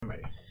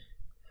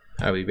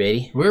Are we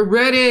ready? We're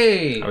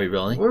ready. Are we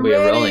rolling? We're We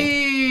are ready.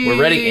 rolling.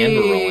 We're ready and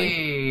we're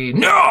rolling.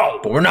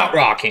 No! But we're not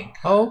rocking.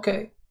 Oh,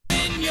 okay.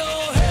 In your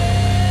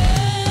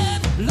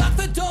head, lock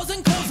the doors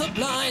and close the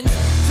blinds.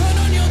 Turn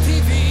on your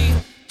TV,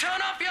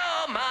 turn off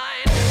your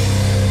mind.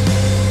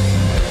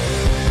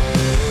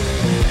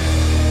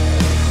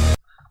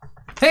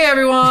 Hey,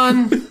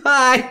 everyone.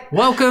 Hi.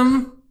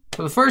 Welcome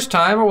for the first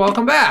time, or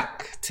welcome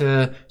back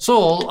to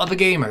Soul of a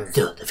Gamer.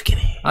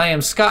 I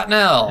am Scott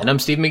Nell. And I'm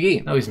Steve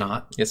McGee. No, he's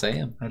not. Yes, I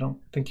am. I don't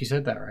think you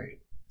said that right.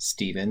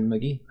 Stephen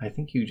McGee. I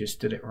think you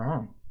just did it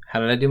wrong. How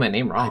did I do my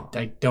name wrong?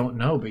 I don't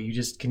know, but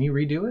can you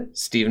redo it?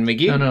 Stephen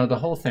McGee. No, the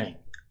whole thing.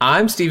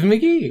 I'm Stephen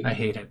McGee. I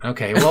hate it.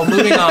 Okay, well,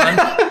 moving on.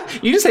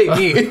 You just hate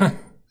me.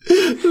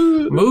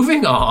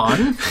 Moving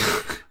on.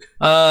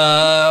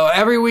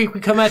 Every week we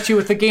come at you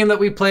with the game that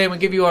we play and we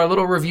give you our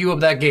little review of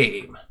that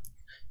game.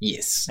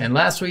 Yes. And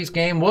last week's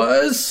game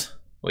was...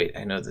 Wait,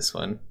 I know this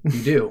one.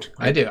 You do.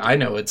 I do. I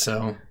know it,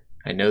 so...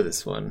 I know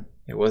this one.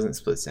 It wasn't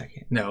Split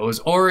Second. No, it was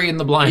Ori and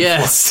the Blind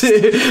Yes.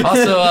 Forest.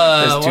 Also,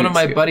 That's 2 one of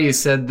my weeks ago. buddies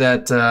said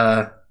that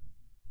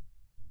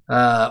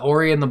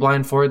Ori and the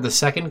Blind Forest, the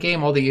second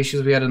game, all the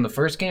issues we had in the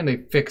first game, they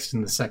fixed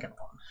in the second one.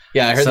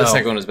 Yeah, I heard the So-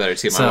 second one was better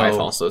too. My so- wife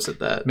also said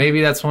that. Maybe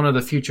that's one of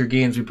the future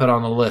games we put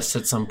on the list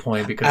at some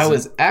point because I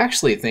was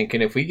actually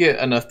thinking if we get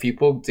enough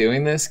people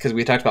doing this, because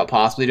we talked about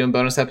possibly doing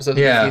bonus episodes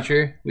in Yeah. the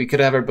future, we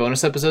could have our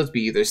bonus episodes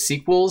be either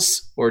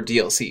sequels or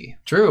DLC.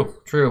 True.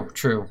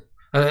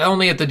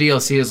 Only if the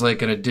DLC is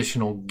like an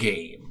additional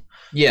game.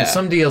 Yeah.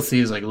 Some DLC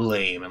is like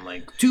lame and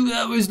like 2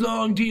 hours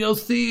long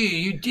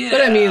DLC. You did.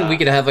 But I mean, we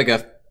could have like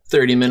a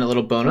 30-minute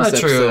little bonus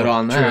episode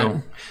on that.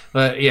 True.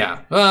 But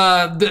yeah,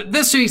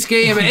 this week's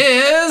game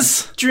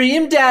is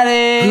Dream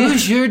Daddy.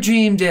 Who's Your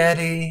Dream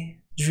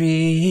Daddy?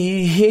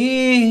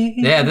 Dream.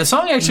 Yeah, the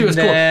song actually was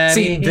cool. Daddy.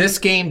 See, this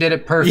game did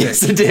it perfect.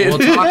 Yes, it did.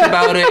 We'll talk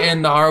about it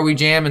in the Are We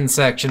Jammin'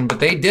 section, but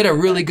they did a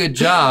really good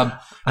job.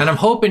 And I'm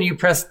hoping you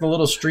press the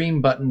little stream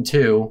button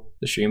too.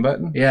 The stream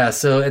button? Yeah,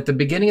 so at the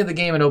beginning of the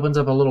game, it opens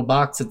up a little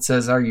box that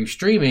says, "Are you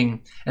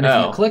streaming?" And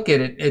if you click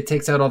it, it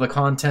takes out all the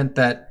content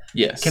that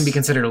Yes. can be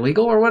considered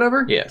illegal or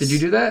whatever. Yes. Did you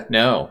do that?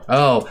 No.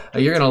 Oh,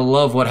 you're going to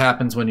love what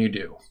happens when you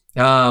do.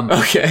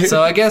 Okay.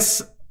 So I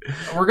guess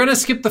we're going to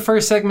skip the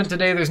first segment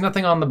today. There's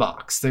nothing on the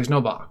box. There's no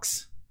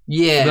box.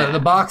 Yeah. The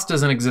box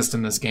doesn't exist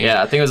in this game.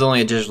 Yeah, I think it was only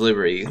a digital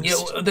liberty. Yeah,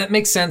 that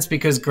makes sense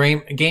because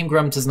Game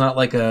Grumps is not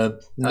like a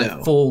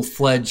No.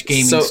 full-fledged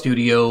gaming So,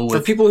 studio.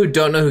 For people who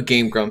don't know who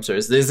Game Grumps are,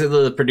 these are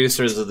the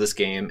producers of this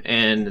game,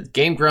 and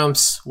Game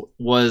Grumps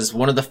was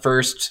one of the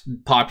first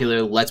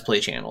popular Let's Play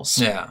channels.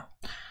 Yeah.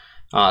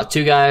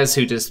 2 guys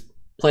who just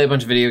play a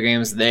bunch of video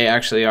games. They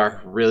actually are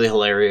really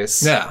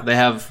hilarious. Yeah. They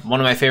have one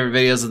of my favorite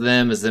videos of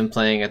them is them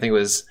playing, I think it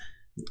was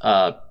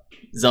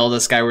Zelda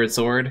Skyward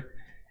Sword.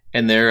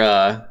 And they're,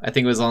 I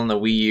think it was on the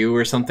Wii U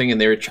or something, and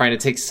they were trying to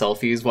take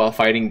selfies while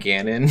fighting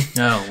Ganon.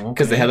 Oh,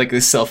 Because they had like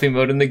this selfie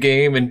mode in the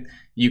game, and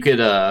you could,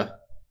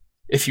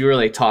 if you were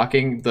like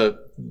talking, the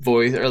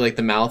voice or like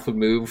the mouth would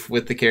move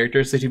with the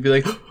character, so you'd be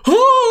like,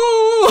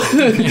 oh,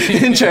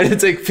 and try to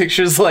take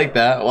pictures like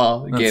that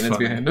while Ganon's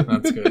funny. behind him.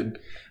 That's good.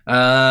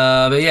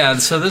 But yeah,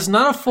 so this is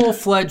not a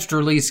full-fledged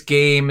release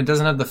game. It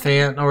doesn't have the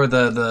fan or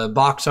the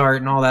box art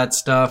and all that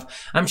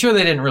stuff. I'm sure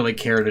they didn't really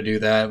care to do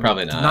that.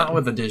 Probably not. Not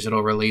with the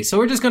digital release. So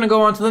we're just going to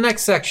go on to the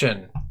next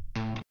section.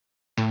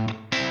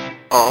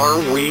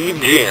 Are we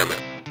jamming?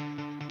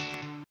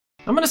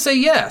 I'm going to say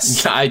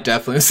yes. I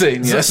definitely say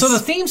yes. So the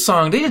theme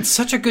song, they did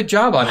such a good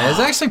job on it. It's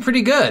actually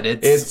pretty good.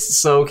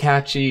 It's so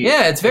catchy.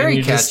 Yeah, it's very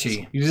And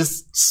catchy. You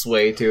just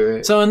sway to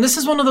it. So, and this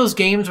is one of those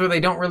games where they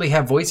don't really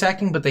have voice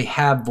acting, but they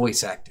have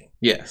voice acting.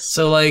 Yes.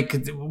 So,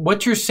 like,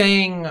 what you're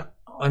saying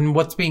and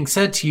what's being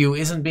said to you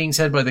isn't being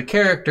said by the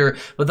character,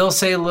 but they'll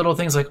say little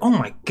things like, "Oh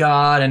my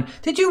god," and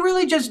 "Did you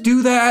really just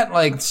do that?"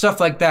 Like, stuff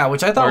like that,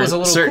 which I thought was a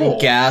little certain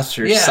cool. gasps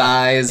or Yeah.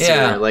 sighs,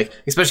 Yeah. or like,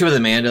 especially with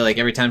Amanda, like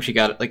every time she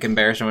got like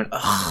embarrassed, I went,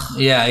 "Ugh,"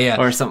 Yeah.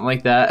 or something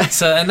like that.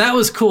 So, and that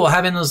was cool,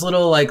 having those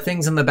little, like,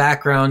 things in the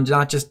background,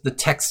 not just the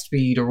text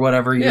speed or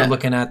whatever you're Yeah.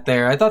 looking at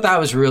there. I thought that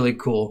was really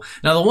cool.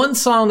 Now, the one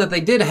song that they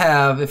did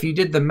have, if you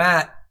did the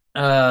Matt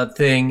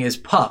thing, is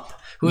Pup,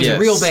 who is a Yes.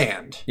 real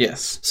band.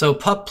 Yes. So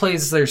Pup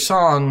plays their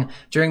song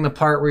during the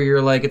part where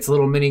you're like, it's a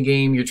little mini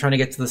game, you're trying to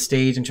get to the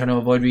stage and trying to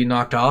avoid being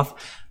knocked off.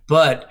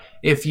 But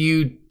if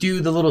you do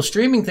the little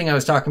streaming thing I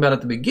was talking about at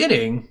the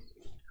beginning,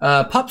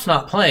 Pup's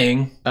not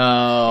playing.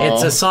 Oh.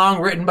 It's a song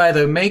written by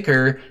the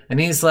maker, and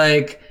he's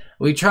like,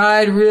 "We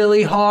tried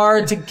really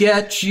hard to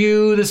get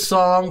you the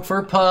song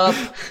for Pup,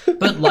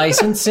 but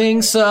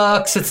licensing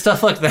sucks," and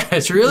stuff like that.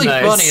 It's really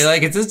Nice. funny.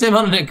 Like, it's just him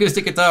on an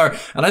acoustic guitar,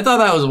 and I thought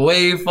that was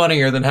way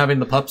funnier than having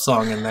the Pup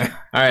song in there.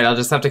 All right, I'll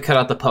just have to cut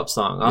out the Pup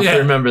song. I'll have Yeah. to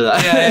remember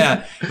that.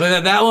 Yeah.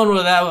 But that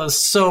was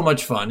so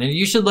much fun, and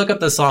you should look up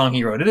the song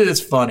he wrote. It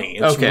is funny.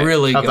 It's Okay,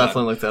 really I'll good.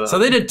 definitely look that up. So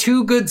they did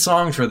 2 good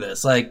songs for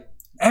this. Like,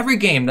 every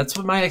game, that's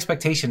what my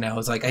expectation now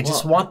is. Like, I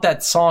just want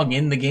that song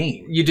in the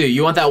game. You do.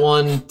 You want that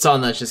one song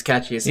that's just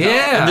catchy as hell.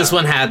 Yeah. And this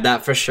one had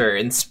that for sure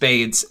in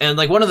spades. And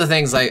like one of the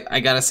things I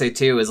gotta say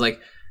too is like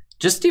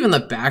just even the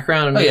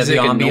background Oh, yeah, the music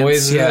and ambience,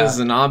 noises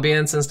yeah. and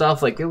ambience and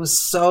stuff, like it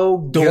was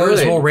so Doors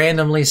good. will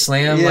randomly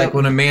slam. Yeah. Like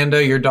when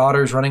Amanda, your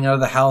daughter's running out of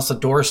the house, a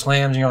door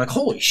slams, and you're like,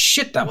 holy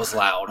shit, that was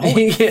loud.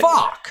 Holy Yeah.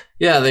 fuck.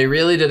 Yeah, they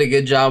really did a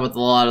good job with a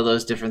lot of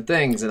those different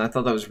things, and I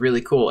thought that was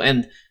really cool.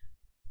 And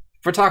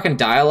if we're talking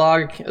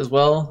dialogue as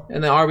well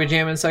in the RB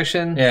Jammin'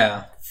 section,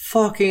 Yeah.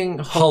 fucking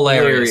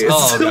Hilarious. hilarious.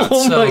 Oh, God,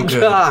 oh so my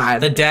good.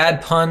 god. The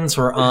dad puns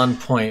were on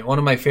point. One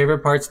of my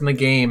favorite parts in the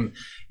game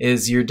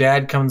is your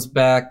dad comes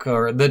back,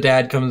 or the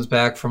dad comes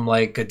back from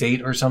like a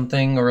date or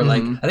something, or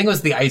like I think it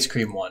was the ice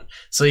cream one.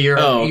 So you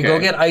go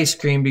get ice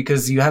cream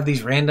because you have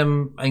these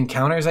random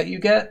encounters that you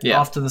get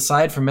off to the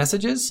side for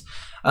messages.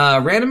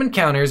 Random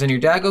encounters, and your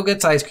dad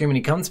gets ice cream, and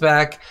he comes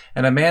back,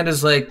 and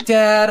Amanda's like,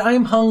 "Dad,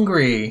 I'm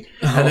hungry,"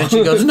 and then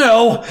she goes,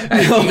 "No,"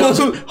 and he goes,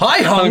 "Hi,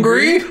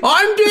 hungry,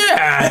 I'm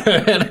Dad."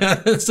 And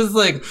it's just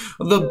like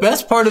the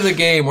best part of the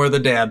game were the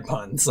dad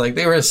puns. Like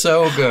they were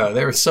so good,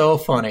 they were so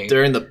funny.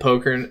 During the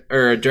poker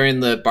or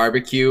during the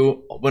barbecue,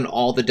 when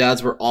all the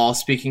dads were all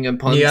speaking in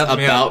puns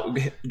about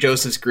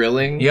Joseph's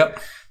grilling. Yep.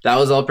 That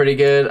was all pretty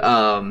good.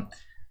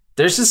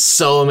 There's just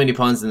so many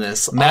puns in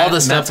this. all the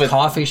stuff Matt's with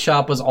coffee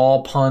shop was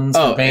all puns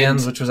for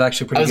bands, which was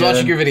actually pretty good. I was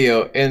watching your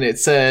video and it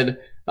said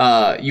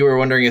you were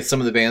wondering if some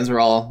of the bands were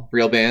all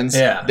real bands.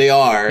 Yeah. They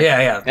are.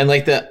 Yeah. And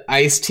like the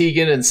iced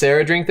Tegan and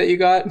Sarah drink that you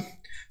got.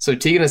 So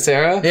Tegan and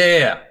Sarah,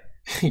 Yeah.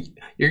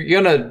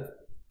 you're gonna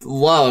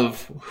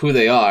love who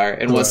they are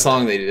and what are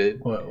song they did.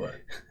 What?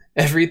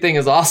 Everything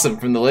is Awesome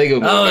from the Lego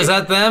movie. Oh, is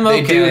that them?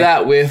 They Okay. do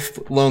that with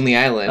Lonely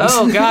Island.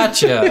 Oh,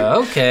 gotcha.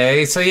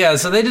 Okay. So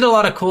they did a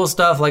lot of cool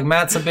stuff. Like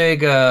Matt's a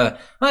big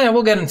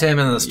we'll get into him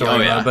in the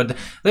story mode, but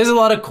there's a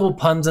lot of cool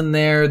puns in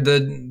there.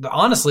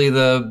 Honestly,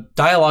 the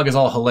dialogue is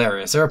all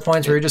hilarious. There are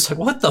points where you're just like,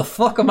 what the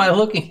fuck am I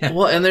looking at?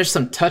 Well, and there's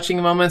some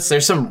touching moments.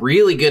 There's some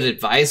really good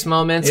advice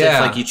moments if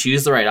like you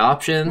choose the right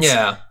options.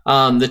 Yeah.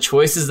 The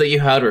choices that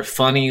you had were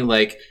funny.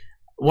 Like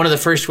one of the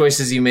first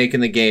choices you make in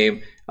the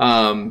game,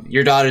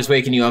 your daughter's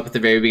waking you up at the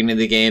very beginning of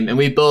the game, and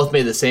we both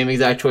made the same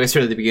exact choice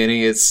right at the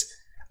beginning. It's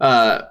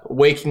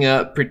waking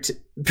up,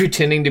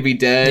 pretending to be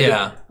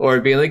dead, or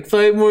being like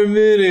 5 more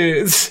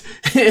minutes,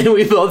 and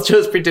we both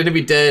chose pretend to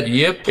be dead.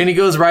 Yep. And he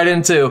goes right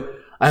into,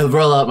 I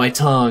roll out my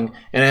tongue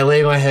and I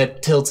lay my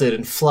head tilted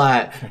and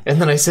flat, and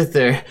then I sit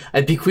there.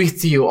 I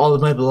bequeath to you all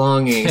of my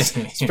belongings.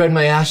 Spread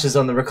my ashes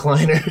on the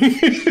recliner.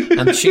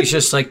 And she's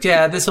just like,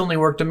 Dad, this only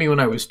worked on me when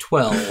I was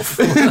 12.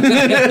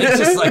 It's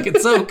just like,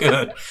 it's so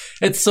good.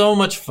 It's so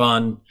much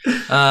fun.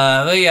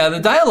 But yeah, the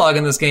dialogue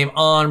in this game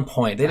on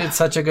point. They did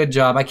such a good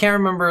job. I can't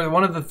remember.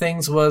 One of the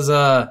things was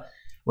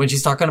when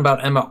she's talking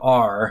about Emma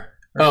R.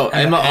 Oh,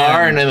 Emma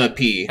R and Emma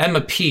P.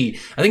 Emma P.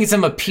 I think it's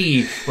Emma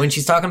P. When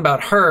she's talking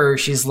about her,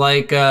 she's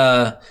like, you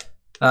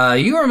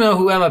remember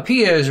who Emma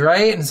P is,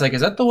 right? And it's like, is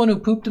that the one who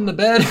pooped in the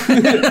bed?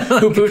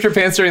 Who pooped her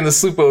pants during the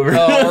sleepover?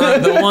 Or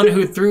the one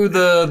who threw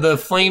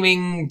the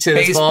flaming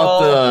Tennis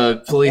baseball ball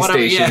at the police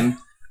station. Yeah.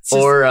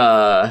 Or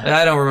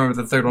I don't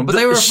remember the third one, but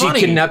they were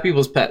funny. She kidnapped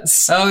people's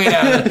pets. Oh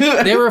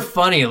yeah, they were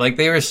funny. Like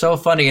they were so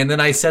funny. And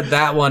then I said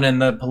that one,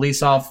 and the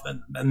police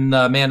and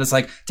the man is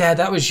like, "Dad,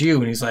 that was you."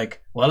 And he's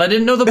like, "Well, I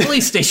didn't know the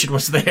police station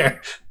was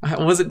there."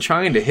 I wasn't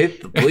trying to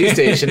hit the police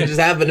station; it just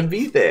happened to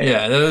be there.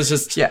 Yeah, that was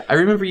just. Yeah, I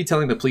remember you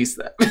telling the police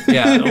that.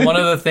 Yeah, one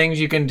of the things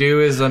you can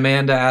do is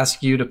Amanda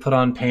asks you to put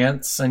on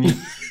pants, and you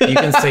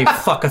can say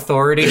 "fuck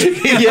authority."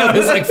 Yeah, I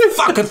was like,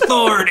 "Fuck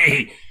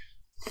authority."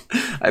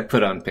 I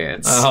put on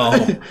pants.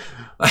 Oh.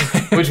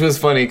 Which was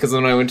funny because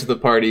when I went to the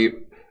party,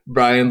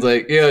 Brian's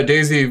like, yeah,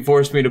 Daisy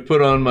forced me to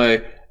put on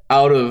my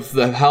out of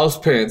the house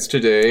pants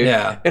today.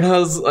 Yeah. And I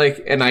was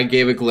like, and I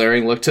gave a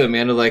glaring look to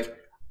Amanda like,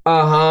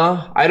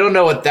 I don't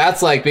know what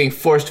that's like being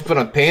forced to put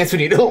on pants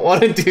when you don't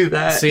want to do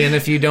that. See, and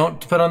if you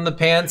don't put on the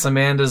pants,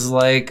 Amanda's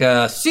like,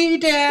 see,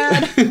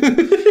 Dad?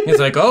 He's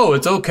like, oh,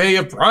 it's okay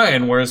if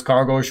Brian wears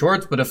cargo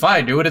shorts, but if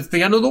I do it, it's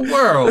the end of the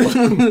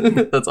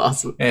world. That's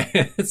awesome.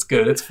 It's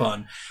good. It's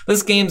fun.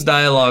 This game's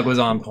dialogue was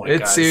on point,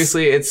 guys.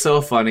 Seriously, it's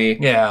so funny.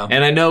 Yeah.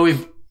 And I know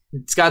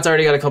Scott's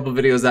already got a couple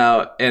videos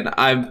out, and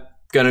I'm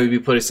going to be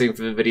putting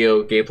the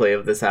video gameplay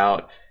of this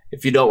out.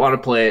 If you don't want to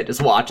play it,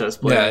 just watch us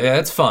play it. Yeah,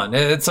 it's fun.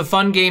 It's a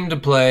fun game to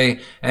play,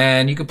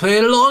 and you can play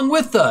it along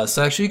with us.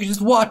 Actually, you can just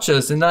watch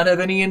us and not have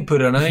any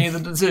input on any of the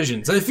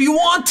decisions. If you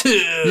want to!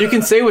 You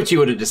can say what you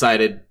would have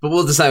decided, but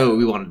we'll decide what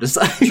we want to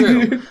decide.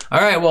 True. All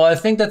right, well, I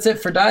think that's it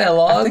for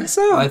dialogue. I think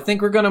so. I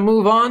think we're going to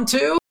move on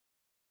to...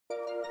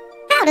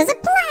 How does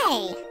it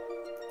play?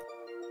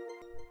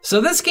 So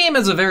this game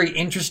has a very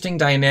interesting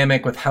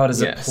dynamic with how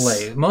does it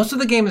play. Most of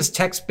the game is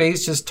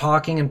text-based, just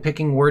talking and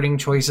picking wording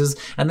choices,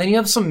 and then you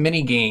have some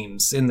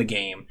mini-games in the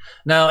game.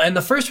 Now, and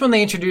the first one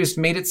they introduced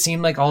made it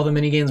seem like all the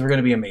mini-games were going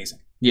to be amazing.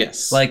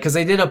 Yes. Like, because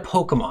they did a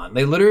Pokemon.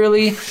 They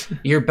literally,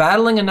 you're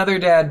battling another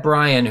dad,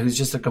 Brian, who's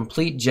just a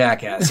complete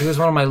jackass. He was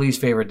one of my least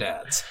favorite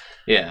dads.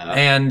 Yeah.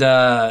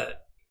 And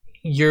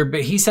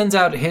he sends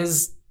out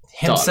his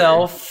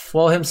himself.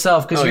 Well,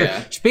 himself, because Oh, you're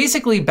yeah.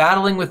 basically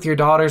battling with your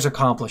daughter's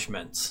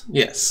accomplishments.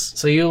 Yes.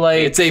 So you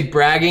like It's a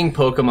bragging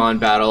Pokemon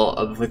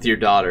battle with your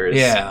daughters.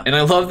 Yeah. And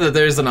I love that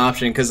there's an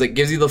option because it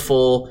gives you the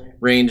full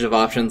range of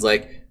options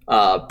like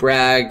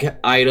brag,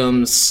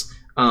 items,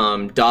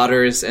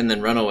 daughters, and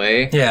then run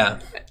away. yeah.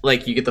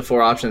 Like you get the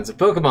 4 options of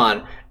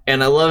Pokemon.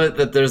 And I love it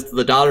that there's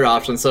the daughter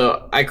option.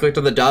 So I clicked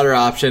on the daughter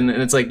option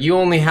and it's like, you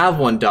only have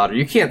one daughter.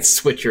 You can't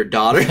switch your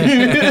daughter.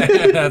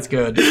 That's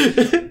good.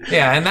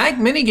 Yeah, and that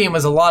minigame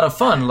was a lot of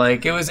fun.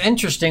 Like, it was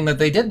interesting that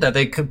they did that.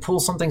 They could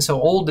pull something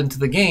so old into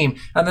the game,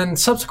 and then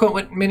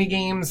subsequent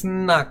minigames,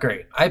 not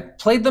great. I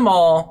played them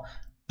all.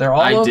 They're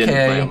all I okay. didn't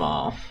play them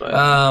all. But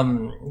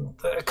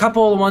A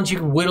couple of the ones you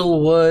could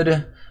whittle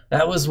wood.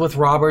 That was with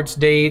Robert's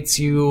dates.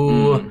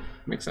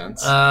 makes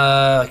sense.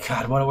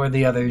 God, what were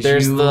the others?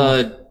 There's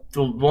the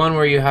one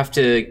where you have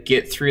to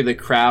get through the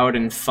crowd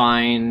and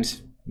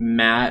find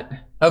Matt.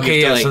 You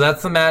Okay, have to, yeah, so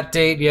that's the Matt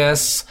date,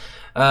 yes.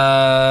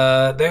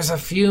 There's a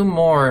few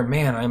more.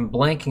 Man, I'm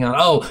blanking on.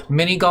 Oh,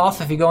 mini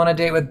golf. If you go on a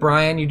date with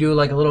Brian, you do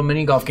like a little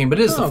mini golf game, but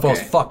it is the okay.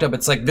 most fucked up.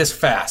 It's like this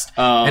fast.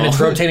 Oh. And it's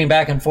rotating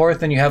back and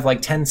forth, and you have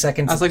like 10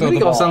 seconds I was to like, throw mini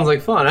the golf ball. sounds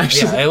like fun,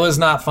 actually. Yeah, it was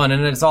not fun,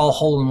 and it's all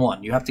hole in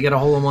one. You have to get a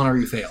hole in one or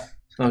you fail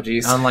Oh,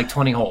 jeez. on like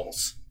 20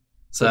 holes.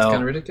 So That's kind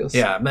of ridiculous.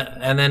 Yeah,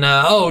 and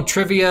then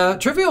trivia.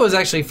 Trivia was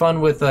actually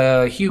fun with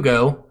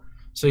Hugo.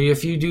 So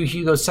if you do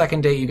Hugo's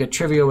second date, you get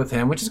trivia with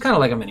him, which is kind of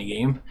like a mini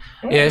game,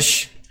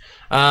 ish.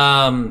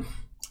 I'm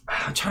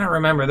trying to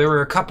remember. There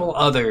were a couple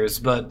others,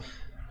 but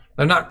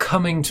they're not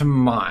coming to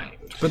mind.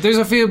 But there's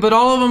a few, but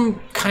all of them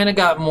kind of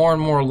got more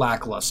and more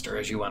lackluster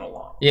as you went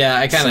along. Yeah,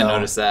 I kind of So-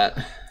 noticed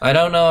that. I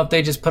don't know if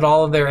they just put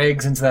all of their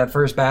eggs into that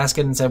first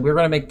basket and said, we're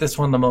going to make this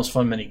one the most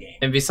fun mini game.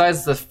 And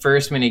besides the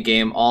first mini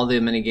game, all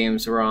the mini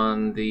games were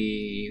on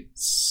the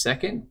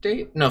second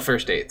date? No,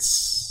 first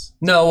dates.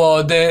 No,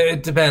 well,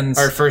 it depends.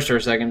 Or first or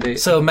second date.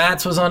 So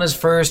Matt's was on his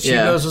first, Yeah.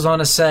 Hugo's was on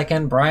his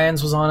second,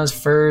 Brian's was on his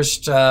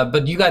first,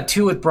 but you got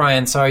 2 with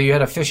Brian. Sorry, you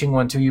had a fishing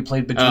one too. You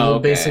played Bejeweled, Oh,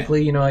 okay.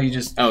 basically. You know how you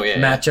just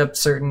match up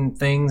certain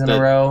things in a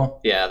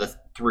row. Yeah, the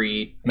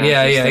 3 Yeah,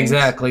 matches things.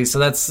 exactly. So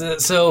that's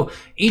so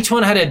each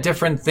one had a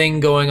different thing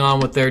going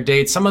on with their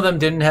dates. Some of them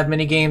didn't have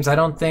mini games. I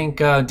don't think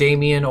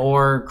Damien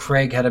or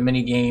Craig had a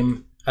mini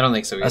game I don't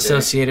think so either.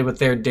 associated with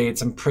their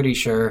dates. I'm pretty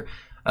sure.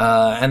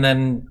 And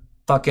then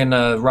fucking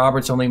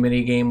Robert's only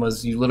mini game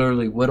was you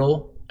literally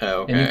whittle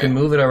Oh, okay. and you can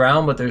move it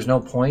around, but there's no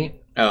point.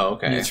 Oh,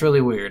 okay. It's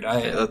really weird.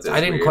 that's I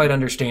didn't weird. quite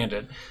understand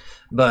it,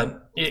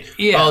 but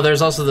yeah. Oh,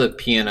 there's also the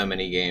piano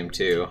mini game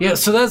too. Yeah,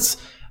 so that's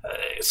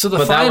so the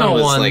But that final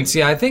one was, ones. like,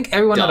 Yeah, I think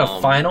everyone had a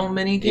dumb. final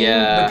mini game.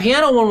 Yeah. The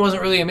piano one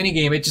wasn't really a mini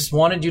game. It just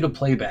wanted you to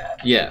play bad.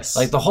 Yes.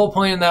 Like the whole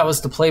point in that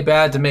was to play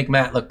bad to make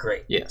Matt look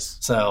great. yes.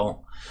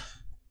 So,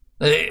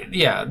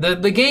 yeah,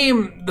 the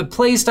game, the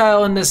play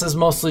style in this is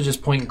mostly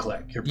just point and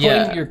click. You're playing,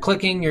 Yeah. you're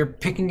clicking, you're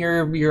picking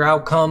your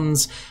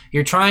outcomes.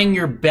 You're trying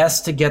your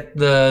best to get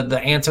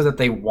the answer that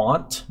they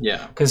want.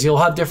 Yeah. Because you'll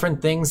have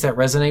different things that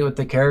resonate with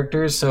the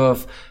characters. So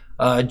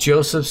if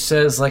Joseph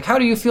says, like, how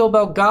do you feel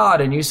about God?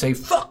 And you say,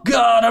 fuck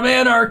God, I'm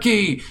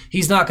anarchy.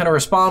 He's not going to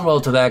respond well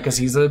to that because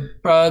he's a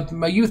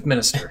youth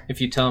minister.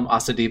 If you tell him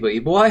Asadiba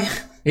E-boy,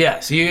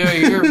 Yes,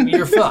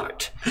 you're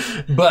fucked.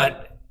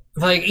 But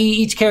like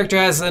each character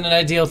has an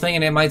ideal thing,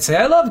 and it might say,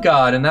 I love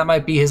God, and that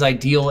might be his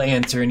ideal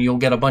answer, and you'll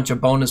get a bunch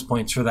of bonus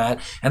points for that.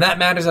 And that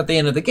matters at the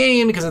end of the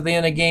game, because at the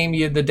end of the game,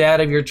 the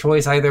dad of your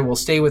choice either will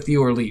stay with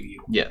you or leave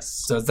you.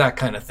 yes. So it's that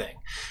kind of thing.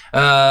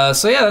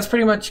 So yeah, that's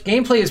pretty much,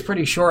 gameplay is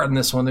pretty short in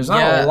this one. There's not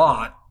Yeah. a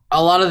lot.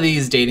 A lot of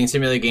these dating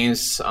simulator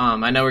games,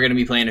 I know we're going to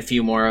be playing a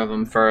few more of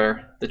them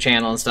for the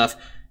channel and stuff.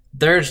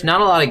 There's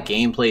not a lot of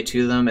gameplay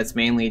to them. It's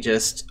mainly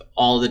just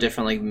all the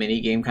different like mini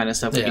game kind of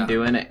stuff we can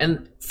do in it.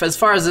 And as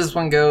far as this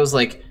one goes,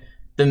 like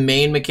the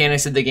main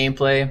mechanics of the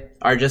gameplay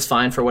are just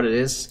fine for what it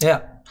is.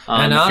 Yeah.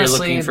 And if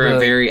honestly, you're looking for a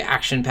very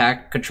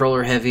action-packed,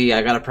 controller-heavy,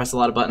 I gotta press a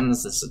lot of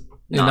buttons, this is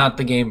not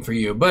the game for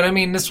you. But I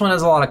mean, this one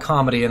has a lot of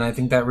comedy, and I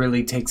think that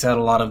really takes out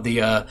a lot of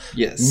the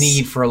yes.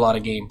 need for a lot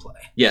of gameplay.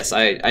 Yes,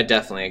 I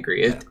definitely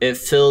agree. It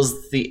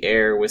fills the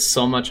air with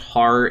so much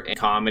heart and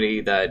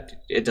comedy that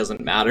it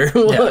doesn't matter.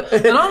 Yeah.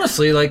 And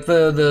honestly, like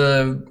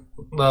the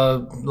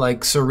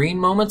like serene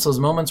moments, those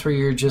moments where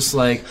you're just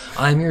like,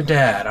 I'm your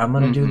dad, I'm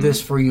gonna do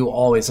this for you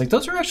always. Like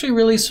those are actually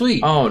really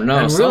sweet. Oh no,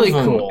 and some really of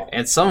them, cool.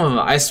 And some of them,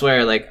 I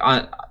swear, like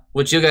on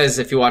which you guys,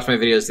 if you watch my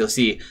videos, you'll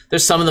see.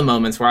 There's some of the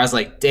moments where I was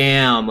like,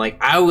 damn, like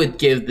I would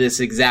give this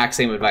exact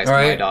same advice to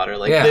my Right. daughter.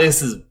 Like Yeah.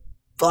 this is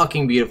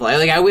fucking beautiful.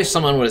 I wish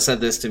someone would have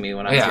said this to me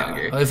when I was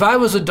younger. If I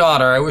was a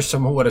daughter, I wish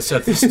someone would have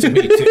said this to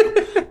me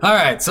too. All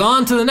right, so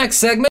on to the next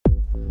segment.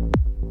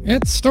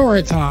 It's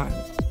story time.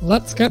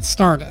 Let's get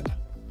started.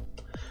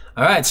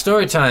 All right,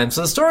 story time.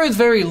 So the story is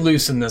very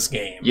loose in this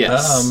game.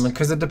 Yes.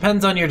 Because it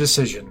depends on your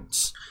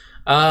decisions.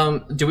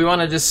 Do we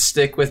want to just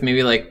stick with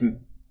maybe like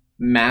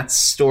Matt's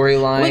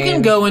storyline? We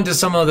can go into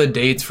some of the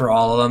dates for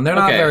all of them. They're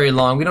not Okay. very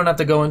long. We don't have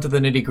to go into the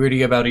nitty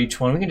gritty about each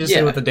one. We can just say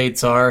Yeah. what the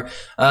dates are.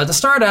 To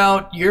start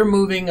out, you're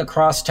moving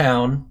across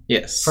town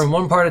Yes. from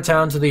one part of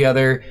town to the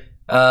other.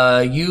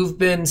 You've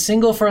been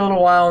single for a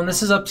little while, and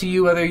this is up to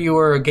you whether you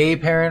were a gay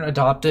parent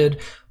adopted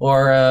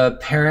or a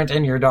parent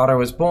and your daughter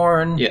was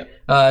born. Yeah.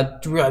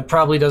 It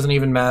probably doesn't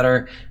even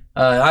matter.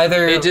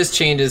 Either It just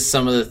changes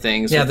some of the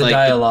things. Yeah, with, the like,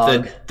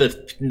 dialogue.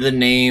 the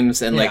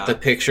names and Yeah. like the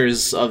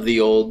pictures of the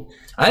old.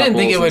 I didn't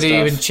think it couples would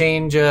and even stuff.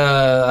 change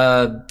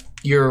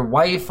your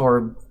wife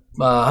or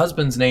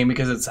husband's name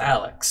because it's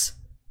Alex.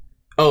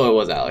 Oh, it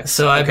was Alex.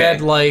 So I Okay.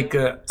 bet like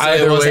So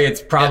either it wasn't- way,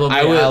 it's probably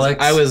I was,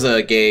 Alex. I was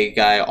a gay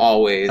guy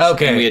always.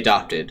 Okay. And we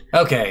adopted.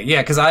 Okay,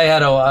 yeah, because I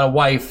had a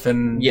wife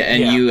and Yeah,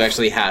 and you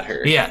actually had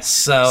her. Yes,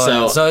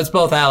 so it's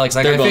both Alex.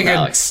 Like They're I both figured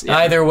Alex, yeah.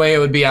 either way it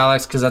would be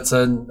Alex because that's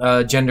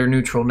a gender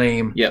neutral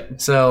name.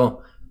 Yep.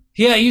 So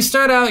yeah, you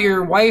start out.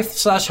 Your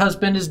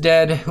wife/husband is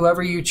dead.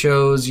 Whoever you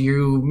chose,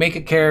 you make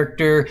a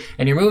character,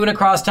 and you're moving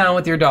across town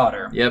with your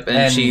daughter. Yep.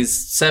 And she's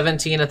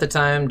 17 at the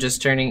time,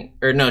 just turning.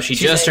 Or no, she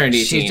just turned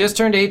 18. She just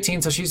turned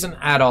 18, so she's an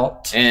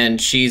adult.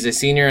 And she's a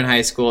senior in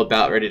high school,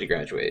 about ready to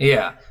graduate.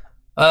 Yeah.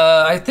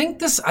 I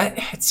think it's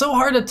so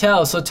hard to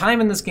tell. So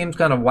time in this game's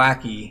kind of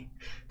wacky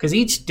because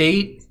each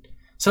date.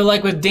 So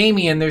like with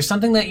Damien, there's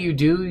something that you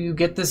do. You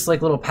get this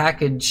like little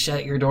package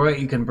at your door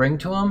that you can bring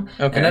to him.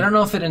 Okay. And I don't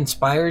know if it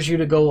inspires you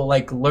to go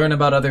like learn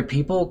about other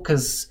people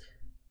because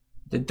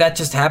that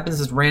just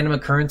happens as random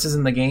occurrences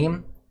in the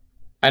game.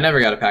 I never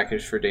got a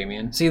package for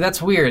Damien. See,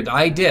 that's weird.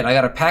 I did. I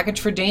got a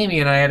package for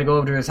Damien. I had to go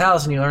over to his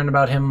house and you learn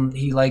about him.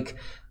 He like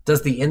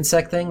does the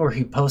insect thing where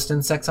he posts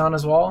insects on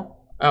his wall.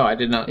 Oh, I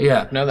did not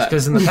Yeah, know that.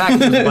 because in the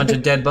package was a bunch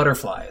of dead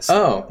butterflies.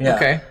 Oh, Yeah.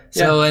 okay.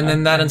 So, Yeah. and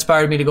then that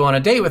inspired me to go on a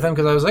date with him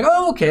because I was like,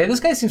 oh, okay, this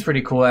guy seems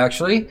pretty cool,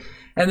 actually.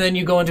 And then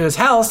you go into his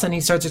house and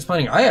he starts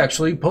explaining, I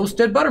actually post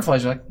dead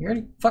butterflies. You're like, you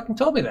already fucking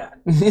told me that.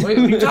 What are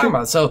you talking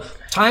about? So,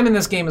 time in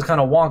this game is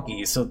kind of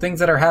wonky. So, things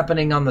that are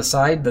happening on the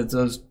side,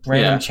 those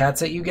random Yeah.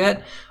 chats that you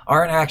get,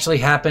 aren't actually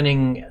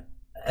happening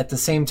at the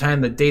same time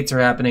the dates are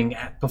happening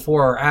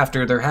before or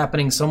after. They're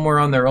happening somewhere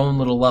on their own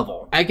little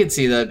level. I could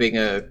see that being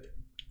a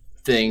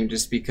thing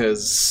just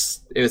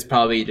because it was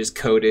probably just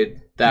coded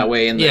that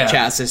way in the Yeah.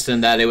 chat system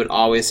that it would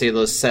always say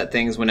those set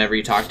things whenever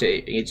you talk to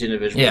each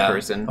individual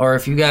person. Or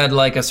if you got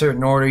like a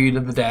certain order you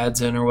did the dads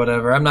in or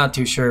whatever. I'm not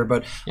too sure,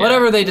 but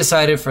whatever they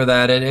decided for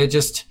that,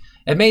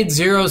 it made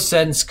zero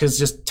sense because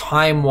just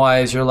time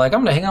wise, you're like,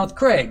 I'm gonna hang out with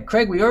Craig.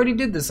 Craig, we already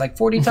did this like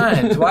 40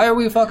 times. Why are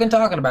we fucking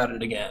talking about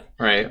it again?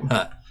 Right.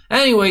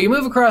 Anyway, you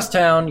move across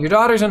town. Your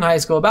daughter's in high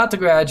school, about to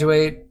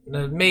graduate.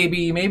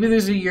 Maybe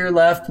there's a year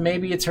left.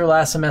 Maybe it's her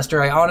last semester.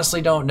 I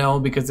honestly don't know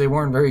because they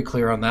weren't very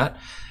clear on that.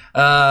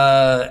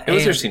 It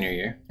was her senior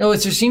year. Oh,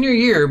 it's her senior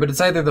year, but it's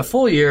either the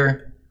full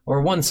year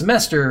or one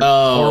semester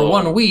Oh, or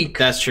 1 week.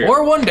 that's true.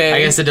 Or 1 day. I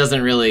guess it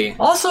doesn't really.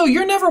 Also,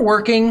 you're never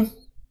working.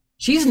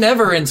 She's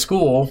never in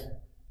school.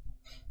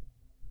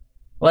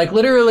 Like,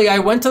 literally, I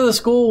went to the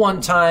school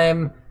one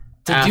time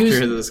to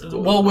After the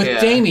school. Well, with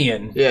Yeah.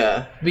 Damien.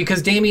 Yeah.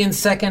 Because Damien's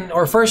second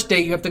or first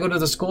date, you have to go to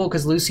the school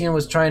because Lucien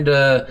was trying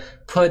to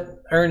put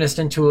Ernest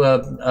into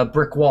a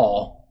brick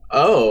wall.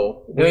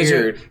 Oh, It was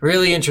weird.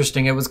 really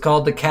interesting. It was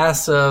called The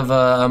Cask of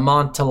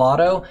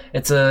Amontillado.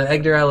 It's a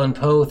Edgar Allan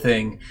Poe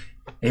thing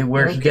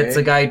where he gets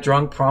Okay. a guy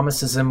drunk,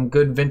 promises him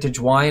good vintage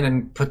wine,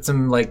 and puts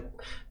him like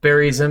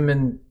buries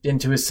him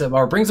into his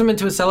or brings him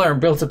into his cellar and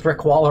builds a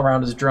brick wall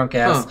around his drunk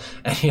ass.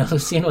 And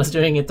Lucien was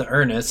doing it to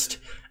Ernest,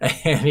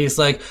 and he's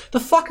like, "The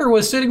fucker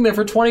was sitting there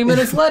for 20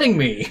 minutes letting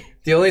me."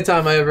 The only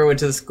time I ever went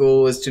to the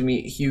school was to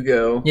meet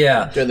Hugo.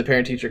 Yeah. During the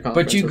parent-teacher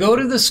conference. But you go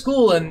to the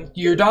school and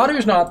your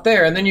daughter's not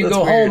there, and then you That's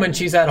go weird. home and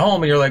she's at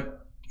home, and you're like,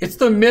 it's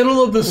the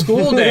middle of the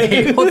school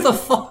day. What the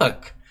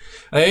fuck?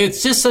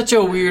 It's just such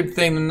a weird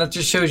thing, and that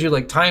just shows you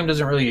like time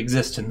doesn't really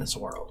exist in this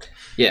world.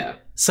 Yeah.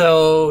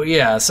 So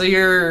yeah, so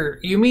you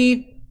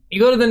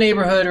go to the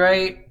neighborhood,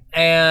 right?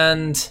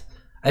 And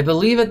I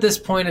believe at this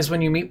point is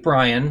when you meet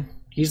Brian.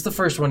 He's the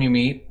first one you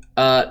meet.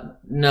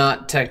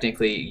 Not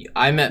technically.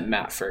 I met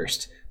Matt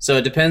first. So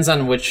it depends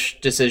on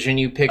which decision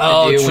you pick to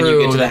Oh, do when you true,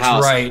 get to the that's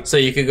house. right. So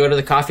you could go to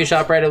the coffee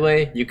shop right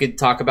away. You could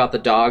talk about the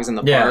dogs in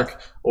the Yeah.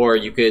 park, or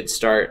you could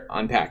start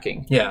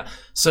unpacking. Yeah.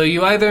 So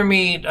you either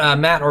meet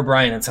Matt or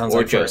Brian. It sounds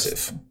Or like first.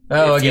 Joseph.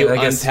 Oh, if again, you I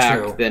guess it's unpack,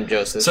 true. then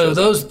Joseph. So shows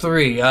up. those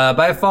three,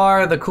 by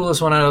far the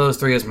coolest one out of those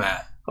three is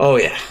Matt. Oh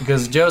yeah.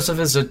 Because Joseph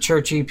is a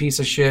churchy piece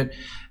of shit,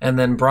 and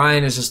then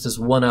Brian is just this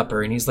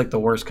one-upper, and he's like the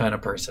worst kind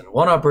of person.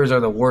 One-uppers are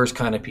the worst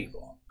kind of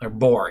people. They're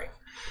boring.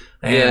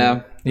 And,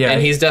 Yeah. Yeah.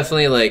 And he's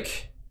definitely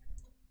like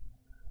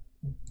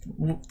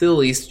the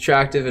least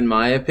attractive in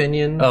my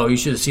opinion. Oh, you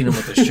should have seen him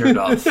with his shirt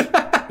off.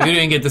 You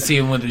didn't get to see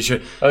him with his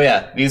shirt. Oh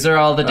yeah. These are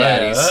all the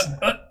daddies.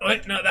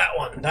 Wait, no, that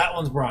one. That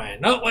one's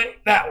Brian. No,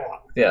 wait, that one.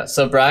 Yeah.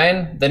 So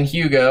Brian, then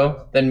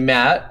Hugo, then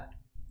Matt,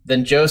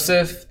 then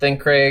Joseph, then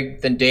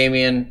Craig, then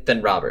Damien,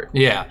 then Robert.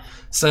 Yeah.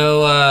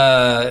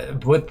 So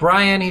with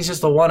Brian, he's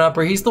just a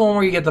one-upper. He's the one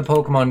where you get the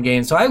Pokemon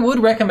game. So I would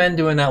recommend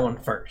doing that one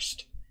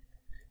first.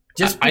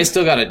 I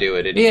still got to do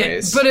it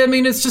anyways. But I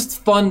mean, it's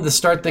just fun to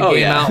start the game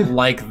yeah. out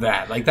like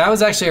that. Like, that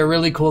was actually a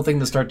really cool thing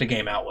to start the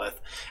game out with.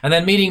 And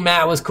then meeting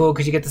Matt was cool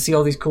because you get to see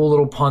all these cool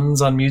little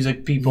puns on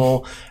music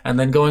people. And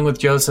then going with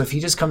Joseph, he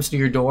just comes to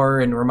your door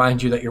and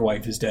reminds you that your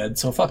wife is dead.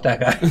 So fuck that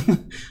guy.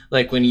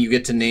 Like when you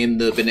get to name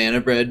the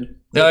banana bread.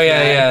 Oh,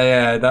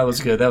 yeah. That was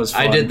good. That was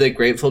fun. I did the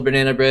grateful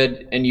banana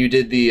bread, and you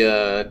did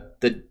the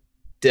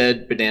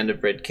dead banana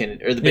bread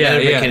Kennedy, or the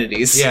banana bread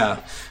Kennedys. Yeah,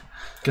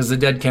 because the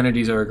Dead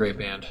Kennedys are a great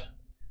band.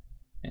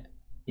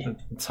 Yeah.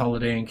 It's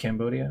Holiday in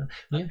Cambodia.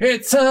 Yeah.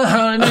 It's a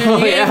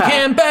holiday in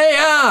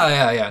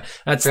Cambodia. Yeah.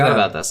 That's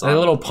about that song. A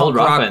little punk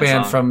rock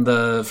band song. from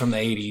the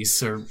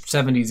 80s or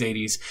 70s,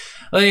 80s.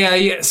 Well,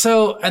 yeah.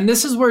 So, and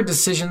this is where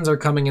decisions are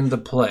coming into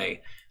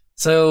play.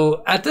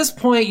 So at this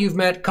point, you've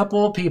met a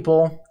couple of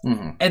people,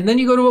 and then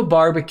you go to a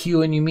barbecue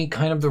and you meet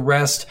kind of the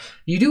rest.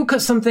 You do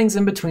some things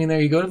in between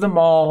there. You go to the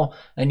mall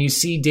and you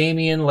see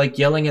Damien like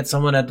yelling at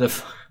someone at the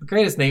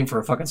greatest name for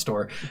a fucking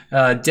store,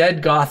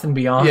 Dead Goth and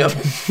Beyond. Yep.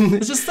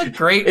 It's just a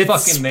great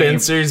fucking name.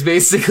 Spencer's,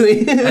 basically.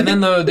 And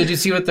then did you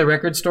see what the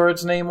record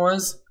store's name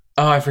was?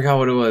 Oh, I forgot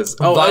what it was.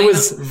 Oh, it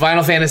was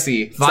Vinyl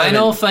Fantasy.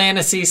 Vinyl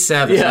Fantasy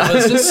 7. Yeah. It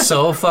was just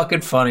so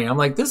fucking funny. I'm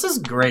like, this is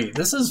great.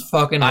 This is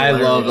fucking hilarious.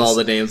 I loved all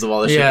the names of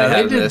all the shit they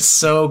had in did this.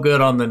 so good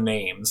on the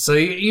names. So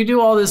you do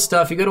all this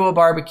stuff. You go to a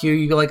barbecue.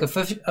 You like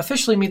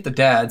officially meet the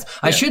dads.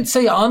 I should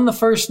say on the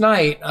first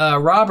night,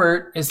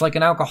 Robert is like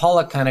an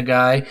alcoholic kind of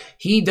guy.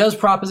 He does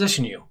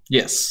proposition you.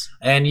 Yes.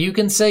 And you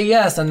can say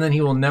yes, and then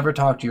he will never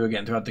talk to you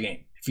again throughout the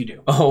game. If you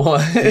do. Oh,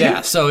 what? Yeah,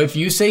 so if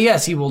you say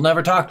yes, he will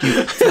never talk to you.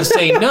 If you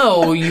say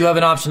no, you have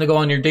an option to go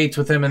on your dates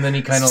with him, and then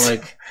he kind of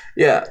like...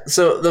 Yeah,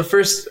 so the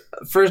first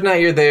night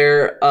you're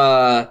there,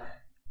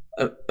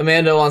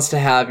 Amanda wants to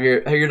have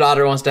your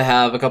daughter wants to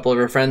have a couple of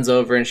her friends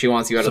over, and she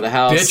wants you out of the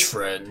house. Bitch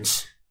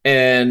friends.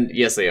 And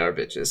yes, they are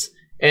bitches.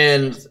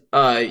 And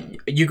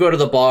you go to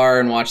the bar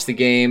and watch the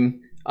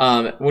game.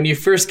 When you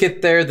first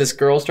get there, this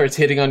girl starts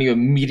hitting on you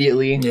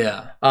immediately.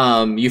 Yeah.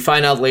 You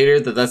find out later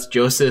that that's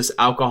Joseph's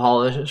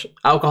alcoholic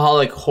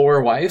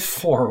whore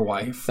wife. Whore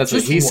wife. That's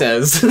what he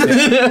says.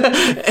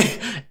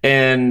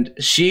 And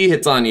she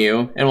hits on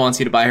you and wants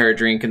you to buy her a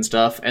drink and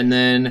stuff. And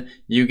then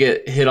you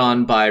get hit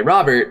on by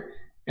Robert.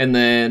 And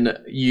then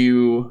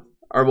you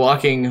are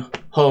walking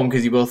home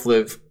because you both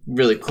live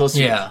really close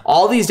to Yeah.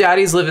 All these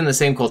daddies live in the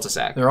same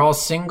cul-de-sac. They're all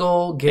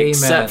single gay men.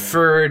 Except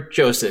for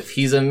Joseph.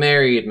 He's a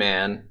married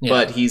man,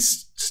 but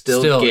he's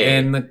still gay.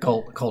 in the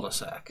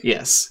cul-de-sac.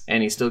 Yes,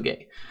 and he's still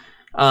gay.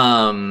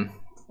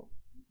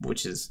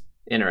 Which is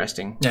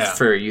interesting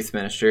for a youth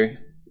minister.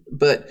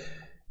 But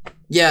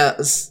yeah,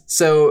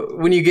 so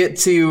when you get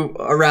to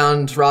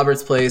around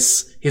Robert's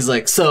place, he's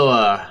like,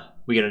 so,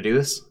 we gonna do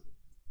this?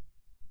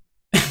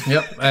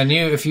 Yep, and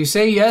if you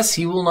say yes,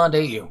 he will not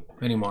date you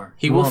anymore.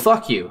 He will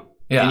fuck you.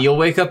 Yeah. And you'll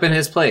wake up in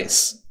his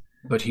place.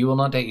 But he will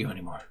not date you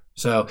anymore.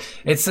 So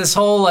it's this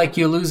whole, like,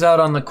 you lose out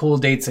on the cool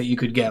dates that you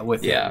could get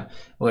with him.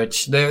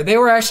 Which they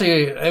were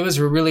actually, it was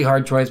a really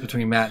hard choice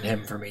between Matt and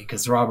him for me,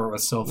 because Robert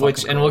was so fucking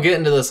cool. And we'll get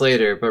into this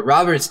later, but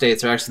Robert's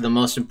dates are actually the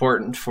most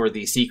important for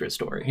the secret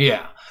story.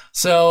 Yeah.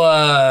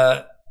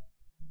 So,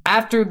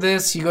 after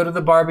this, you go to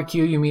the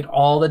barbecue, you meet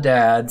all the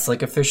dads,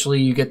 like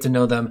officially you get to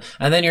know them,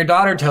 and then your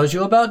daughter tells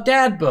you about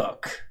Dad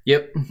Book.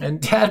 Yep.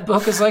 And Dad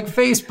Book is like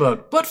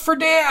Facebook, but for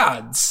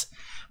dads.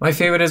 My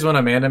favorite is when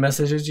Amanda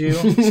messages you.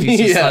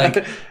 She's just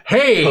like,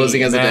 hey,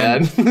 posing as a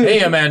dad.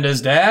 Hey,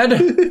 Amanda's dad.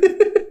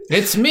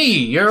 It's me,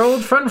 your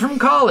old friend from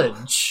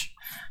college.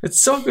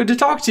 It's so good to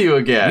talk to you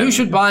again. You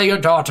should buy your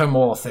daughter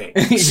more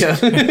things. Yeah.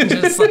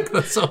 Just like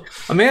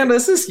Amanda,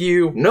 is this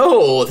you?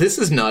 No, this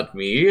is not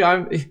me.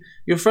 I'm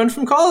your friend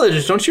from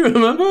college. Don't you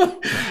remember?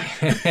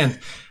 And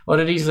what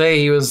did he say?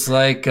 He was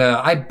like,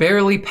 I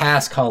barely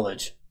passed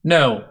college.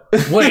 No,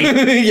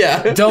 wait.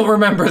 Yeah. Don't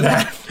remember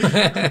that.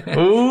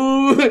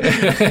 Ooh.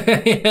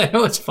 Yeah, it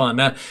was fun.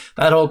 That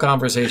whole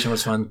conversation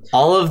was fun.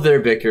 All of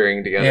their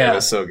bickering together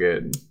was so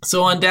good.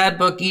 So on Dad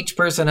Book, each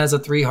person has a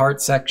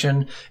 3-heart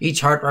section. Each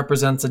heart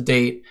represents a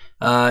date.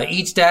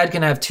 Each dad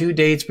can have 2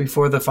 dates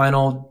before the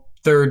final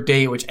 3rd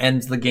date, which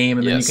ends the game,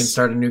 and then you can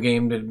start a new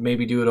game to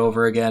maybe do it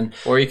over again.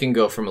 Or you can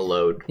go from a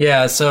load.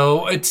 Yeah,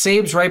 so it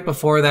saves right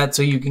before that,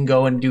 so you can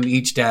go and do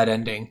each dad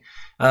ending.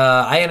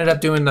 I ended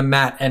up doing the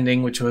Matt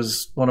ending, which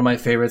was one of my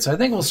favorites. I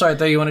think we'll start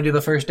there. You want to do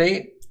the first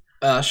date?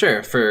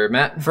 Sure. For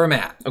Matt? For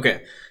Matt.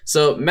 Okay.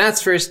 So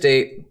Matt's first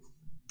date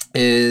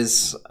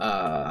is...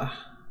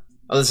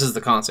 this is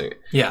the concert.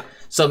 Yeah.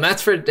 So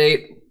Matt's first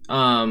date,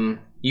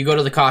 you go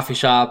to the coffee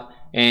shop,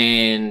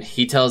 and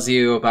he tells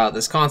you about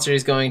this concert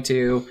he's going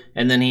to,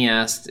 and then he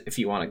asked if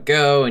you want to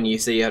go, and you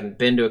say you haven't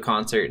been to a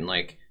concert in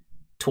like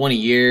 20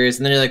 years,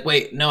 and then you're like,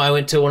 wait, no, I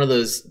went to one of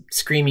those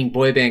screaming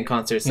boy band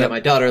concerts that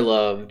my daughter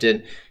loved,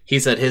 and he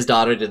said his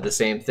daughter did the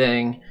same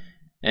thing,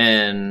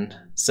 and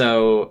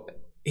so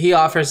he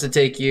offers to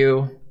take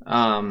you.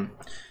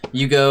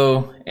 You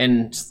go,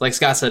 and like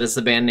Scott said, it's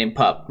the band named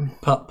Pup.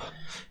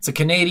 It's a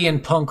Canadian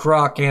punk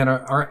rock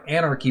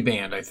anarchy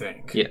band, I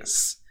think.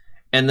 Yes.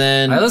 And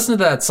then I listened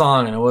to that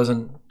song, and it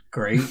wasn't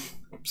great.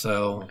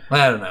 So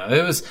I don't know.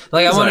 It was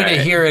like I wanted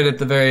to hear it at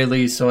the very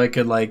least, so I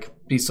could like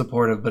be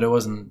supportive. But it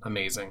wasn't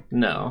amazing.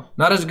 No.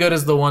 Not as good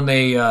as the one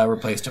they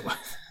replaced it with.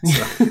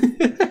 So,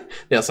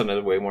 They also made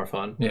it way more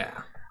fun.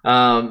 yeah.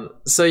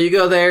 So you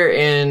go there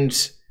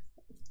and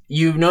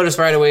you notice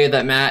right away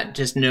that Matt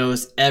just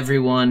knows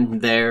everyone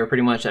there.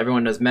 Pretty much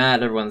everyone knows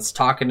Matt. Everyone's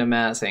talking to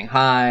Matt, saying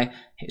hi,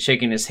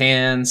 shaking his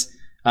hands.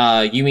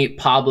 You meet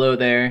Pablo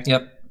there.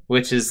 Yep.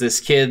 Which is this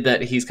kid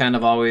that he's kind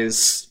of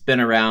always been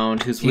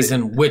around. He's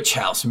in Witch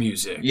House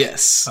music.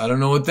 Yes. I don't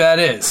know what that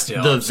is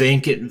still. The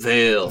Vacant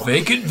Veil.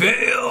 Vacant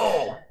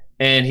Veil.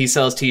 And he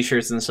sells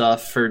t-shirts and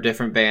stuff for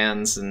different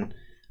bands. And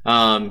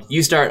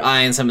you start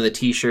eyeing some of the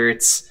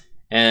t-shirts.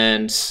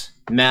 And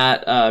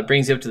Matt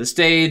brings you up to the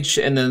stage.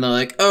 And then they're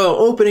like,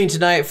 oh, opening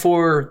tonight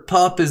for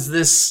Pup is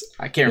this...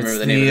 I can't remember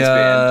the name of this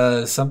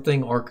band.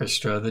 Something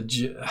Orchestra.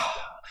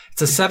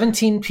 It's a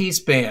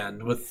 17-piece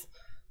band with...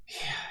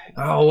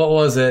 Oh, what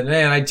was it?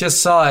 Man, I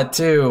just saw it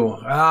too.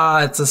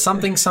 It's a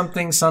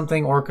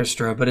something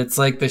orchestra, but it's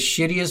like the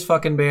shittiest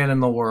fucking band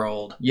in the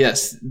world.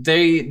 Yes,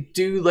 they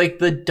do like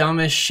the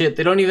dumbest shit.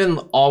 They don't even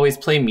always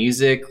play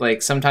music.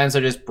 Like sometimes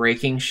they're just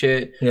breaking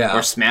shit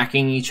or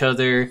smacking each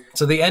other.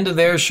 So the end of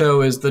their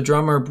show is the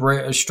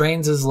drummer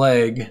strains his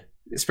leg.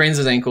 Sprains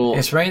his ankle.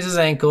 He sprains his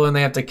ankle, and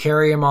they have to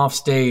carry him off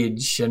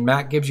stage. And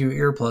Matt gives you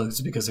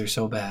earplugs because they're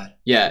so bad.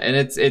 Yeah, and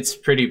it's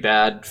pretty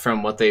bad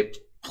from what they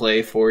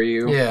play for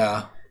you.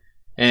 Yeah.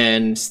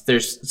 And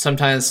there's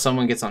sometimes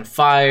someone gets on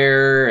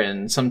fire,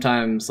 and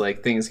sometimes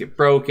like things get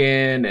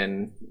broken,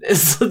 and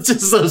it's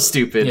just so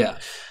stupid. Yeah,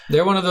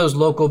 they're one of those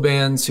local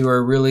bands who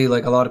are really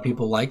like a lot of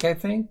people like, I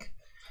think,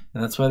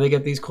 and that's why they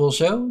get these cool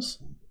shows.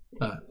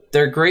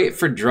 They're great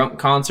for drunk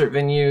concert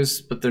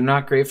venues, but they're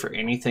not great for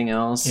anything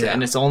else. Yeah.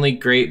 And it's only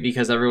great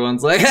because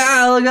everyone's like,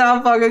 look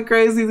how fucking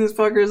crazy these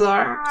fuckers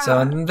are. So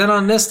and then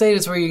on this stage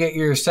is where you get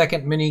your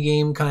second mini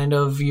game, kind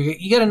of.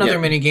 You get another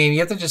mini game. You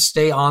have to just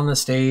stay on the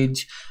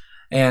stage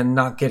and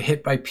not get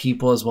hit by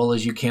people as well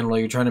as you can while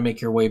you're trying to make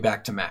your way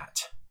back to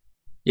Matt.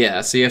 Yeah,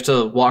 so you have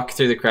to walk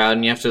through the crowd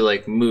and you have to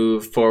like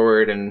move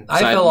forward and I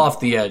fell off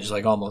the edge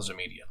like almost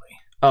immediately.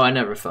 Oh, I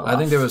never fell off. I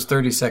think there was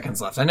 30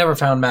 seconds left. I never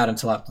found Matt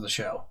until after the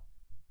show.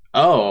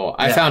 Oh,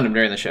 I found him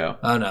during the show.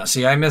 Oh no,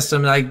 see, I missed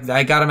him. I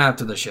got him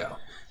after the show.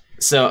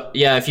 So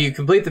yeah, if you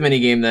complete the mini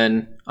game,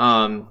 then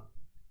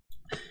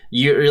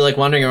you're like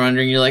wandering around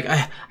and you're like,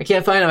 I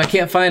can't find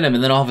him,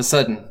 and then all of a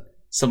sudden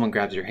someone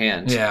grabs your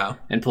hand,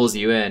 and pulls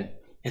you in.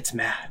 It's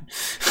Matt.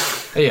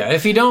 Yeah,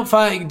 if you don't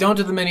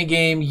do the mini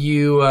game,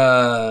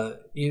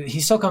 he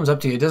still comes up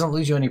to you. It doesn't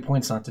lose you any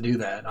points not to do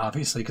that,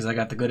 obviously, because I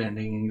got the good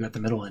ending and you got the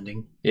middle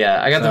ending.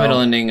 Yeah, I got the middle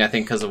ending, I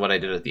think, because of what I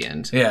did at the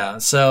end. Yeah,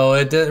 so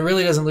it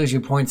really doesn't lose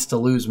you points to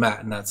lose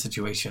Matt in that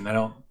situation.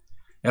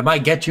 It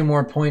might get you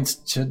more points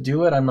to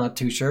do it. I'm not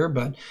too sure,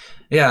 but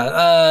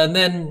yeah. And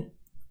then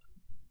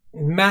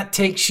Matt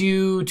takes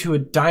you to a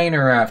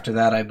diner after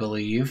that, I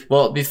believe.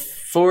 Well,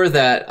 before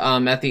that,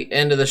 at the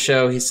end of the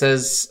show, he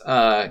says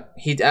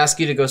he'd ask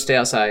you to go stay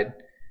outside.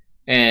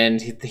 And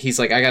he's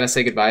like, I gotta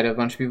say goodbye to a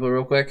bunch of people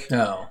real quick.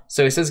 Oh.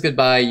 So he says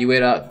goodbye. You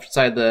wait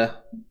outside the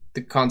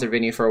concert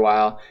venue for a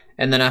while.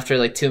 And then after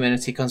like 2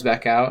 minutes, he comes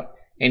back out.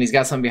 And he's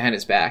got something behind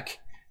his back.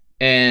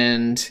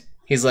 And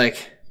he's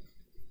like,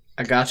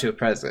 I got you a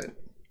present.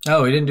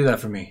 Oh, he didn't do that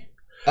for me.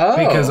 Oh.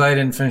 Because I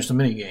didn't finish the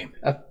minigame.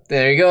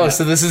 There you go. Yeah.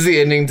 So this is the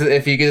ending to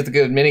if you get the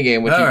good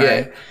minigame, which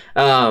get.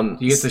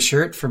 You get the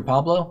shirt from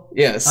Pablo?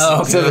 Yes.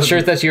 Oh, okay. So the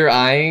shirt that you're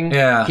eyeing,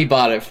 he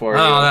bought it for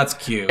you. Oh, that's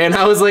cute. And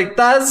I was like,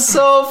 that's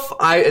so...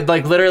 I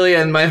like literally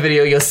in my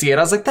video, you'll see it.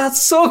 I was like,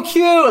 that's so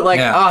cute. Like,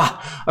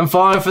 I'm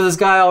falling for this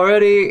guy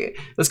already.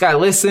 This guy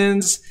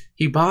listens.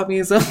 He bought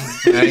me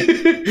something.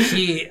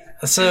 Right.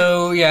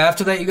 So, yeah,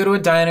 after that, you go to a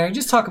diner. You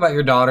just talk about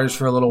your daughters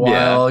for a little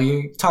while. Yeah.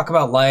 You talk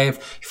about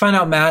life. You find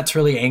out Matt's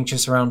really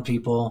anxious around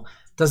people.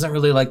 Doesn't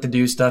really like to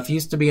do stuff. He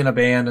used to be in a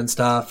band and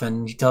stuff,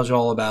 and he tells you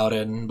all about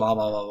it and blah,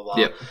 blah, blah, blah, blah.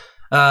 Yep.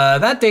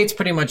 That date's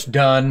pretty much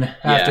done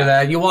after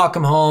that. You walk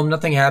him home.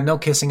 Nothing happened. No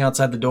kissing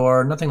outside the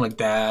door. Nothing like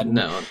that.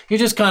 No. You're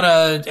just kind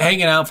of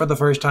hanging out for the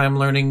first time,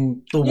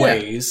 learning the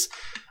ways.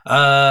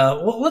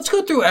 Well, let's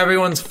go through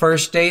everyone's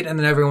first date and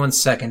then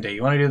everyone's second date.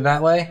 You want to do it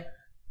that way?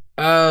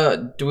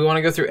 Do we want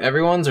to go through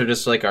everyone's or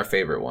just like our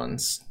favorite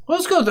ones? Well,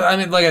 let's go through. I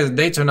mean, like,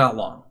 dates are not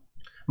long.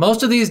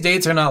 Most of these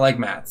dates are not like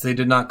Matt's. They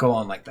did not go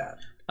on like that.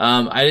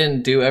 I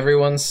didn't do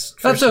everyone's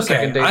first That's okay.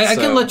 Second dates, I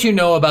can let you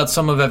know about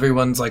some of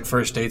everyone's like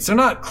first dates. They're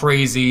not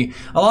crazy.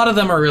 A lot of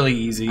them are really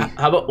easy.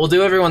 How about we'll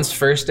do everyone's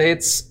first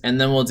dates and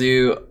then we'll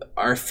do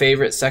our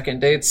favorite second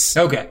dates.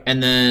 Okay.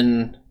 And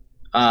then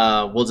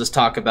we'll just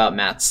talk about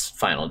Matt's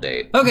final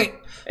date. Okay.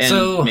 And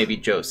so, maybe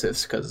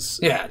Joseph's because...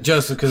 Yeah,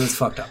 Joseph because it's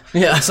fucked up.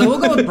 Yeah. So we'll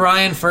go with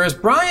Brian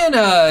first. Brian,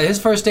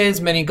 his first date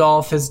is mini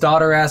golf. His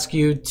daughter asked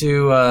you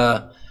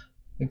to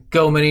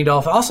go mini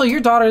golf. Also, your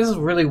daughter, this is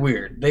really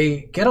weird.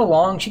 They get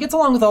along. She gets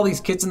along with all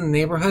these kids in the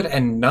neighborhood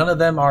and none of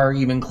them are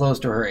even close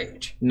to her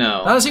age.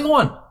 No. Not a single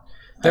one.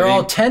 They're all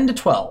think 10 to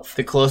 12.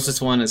 the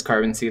closest one is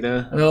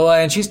Carboncita. Oh,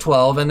 and she's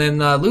 12, and then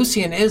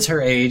Lucian is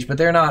her age, but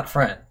they're not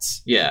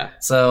friends. Yeah.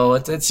 So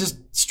it's just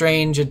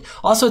strange. And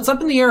also, it's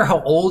up in the air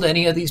how old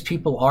any of these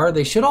people are.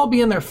 They should all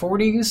be in their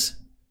 40s.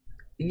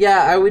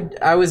 Yeah,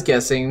 I was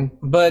guessing.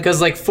 But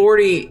Because, like,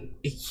 40,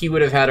 he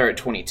would have had her at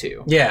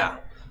 22. yeah.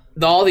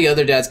 All the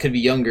other dads could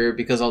be younger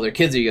because all their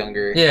kids are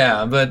younger.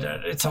 Yeah, but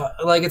it's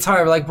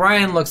hard. Like,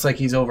 Brian looks like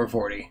he's over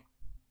 40.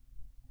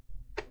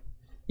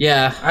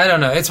 Yeah. I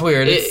don't know. It's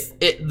weird.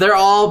 They're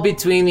all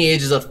between the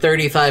ages of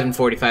 35 and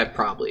 45,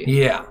 probably.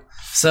 Yeah.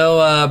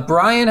 So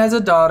Brian has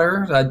a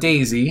daughter,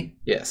 Daisy.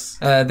 Yes.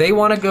 They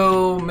want to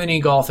go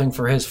mini golfing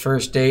for his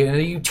first date,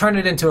 and you turn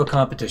it into a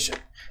competition.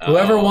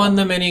 Whoever won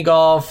the mini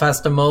golf has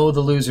to mow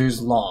the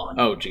loser's lawn.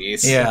 Oh,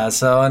 jeez. Yeah,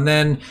 so, and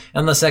then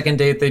on the second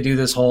date, they do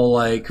this whole,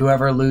 like,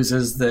 whoever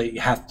loses, they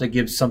have to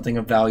give something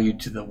of value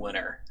to the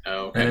winner.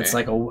 Okay. And it's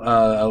like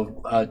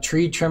a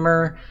tree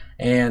trimmer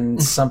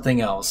and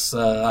something else,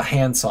 a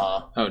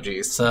handsaw. Oh,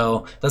 jeez.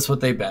 So that's what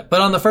they bet.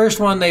 But on the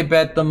first one, they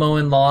bet the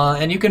mowing law,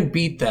 and you can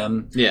beat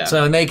them. Yeah.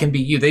 So, and they can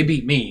beat you. They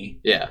beat me.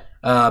 Yeah.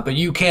 But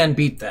you can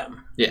beat them.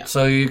 Yeah.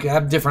 So you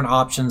have different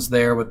options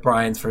there with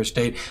Brian's first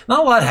date.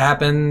 Not a lot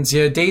happens.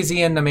 Yeah,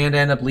 Daisy and Amanda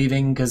end up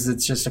leaving because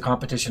it's just a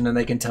competition and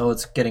they can tell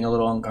it's getting a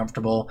little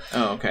uncomfortable.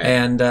 Oh, okay.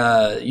 And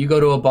you go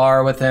to a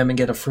bar with him and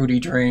get a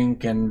fruity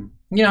drink, and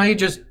you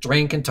just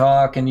drink and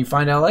talk, and you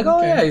find out like,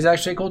 oh yeah, he's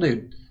actually a cool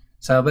dude.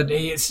 So, but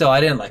still,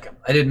 I didn't like him.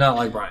 I did not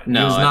like Brian.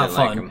 No, it was I not didn't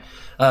fun.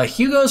 like him.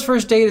 Hugo's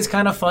first date is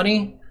kind of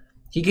funny.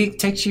 He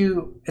takes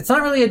you. It's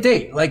not really a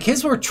date. Like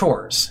his were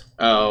chores.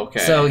 Oh, okay.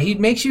 So he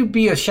makes you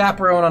be a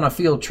chaperone on a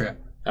field trip.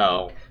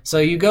 Oh. So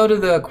you go to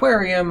the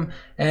aquarium,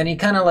 and he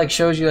kind of like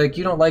shows you like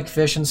you don't like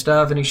fish and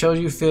stuff, and he shows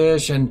you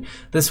fish, and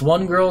this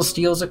one girl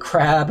steals a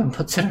crab and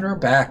puts it in her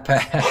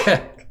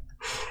backpack.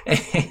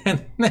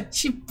 And then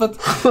she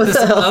puts this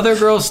other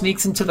girl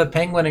sneaks into the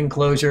penguin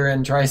enclosure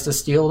and tries to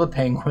steal the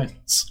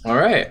penguins. All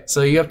right.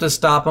 So you have to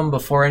stop them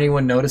before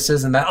anyone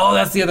notices, and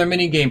that's the other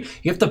mini game.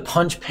 You have to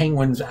punch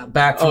penguins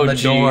back from the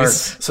door.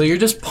 So you're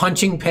just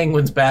punching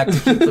penguins back to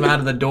keep them out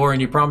of the door,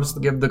 and you promise to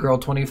give the girl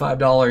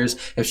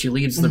 $25 if she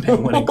leaves the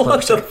penguin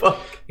enclosure. What the fuck?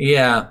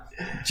 Yeah.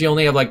 She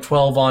only have like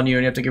 12 on you,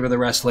 and you have to give her the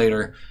rest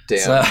later. Damn.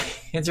 So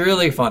it's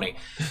really funny.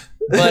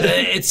 But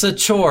it's a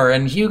chore,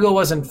 and Hugo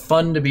wasn't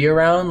fun to be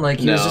around. Like,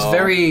 he was just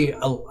very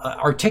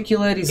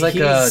articulate. He's like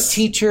a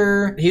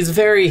teacher. He's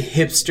very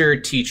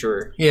hipster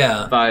teacher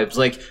Yeah. vibes.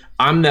 Like,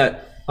 I'm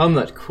that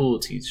cool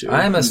teacher.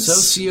 I'm a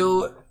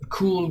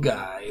socio-cool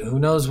guy who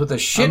knows with a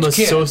shit I'm a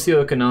kid.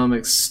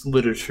 socioeconomics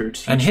literature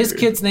teacher. And his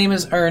kid's name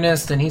is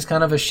Ernest, and he's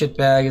kind of a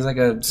shitbag. He's like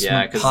a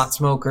 'cause pot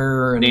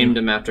smoker. And, named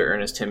him after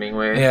Ernest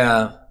Hemingway.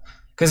 Yeah.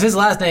 Because his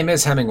last name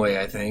is Hemingway,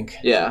 I think.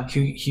 Yeah.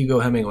 Hugo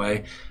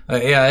Hemingway.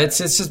 It's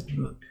just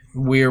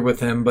weird with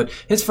him. But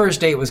his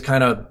first date was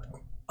kind of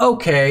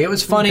okay. It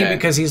was funny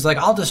because he's like,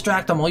 I'll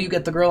distract him while you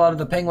get the girl out of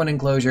the penguin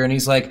enclosure. And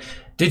he's like,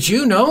 did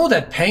you know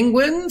that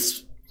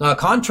penguins,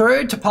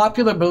 contrary to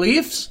popular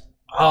beliefs,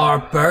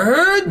 are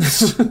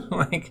birds?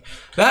 Like,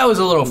 that was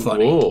a little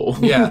funny. Whoa.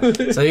 Yeah.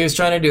 So he was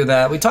trying to do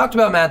that. We talked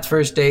about Matt's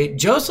first date.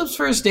 Joseph's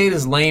first date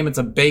is lame. It's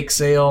a bake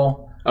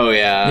sale. Oh,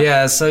 yeah.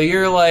 Yeah, so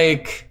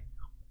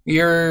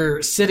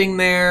you're sitting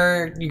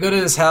there, you go to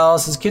his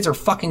house, his kids are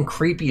fucking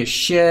creepy as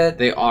shit.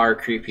 They are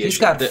creepy. He's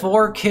got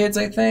 4 kids,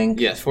 I think.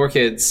 Yes, 4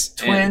 kids.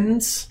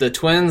 Twins. And the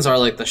twins are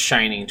like the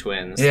Shining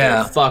twins.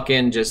 Yeah. They're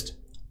fucking just...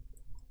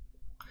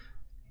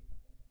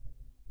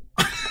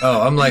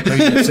 Oh, I'm like, are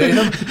you gonna say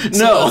them?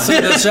 No. So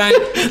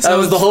That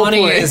was the whole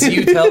funny point. is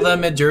you tell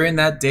them during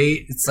that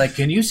date, it's like,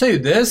 can you say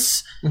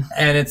this?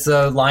 And it's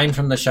a line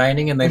from The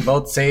Shining, and they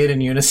both say it in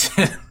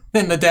unison.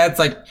 And the dad's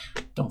like,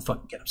 don't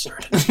fucking get him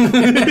started.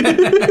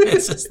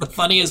 It's just the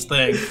funniest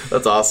thing.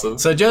 That's awesome.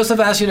 So Joseph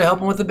asks you to help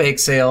him with the bake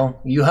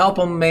sale. You help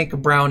him make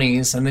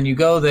brownies, and then you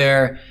go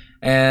there.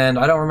 And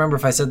I don't remember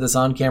if I said this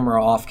on camera or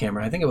off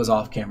camera. I think it was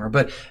off camera.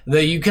 But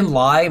you can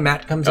lie.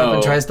 Matt comes up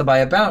and tries to buy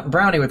a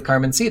brownie with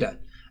Carmencita.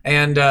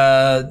 And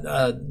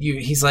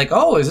he's like,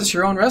 oh, is this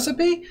your own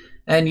recipe?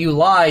 And you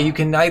lie. You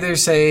can either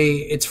say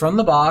it's from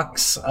the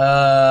box,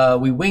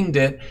 we winged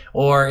it,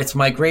 or it's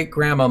my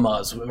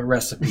great-grandmama's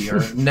recipe,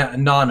 or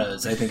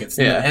Nana's, I think it's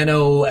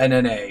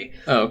Nonna.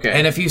 Oh, okay.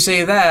 And if you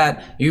say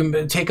that,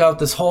 you take out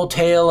this whole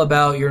tale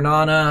about your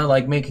Nana,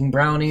 like, making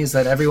brownies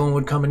that everyone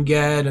would come and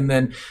get, and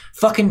then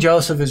fucking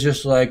Joseph is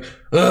just like,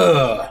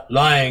 ugh,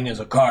 lying is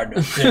a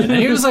cardinal sin.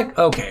 And you're just like,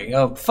 okay,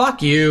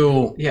 fuck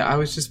you. Yeah, I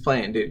was just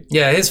playing, dude.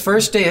 Yeah, his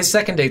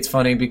second date's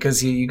funny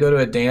because you go to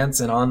a dance,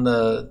 and on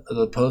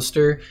the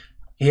poster,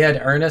 he had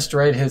Ernest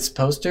write his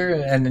poster,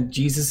 and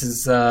Jesus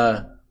is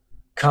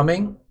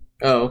coming.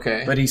 Oh,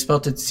 okay. But he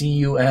spelled it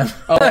C-U-M.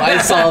 Oh, I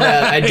saw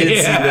that. I did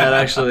see that,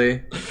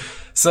 actually.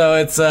 So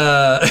it's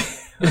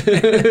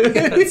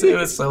it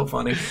was so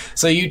funny.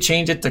 So you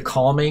change it to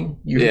calming.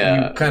 You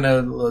kind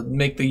of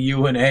make the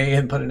U and A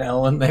and put an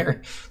L in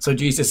there. So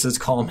Jesus is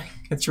calming.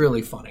 It's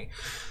really funny.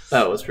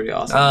 That was pretty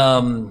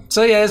awesome.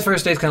 So yeah, his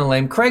first date's kind of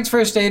lame. Craig's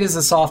first date is a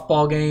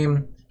softball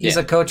game. He's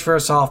Yeah. a coach for a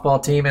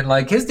softball team, and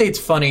like his date's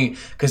funny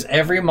because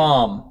every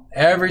mom,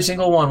 every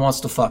single one wants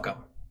to fuck him.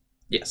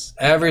 Yes.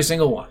 Every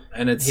single one,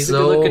 and it's He's a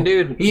good-looking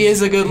dude. He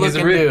is a good-looking He's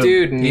a ripped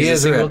dude, and he he's a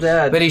is single ripped.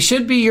 dad. But he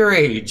should be your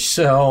age,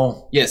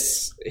 so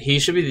Yes, he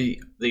should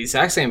be the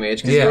exact same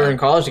age because Yeah. they were in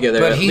college together,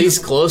 But at he's-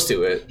 least close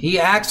to it. he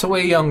acts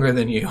way younger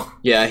than you.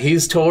 Yeah,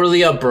 he's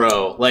totally a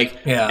bro. Like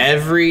Yeah.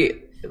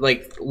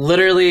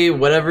 literally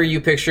whatever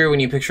you picture when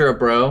you picture a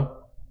bro,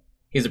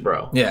 he's a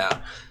bro. Yeah.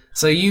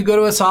 So you go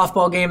to a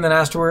softball game, then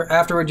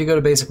afterward you go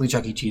to basically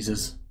Chuck E.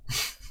 Cheese's.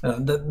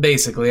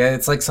 Basically,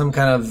 it's like some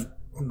kind of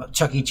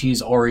Chuck E.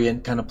 Cheese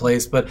Orient kind of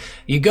place. But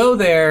you go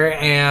there,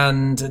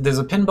 and there's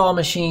a pinball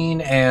machine,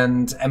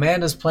 and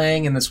Amanda's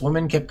playing, and this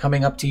woman kept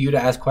coming up to you to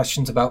ask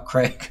questions about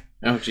Craig.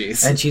 Oh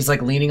jeez. And she's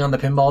like leaning on the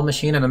pinball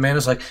machine, and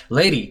Amanda's like,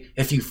 "Lady,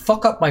 if you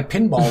fuck up my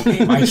pinball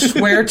game, I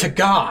swear to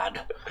God."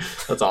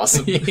 That's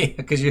awesome.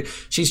 Because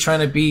she's trying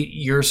to beat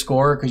your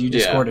score because you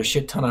just Yeah. scored a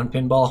shit ton on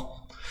pinball.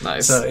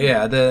 Nice. So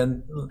yeah,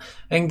 then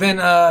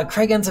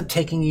Craig ends up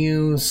taking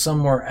you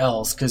somewhere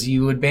else because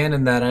you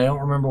abandoned that. I don't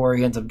remember where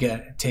he ends up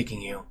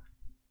taking you.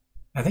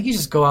 I think you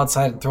just go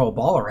outside and throw a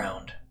ball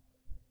around.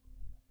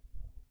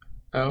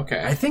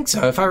 Okay. I think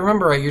so. If I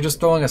remember right, you're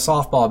just throwing a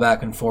softball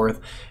back and forth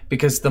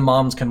because the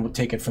moms can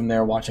take it from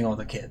there watching all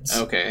the kids.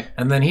 Okay.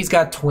 And then he's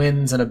got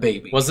twins and a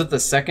baby. Was it the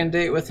second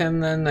date with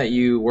him then that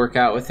you work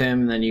out with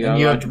him and then you And go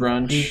you out have- to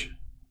brunch?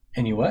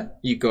 And you what?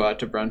 You go out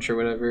to brunch or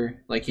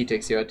whatever? Like he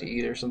takes you out to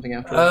eat or something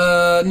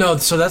afterwards? No,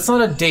 so that's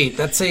not a date.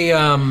 That's a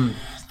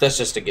That's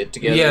just a get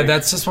together. yeah,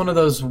 that's just one of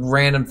those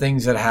random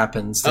things that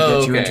happens to get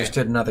you okay.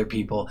 interested in other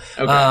people.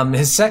 Okay.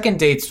 His second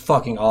date's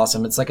fucking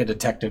awesome. It's like a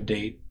detective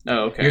date.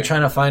 Oh, okay. You're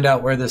trying to find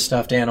out where this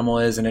stuffed animal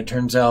is, and it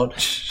turns out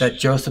that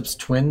Joseph's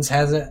twins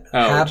have it,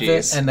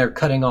 jeez. and they're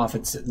cutting off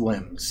its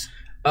limbs.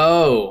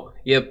 Oh,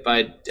 yep.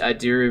 I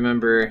do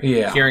remember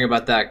Yeah. hearing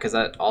about that because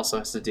that also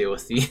has to deal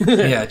with the.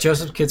 Yeah,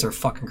 Joseph's kids are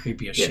fucking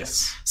creepy as shit.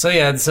 Yes. So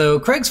yeah, so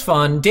Craig's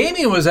fun.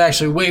 Damien was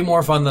actually way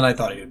more fun than I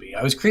thought he would be.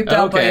 I was creeped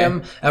out by Okay.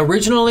 him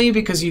originally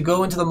because you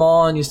go into the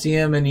mall and you see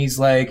him and he's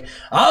like,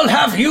 "I'll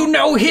have you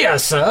know here,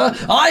 sir,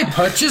 I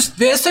purchased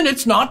this and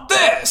it's not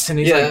this," and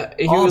he's Yeah, like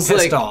he all was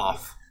pissed like-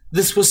 off.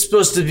 This was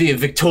supposed to be a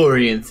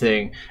Victorian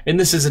thing, and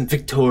this isn't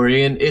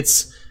Victorian.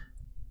 It's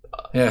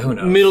Yeah, who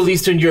knows? Middle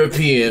Eastern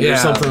European Yeah, or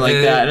something like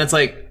it- that. And it's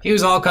like, He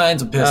was all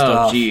kinds of pissed oh,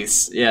 off.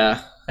 jeez,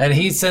 yeah. And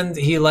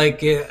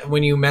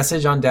when you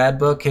message on Dad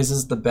Book, his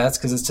is the best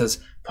because it says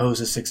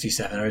Pose is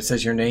 67, or it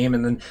says your name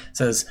and then it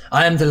says,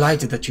 "I am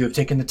delighted that you have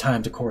taken the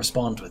time to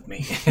correspond with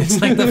me." It's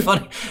like the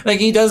funny, like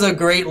he does a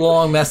great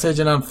long message,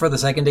 and for the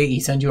second date, he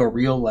sends you a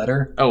real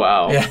letter. Oh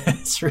wow. Yeah,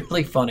 it's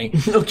really funny.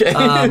 Okay.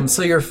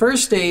 So your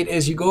first date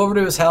is you go over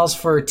to his house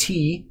for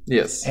tea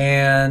Yes.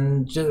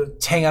 and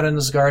just hang out in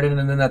his garden,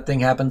 and then that thing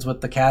happens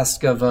with the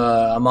cask of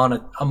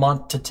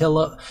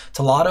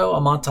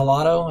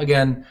Amontillado.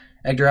 Again,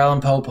 Edgar Allan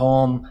Poe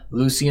poem.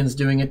 Lucian's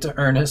doing it to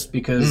Ernest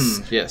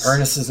because yes.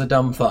 Ernest is a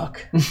dumb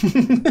fuck.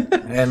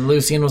 And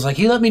Lucian was like,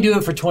 he let me do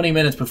it for 20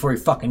 minutes before he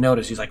fucking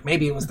noticed. He's like,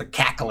 maybe it was the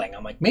cackling.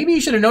 I'm like, maybe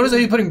you should have noticed that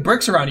he's putting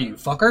bricks around you,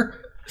 fucker.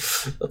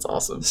 That's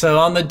awesome. So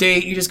on the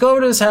date, you just go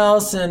over to his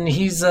house, and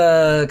he's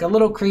a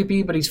little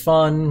creepy, but he's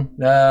fun.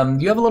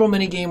 You have a little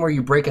mini game where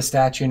you break a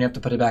statue and you have to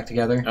put it back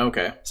together.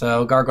 Okay.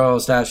 So gargoyle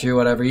statue,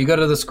 whatever. You go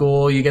to the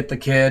school, you get the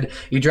kid,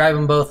 you drive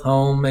them both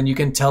home, and you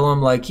can tell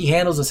him like he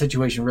handles the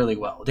situation really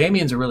well.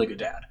 Damien's a really good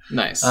dad.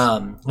 Nice.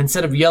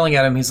 Instead of yelling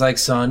at him, he's like,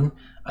 "Son,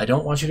 I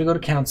don't want you to go to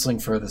counseling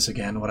for this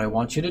again. What I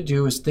want you to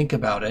do is think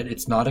about it.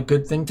 It's not a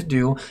good thing to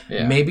do.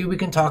 Yeah. Maybe we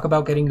can talk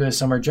about getting you a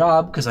summer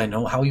job because I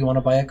know how you want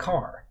to buy a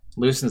car."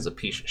 Lucian's a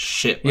piece of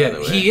shit, by Yeah, the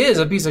way. he is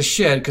a piece of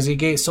shit because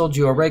he sold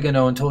you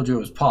oregano and told you it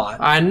was pot.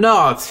 I know,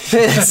 I'm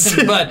pissed.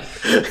 but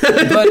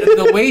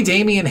the way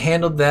Damien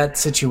handled that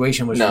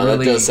situation was No,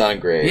 really that does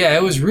sound great. Yeah,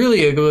 it was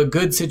really a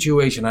good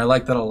situation. I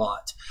like that a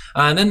lot.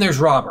 And then there's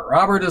Robert.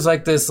 Robert is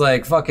like this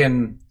like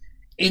fucking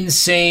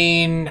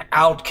insane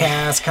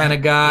outcast kind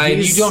of guy. And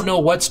you He's- don't know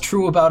what's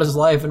true about his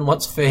life and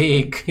what's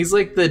fake. He's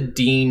like the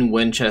Dean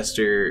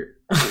Winchester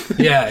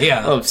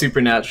Yeah. of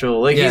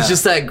Supernatural. Like, Yeah. he's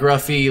just that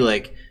gruffy,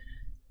 like,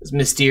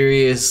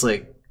 mysterious,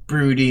 like,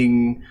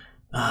 brooding,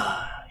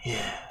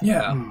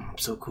 Yeah. I'm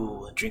so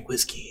cool, and drink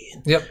whiskey,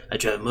 and Yep. I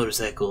drive a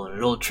motorcycle and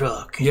an old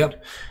truck.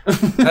 Yep.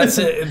 That's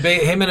it.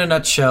 Him in a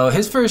nutshell.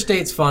 His first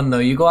date's fun though.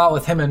 You go out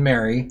with him and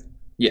Mary.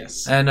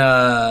 Yes. And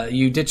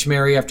you ditch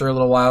Mary after a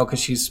little while because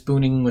she's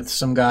spooning with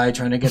some guy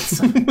trying to get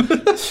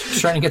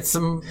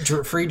some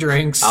free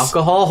drinks.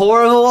 Alcohol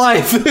whore of a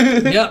life.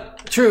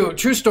 Yep,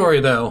 true story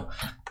though.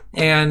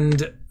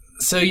 And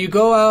so you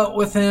go out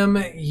with him,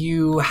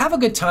 you have a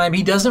good time.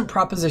 He doesn't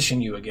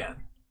proposition you again.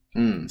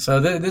 So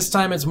this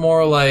time it's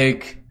more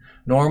like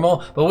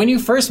normal. But when you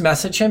first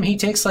message him, he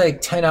takes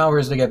like 10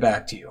 hours to get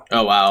back to you.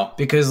 Oh, wow.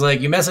 Because like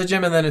you message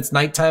him and then it's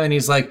nighttime and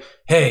he's like,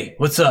 "Hey,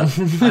 what's up?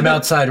 I'm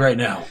outside right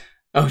now."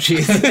 Oh,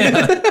 jeez.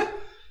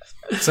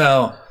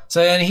 So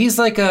and he's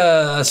like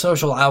a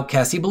social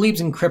outcast. He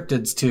believes in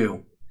cryptids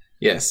too.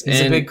 Yes, He's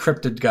and a big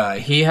cryptid guy.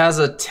 he has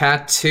a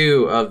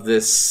tattoo of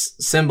this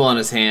symbol on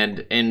his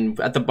hand, and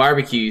at the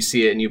barbecue you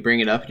see it, and you bring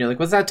it up, and you're like,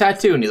 "What's that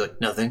tattoo?" And he's like,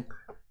 "Nothing."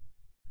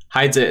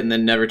 Hides it, and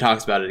then never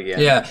talks about it again.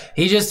 Yeah,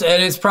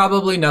 and it's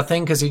probably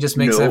nothing because he just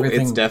makes No,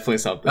 everything. it's definitely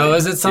something. Oh,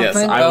 is it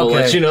something? Yes, I will Okay.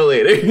 let you know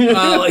later.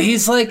 Well,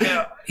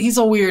 he's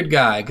a weird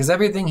guy because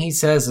everything he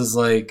says is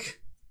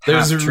like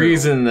There's a half true.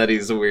 reason that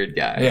he's a weird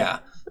guy. Yeah.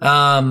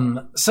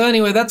 So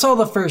anyway, that's all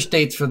the first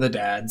dates for the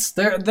dads.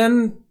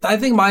 Then I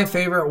think my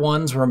favorite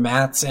ones were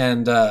Matt's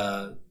and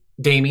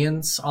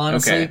Damien's,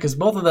 honestly, Okay. because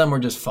both of them were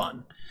just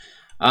fun.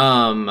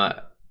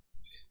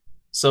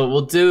 So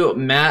we'll do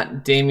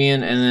Matt,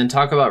 Damien, and then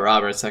talk about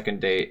Robert's second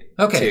date.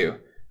 Okay. Too.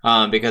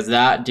 Because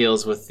that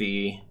deals with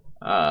the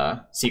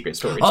secret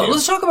story too.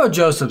 Let's talk about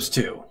Joseph's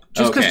too,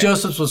 just because Okay.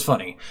 Joseph's was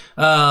funny.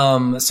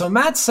 So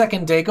Matt's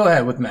second date. Go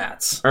ahead with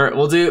Matt's. All right,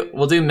 we'll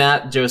do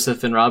Matt,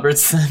 Joseph, and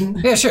Robert's then.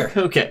 Yeah, sure.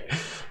 Okay.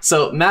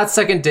 So Matt's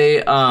second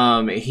date,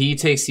 he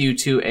takes you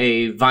to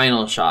a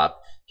vinyl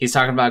shop. He's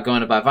talking about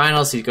going to buy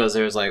vinyls. He goes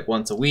there like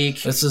once a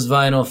week. This is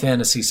Vinyl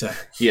Fantasy Center.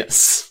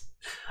 Yes.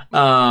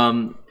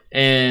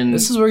 And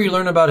This is where you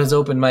learn about his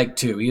open mic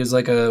too. He has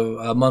like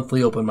a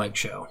monthly open mic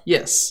show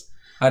yes.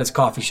 at his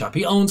coffee shop.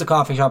 He owns a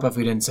coffee shop. If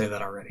we didn't say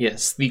that already.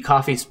 Yes, the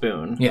Coffee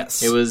Spoon.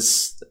 Yes. It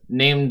was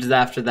named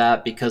after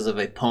that because of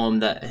a poem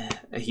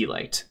that he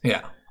liked.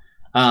 Yeah.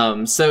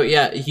 So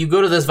yeah, you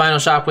go to this vinyl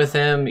shop with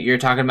him, you're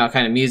talking about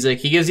kind of music.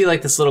 He gives you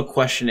like this little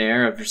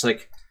questionnaire of just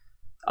like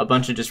a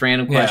bunch of just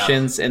random Yeah.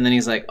 questions, and then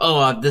he's like,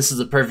 "Oh, this is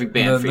a perfect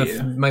band for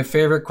you." My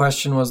favorite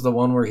question was the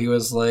one where he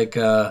was like,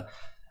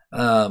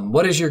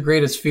 what is your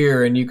greatest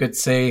fear? And you could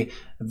say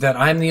that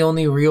I'm the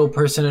only real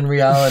person in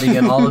reality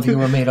and all of you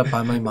were made up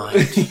by my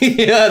mind.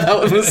 Yeah, that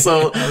one was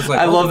so. was like,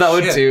 I love that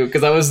one shit. too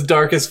because I was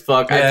dark as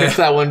fuck. I Yeah. picked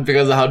that one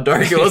because of how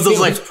dark it was. I was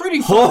It like, was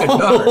pretty fucking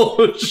dark.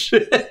 "Oh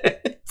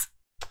shit!"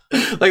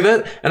 Like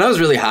that, and I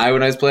was really high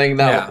when I was playing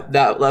that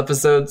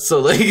episode. So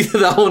like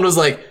that one was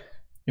like,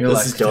 You're "This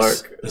like, is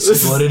dark. This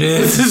is what it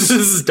is. This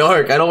is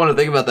dark. I don't want to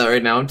think about that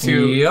right now. I'm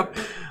Yep.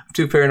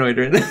 too paranoid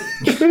right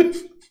now."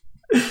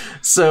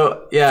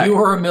 So yeah. If you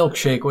were a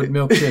milkshake, what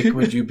milkshake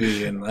would you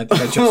be? And I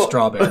think I chose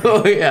strawberry.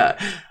 Oh yeah,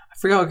 I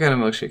forgot what kind of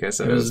milkshake I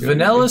said. It was gonna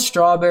vanilla,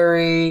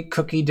 strawberry,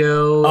 cookie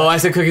dough, be. Oh, I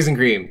said cookies and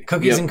cream.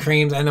 cookies Yep. and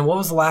creams, and then what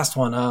was the last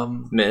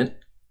one? mint.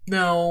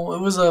 No,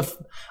 it was a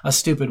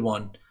stupid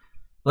one.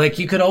 Like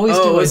you could always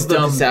Oh, do it a was the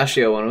dumb.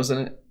 pistachio one,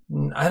 wasn't it?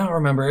 I don't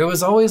remember. It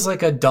was always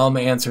like a dumb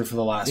answer for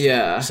the last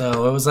Yeah. one.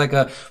 So it was like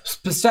a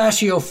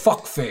pistachio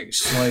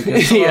fuckface. Like,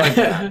 it's like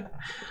that.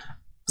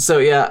 So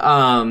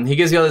yeah, he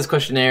gives you all this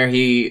questionnaire.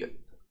 He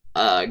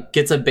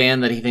gets a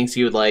band that he thinks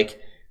you would like.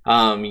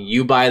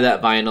 You buy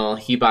that vinyl.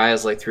 He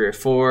buys like 3 or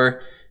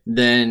 4.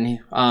 Then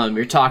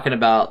you're talking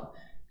about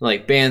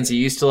like bands you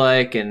used to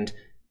like and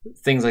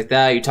things like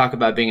that. You talk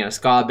about being in a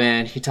ska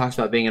band. He talks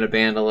about being in a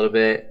band a little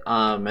bit.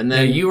 And Yeah,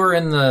 then you were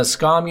in the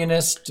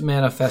Scommunist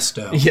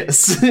Manifesto.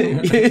 yes,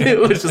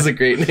 which is a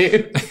great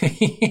name.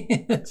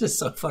 It's just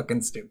so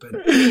fucking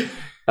stupid.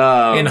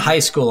 Um, In high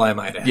school, I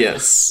might add.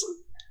 yes,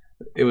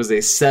 it was a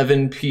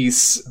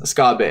 7-piece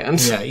ska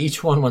band. Yeah,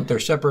 each one went their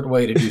separate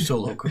way to do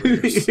solo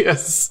careers.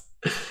 Yes.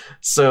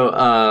 So,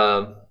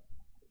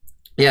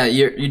 yeah,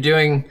 you're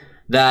doing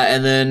that,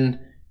 and then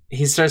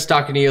he starts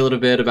talking to you a little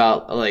bit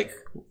about like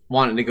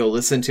wanting to go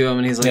listen to him,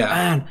 and he's like, Yeah.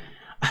 "Man,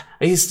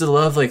 I used to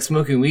love like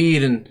smoking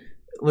weed and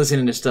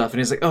listening to stuff," and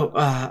he's like, "Oh,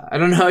 I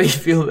don't know how you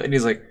feel," and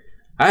he's like,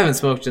 "I haven't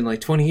smoked in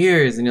like 20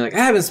 years," and you're like, "I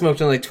haven't smoked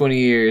in like 20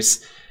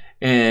 years,"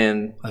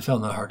 and I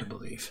found that hard to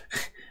believe.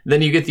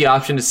 then you get the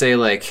option to say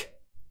like,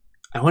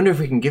 "I wonder if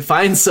we can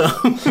find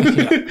some."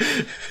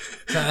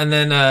 And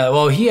then,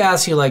 well, he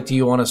asks you, like, do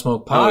you want to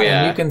smoke pot? Oh,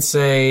 yeah. And you can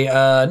say,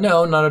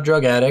 no, not a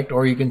drug addict.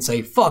 Or you can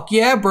say, fuck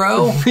yeah,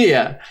 bro.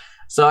 Yeah.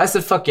 So I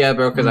said, "Fuck yeah,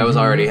 bro," because I was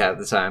already high at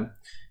the time.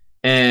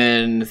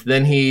 And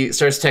then he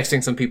starts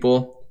texting some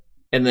people.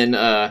 And then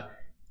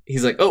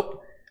he's like,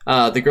 "Oh,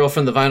 the girl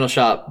from the vinyl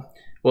shop.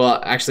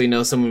 Well, actually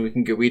know someone we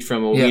can get weed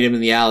from. We'll Yeah. meet him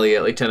in the alley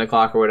at like 10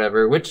 o'clock or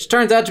whatever." Which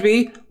turns out to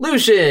be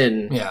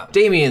Lucian. Yeah.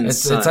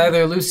 Damien's son. It's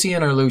either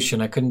Lucian or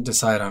Lucian. I couldn't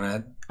decide on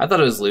it. I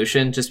thought it was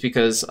Lucian just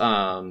because,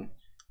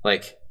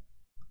 like,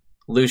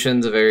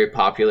 Lucian's a very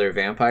popular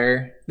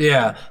vampire.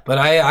 Yeah, but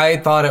I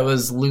thought it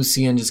was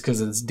Lucian just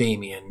because it's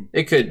Damien.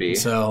 It could be.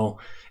 So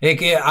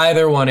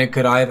either one. It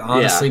could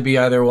honestly be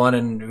either one,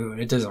 and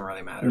it doesn't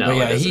really matter. No, but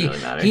yeah, it doesn't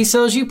really matter. he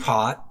sells you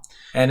pot,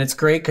 and it's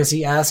great because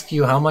he asks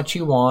you how much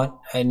you want,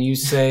 and you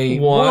say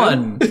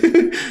One.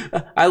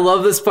 I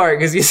love this part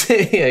because you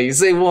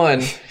say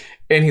one,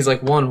 and he's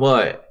like, "One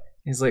what?"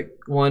 He's like,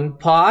 "1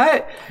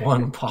 pot?"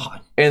 One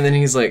pot. And then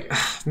he's like,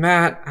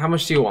 "Matt, how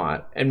much do you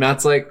want?" And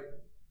Matt's like,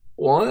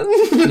 "1?"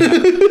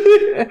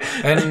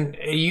 And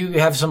you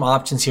have some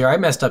options here. I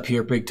messed up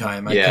here big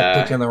time. I Yeah.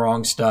 kept picking the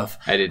wrong stuff.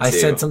 I did I too.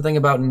 said something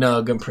about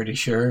Nug, I'm pretty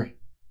sure.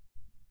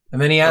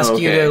 And then he asked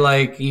you Okay. to,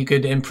 like, you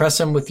could impress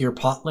him with your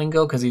pot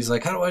lingo because he's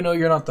like, how do I know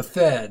you're not the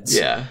feds?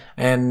 Yeah.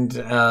 And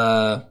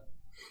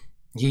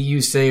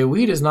you say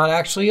weed is not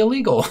actually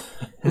illegal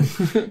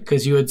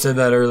because you had said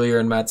that earlier,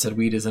 and Matt said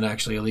weed isn't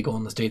actually illegal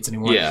in the States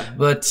anymore. Yeah.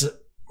 But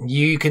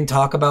you can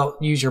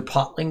use your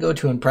pot lingo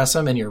to impress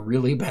him, and you're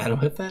really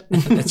bad with it.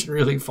 And it's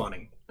really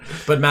funny.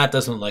 But Matt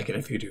doesn't like it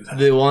if you do that.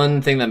 The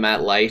one thing that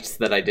Matt liked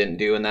that I didn't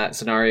do in that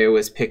scenario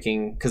was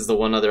picking, because the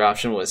one other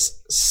option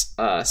was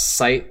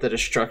cite the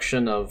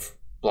destruction of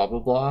blah, blah,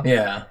 blah.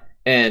 Yeah.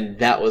 And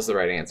that was the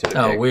right answer to pick.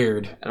 Oh,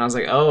 weird. And I was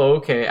like, oh,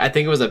 okay. I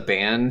think it was a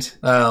band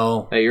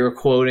Oh, that you were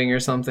quoting or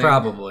something.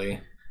 probably.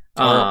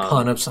 Or a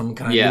pun of some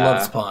kind. yeah. He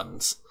loves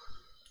puns.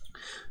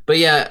 But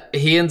yeah,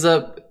 he's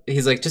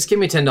like, just give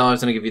me $10 and I'll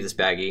give you this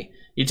baggie.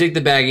 You take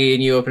the baggie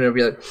and you open it up,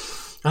 you're like,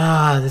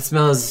 that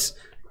smells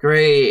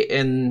great.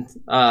 And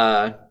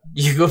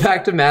you go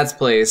back to Matt's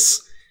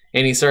place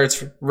and he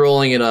starts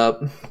rolling it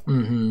up.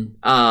 Mm-hmm.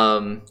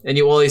 And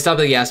you stop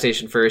at the gas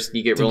station first and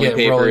you get rolling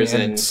papers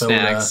and soda.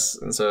 snacks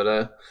and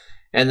soda.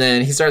 And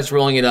then he starts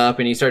rolling it up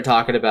and you start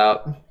talking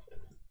about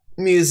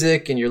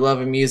music and your love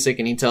of music,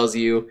 and he tells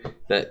you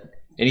that,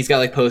 and he's got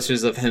like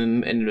posters of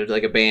him in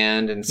like a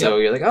band, and so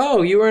you're like,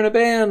 oh, you were in a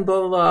band,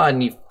 blah blah blah,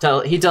 and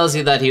he tells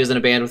you that he was in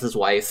a band with his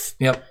wife.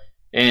 Yep.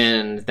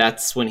 And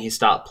that's when he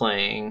stopped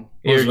playing.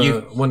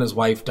 When his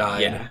wife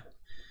died. Yeah.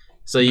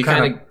 So you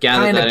kind of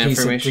gather that piece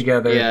information it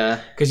together. Yeah.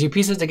 Because you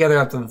piece it together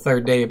after the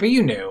third day, but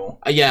you knew.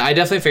 Yeah, I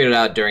definitely figured it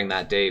out during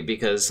that date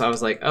because I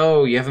was like,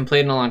 oh, you haven't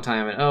played in a long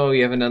time, and oh,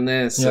 you haven't done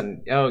this,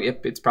 and oh,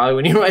 yep, it's probably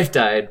when your wife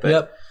died.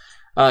 But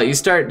you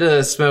start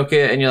to smoke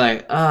it, and you're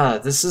like,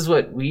 this is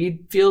what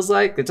weed feels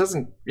like. It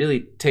doesn't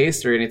really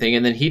taste or anything.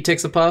 And then he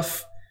takes a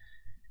puff,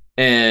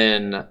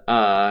 and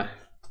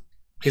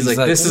he's like,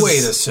 this is... Wait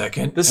a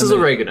second. This is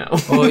oregano.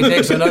 Well, he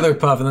takes another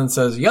puff and then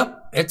says, yep,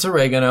 it's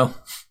oregano.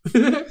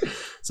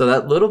 So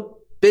that little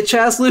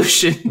bitch-ass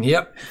Lucian.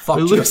 Yep. Fucked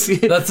you.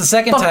 Lucian That's the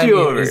second fucked time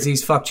you over.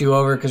 he's fucked you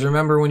over. Because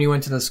remember when you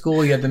went to the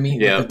school, you had to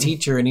meet with the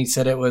teacher, and he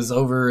said it was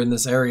over in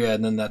this area,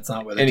 and then that's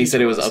not where the And he teacher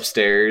said it was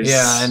upstairs.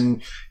 Yeah,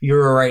 and you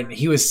were right.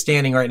 He was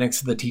standing right next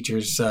to the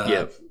teacher's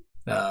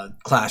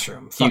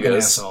classroom. Fucking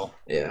asshole.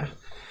 Yeah.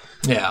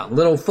 Yeah,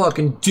 little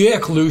fucking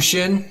dick,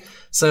 Lucian.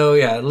 So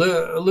yeah,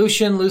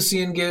 Lucian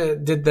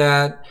did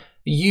that.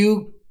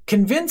 You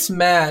convince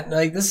Matt,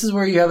 like, this is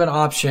where you have an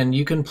option.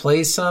 You can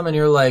play some, and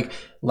you're like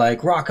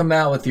rock him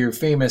out with your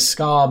famous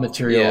ska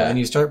material, and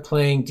you start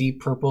playing Deep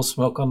Purple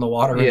Smoke on the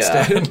Water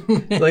instead.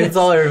 Like, that's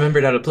all I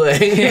remembered how to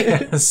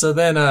play. So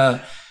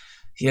then,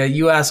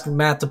 you ask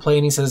Matt to play,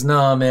 and he says,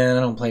 no, man, I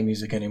don't play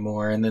music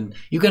anymore. And then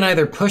you can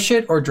either push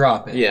it or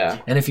drop it. Yeah.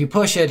 And if you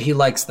push it, he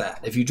likes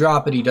that. If you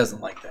drop it, he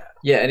doesn't like that.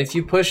 Yeah, and if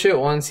you push it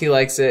once, he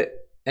likes it.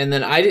 And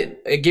then I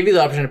give you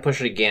the option to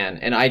push it again,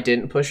 and I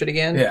didn't push it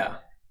again. Yeah.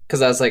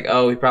 Because I was like,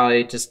 oh, he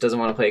probably just doesn't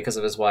want to play because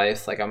of his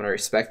wife. Like, I'm going to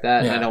respect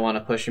that. And I don't want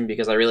to push him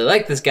because I really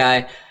like this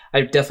guy. I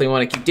definitely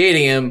want to keep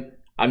dating him.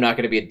 I'm not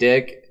going to be a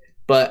dick.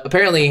 But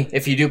apparently,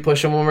 if you do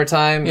push him one more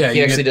time,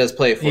 he actually does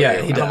play for you.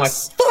 Yeah, he does. I'm like,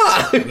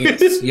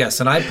 fuck! Yes,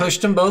 and I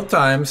pushed him both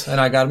times, and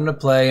I got him to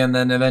play, and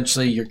then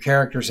eventually your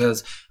character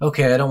says,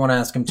 okay, I don't want to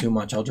ask him too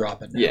much. I'll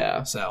drop it now.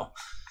 Yeah.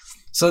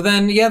 So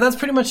then, that's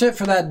pretty much it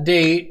for that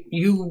date.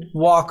 You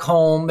walk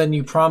home, and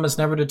you promise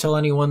never to tell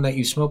anyone that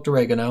you smoked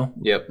oregano.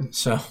 Yep.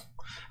 So...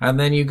 And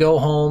then you go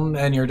home,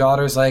 and your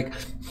daughter's like,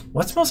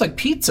 what smells like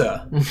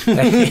pizza?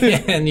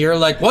 And you're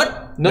like,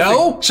 what? Nothing.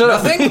 No? Shut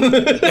up.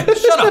 Nothing?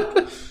 Shut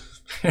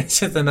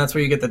up. Then that's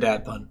where you get the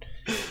dad pun.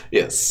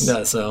 Yes.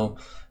 Yeah, so,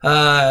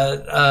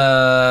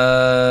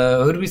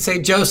 who did we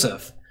say?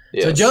 Joseph.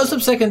 Yes. So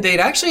Joseph's second date,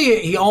 actually,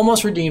 he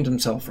almost redeemed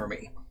himself for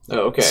me.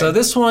 Oh, okay. So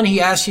this one,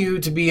 he asks you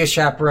to be a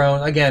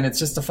chaperone. Again, it's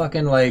just a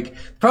fucking, the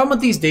problem with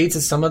these dates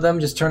is some of them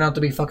just turn out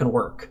to be fucking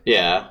work.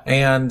 Yeah.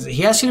 And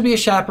he asks you to be a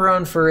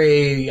chaperone for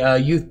a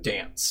youth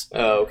dance.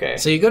 Oh, okay.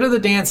 So you go to the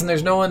dance and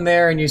there's no one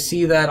there, and you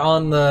see that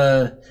on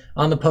the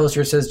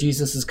poster it says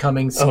Jesus is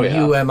coming,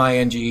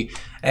 C-U-M-I-N-G,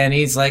 and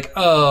he's like,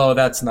 oh,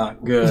 that's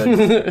not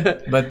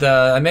good. But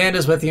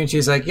Amanda's with you, and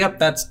she's like, yep,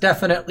 that's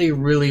definitely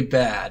really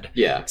bad.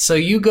 Yeah. So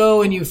you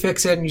go and you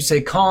fix it, and you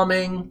say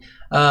calming.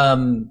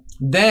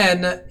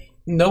 Then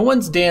no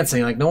one's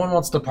dancing. No one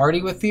wants to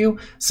party with you.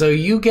 So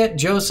you get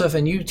Joseph,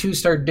 and you two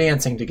start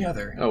dancing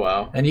together. Oh,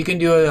 wow. And you can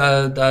do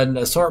an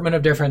assortment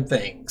of different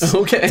things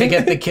to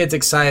get the kids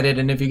excited.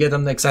 And if you get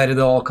them excited,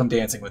 they'll all come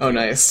dancing with you. Oh,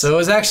 nice. So it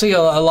was actually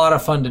a lot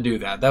of fun to do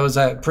that. That was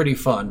pretty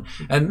fun.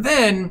 And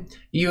then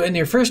in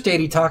your first date,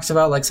 he talks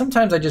about,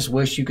 sometimes I just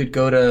wish you could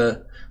go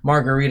to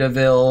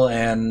Margaritaville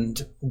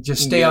and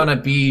just stay on a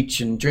beach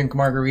and drink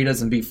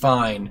margaritas and be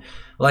fine.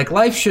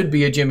 Life should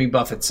be a Jimmy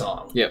Buffett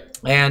song. Yep.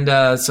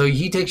 And so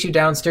he takes you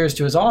downstairs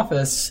to his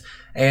office,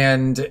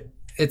 and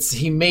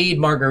he made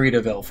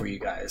Margaritaville for you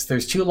guys.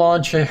 There's 2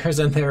 lawn chairs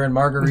in there and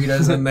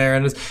margaritas in there,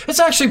 and it's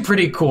actually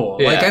pretty cool.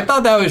 Yeah. I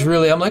thought that was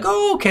really, I'm like,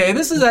 oh, okay,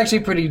 this is actually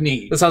pretty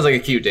neat. That sounds like a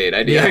cute date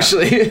idea,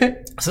 actually.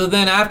 So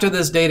then after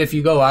this date, if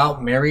you go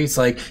out, Mary's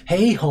like,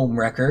 hey,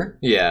 homewrecker.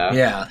 Yeah.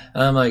 Yeah.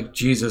 And I'm like,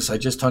 Jesus, I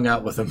just hung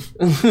out with him.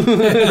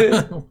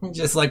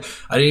 Just I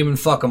didn't even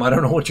fuck him. I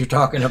don't know what you're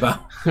talking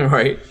about.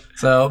 Right.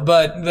 So,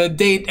 but the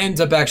date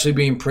ends up actually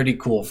being pretty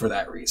cool for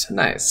that reason.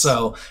 Nice.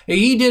 So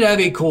he did have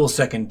a cool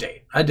second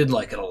date. I did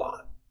like it a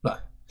lot.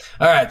 But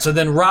all right. So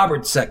then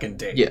Robert's second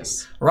date.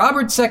 Yes.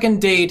 Robert's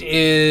second date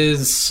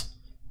is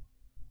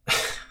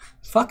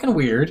fucking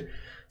weird.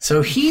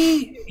 So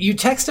you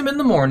text him in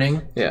the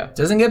morning, Yeah.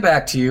 doesn't get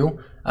back to you.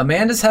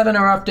 Amanda's having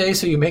a rough day,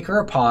 so you make her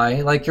a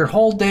pie. Like, your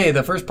whole day,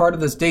 the first part of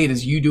this date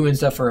is you doing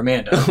stuff for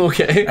Amanda.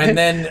 Okay. And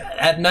then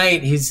at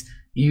night,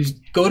 you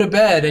go to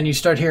bed and you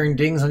start hearing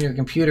dings on your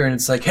computer, and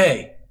it's like,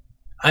 hey,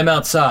 I'm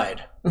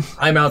outside.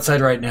 I'm outside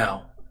right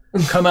now.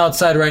 Come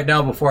outside right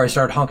now before I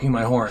start honking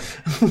my horn.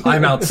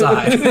 I'm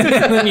outside.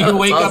 And then you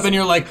wake up and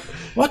you're like,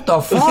 what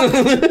the fuck?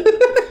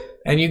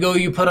 And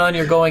you put on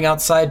your going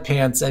outside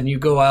pants and you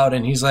go out,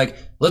 and he's like,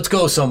 let's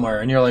go somewhere.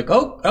 And you're like,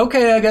 oh,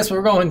 okay, I guess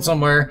we're going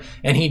somewhere.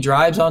 And he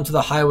drives onto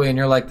the highway and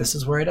you're like, this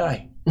is where I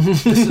die.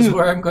 This is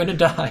where I'm going to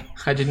die.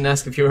 I didn't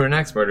ask if you were an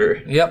axe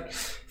murderer. Yep.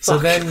 So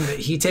then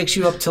he takes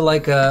you up to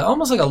like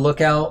almost like a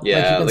lookout. Yeah,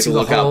 you can like see a the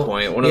lookout whole-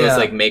 point. One of those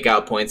like make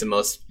out points in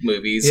most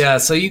movies. Yeah,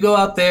 so you go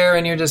out there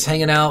and you're just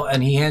hanging out,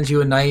 and he hands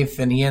you a knife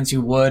and he hands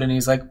you wood, and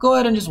he's like, go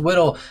ahead and just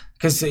whittle.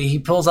 Because he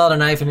pulls out a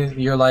knife and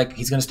you're like,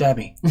 he's going to stab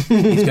me.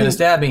 He's going to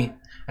stab me.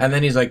 And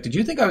then he's like, did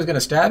you think I was going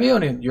to stab you?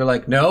 And you're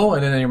like, no.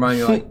 And then in your mind,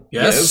 you're like,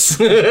 yes.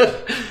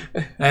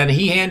 And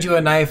he hands you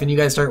a knife and you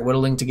guys start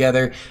whittling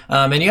together.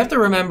 And you have to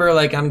remember,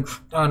 like,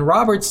 on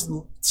Robert's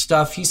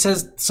stuff, he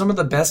says some of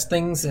the best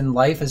things in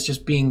life is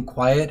just being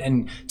quiet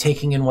and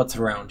taking in what's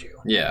around you.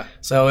 Yeah.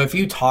 So if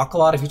you talk a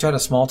lot, if you try to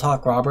small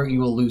talk Robert,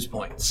 you will lose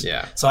points.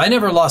 Yeah. So I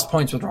never lost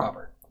points with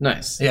Robert.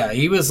 Nice. Yeah,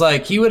 he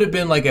would have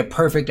been like a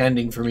perfect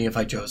ending for me if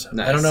I chose him.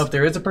 Nice. I don't know if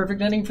there is a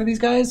perfect ending for these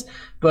guys,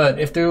 but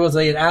if there was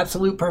an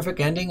absolute perfect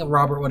ending,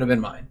 Robert would have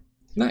been mine.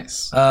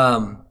 Nice.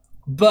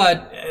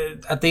 But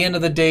at the end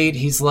of the date,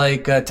 he's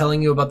like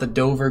telling you about the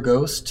Dover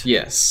ghost.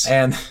 Yes.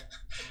 And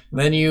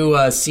then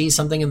you see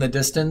something in the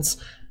distance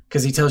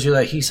because he tells you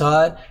that he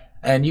saw it.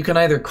 And you can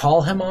either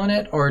call him on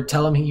it or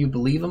tell him you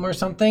believe him or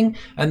something.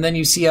 And then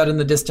you see out in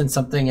the distance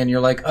something and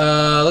you're like,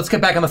 let's get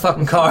back in the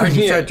fucking car. And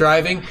you start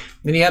driving.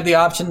 Then you have the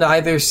option to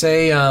either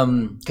say,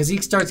 because he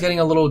starts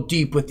getting a little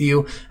deep with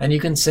you. And you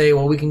can say,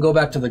 well, we can go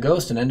back to the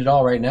ghost and end it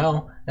all right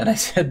now. And I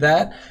said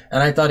that.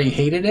 And I thought he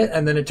hated it.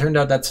 And then it turned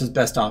out that's his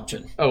best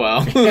option. Oh, wow.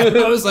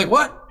 I was like,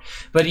 what?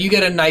 But you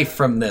get a knife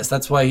from this.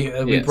 That's why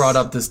we Yes. brought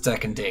up this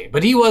second date.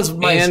 But he was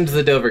my... And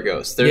the Dover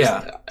ghost.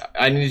 Yeah.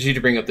 I need you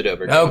to bring up the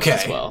Dover ghost Okay.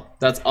 as well.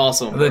 That's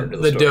also important to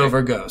the story.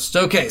 Dover ghost.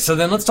 Okay, so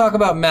then let's talk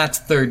about Matt's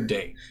third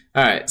date.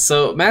 All right.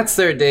 So Matt's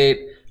third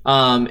date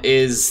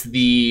is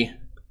the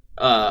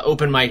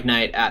open mic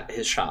night at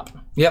his shop.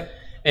 Yep.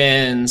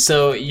 And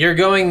so you're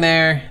going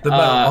there.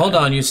 Hold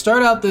on. You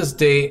start out this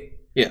date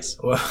Yes.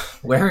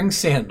 wearing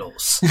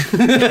sandals.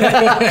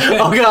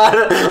 Oh,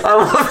 God. I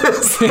love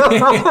this.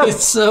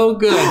 It's so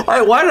good.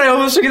 Why did I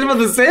almost forget about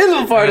the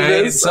sandal part of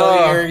Right? this?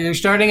 So you're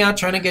starting out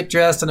trying to get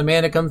dressed, and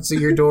Amanda comes to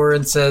your door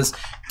and says,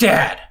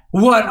 Dad,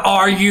 what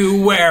are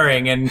you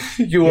wearing? And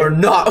you are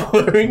not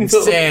wearing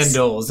those.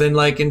 sandals.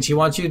 And she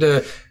wants you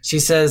to, he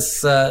says,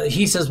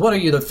 what are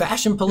you, the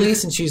fashion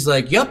police? And she's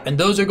like, yep, and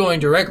those are going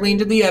directly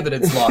into the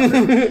evidence locker.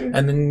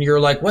 And then you're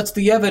like, what's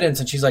the evidence?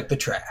 And she's like, the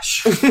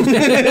trash.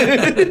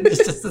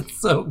 It's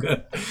so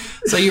good.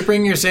 So you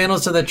bring your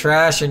sandals to the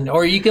trash,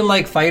 or you can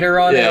like fight her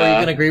on it, or you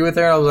can agree with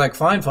her. I was like,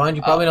 fine,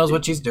 she probably knows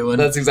what she's doing.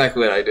 That's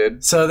exactly what I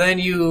did. So then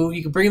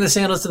you can bring the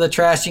sandals to the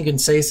trash, you can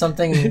say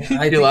something.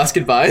 You'll ask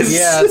advice?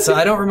 Yeah, so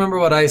I don't remember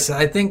what I said.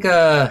 I think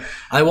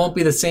I won't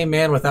be the same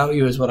man without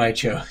you is what I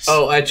chose.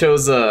 Oh, I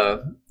chose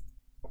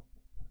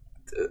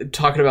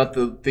talking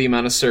about the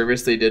amount of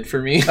service they did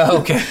for me. Oh,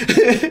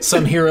 okay.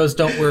 Some heroes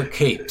don't wear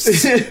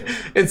capes.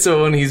 And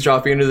so when he's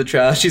dropping into the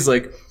trash, he's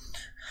like,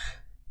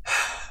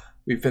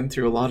 we've been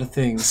through a lot of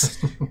things.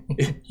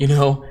 You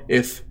know,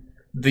 if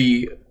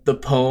the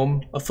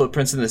poem of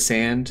Footprints in the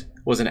Sand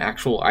was an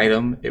actual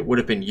item, it would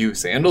have been you,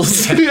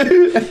 Sandals. So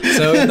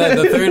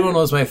the third one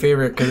was my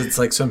favorite because it's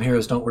like some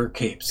heroes don't wear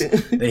capes.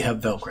 They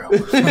have Velcro.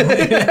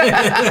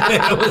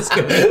 It was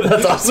good.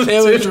 That's awesome.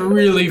 It was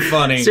really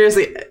funny.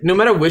 Seriously, no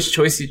matter which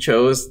choice you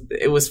chose,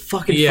 it was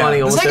fucking funny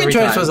The almost second every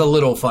choice time. was a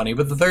little funny,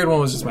 but the third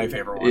one was just my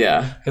favorite one.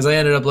 Yeah. Because I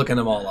ended up looking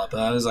them all up,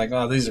 and I was like,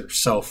 "Oh, these are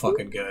so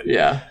fucking good."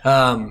 Yeah.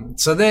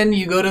 So then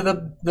you go to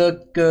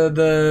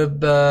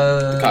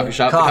the Coffee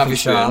shop. Coffee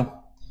shop.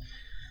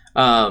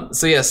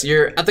 So yes,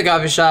 you're at the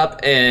coffee shop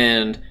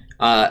and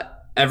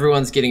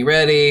everyone's getting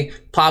ready.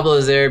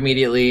 Pablo's there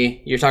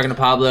immediately. You're talking to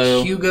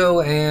Pablo. Hugo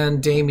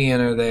and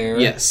Damien are there.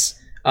 Yes.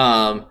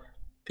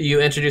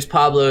 You introduce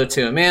Pablo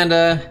to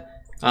Amanda.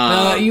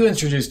 You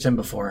introduced him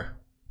before.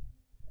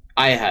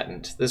 I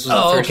hadn't. This was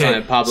the first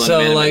time Pablo and So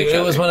Amanda met like each it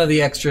was other. one of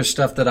the extra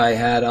stuff that I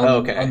had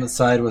on the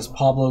side was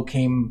Pablo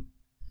came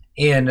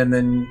in and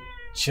then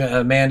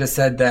Amanda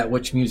said that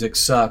which music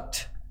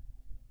sucked.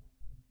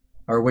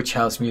 Or which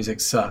house music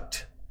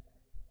sucked.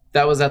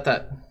 That was at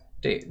that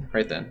date,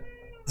 right then.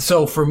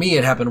 So for me,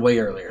 it happened way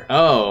earlier.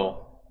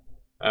 Oh.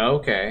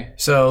 Okay.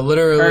 So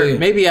literally... Or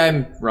maybe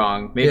I'm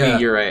wrong. Maybe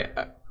you're right.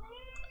 I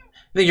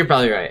think you're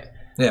probably right.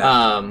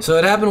 Yeah. So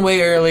it happened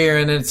way earlier,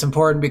 and it's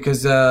important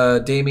because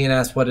Damien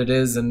asked what it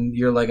is, and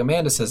you're like,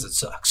 Amanda says it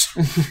sucks.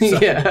 So,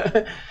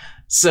 Yeah.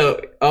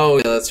 So,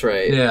 yeah, that's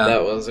right. Yeah.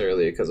 That was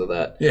earlier because of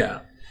that.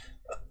 yeah.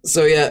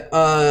 So,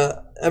 yeah,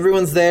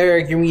 everyone's there.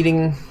 You're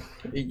meeting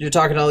you're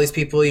talking to all these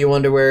people. You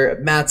wonder where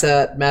Matt's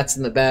at. Matt's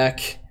in the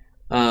back.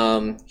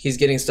 He's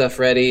getting stuff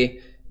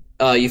ready.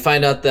 You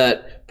find out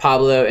that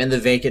Pablo and the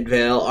Vacant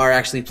Veil are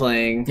actually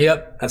playing.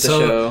 Yep. At the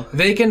show.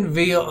 Vacant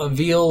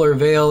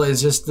Veil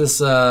is just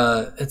this.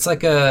 It's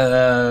like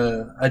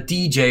a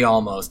DJ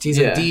almost. He's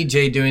a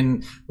DJ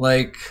doing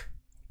like.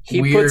 He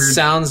weird... puts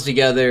sounds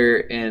together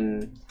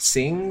and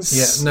sings.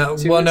 Yeah, no.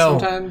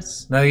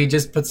 Sometimes. No, he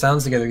just puts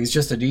sounds together. He's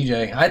just a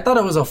DJ. I thought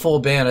it was a full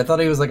band. I thought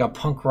he was like a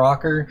punk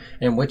rocker,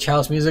 and Witch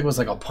House Music was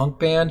like a punk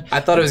band. I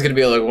thought it was gonna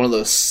be like one of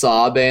those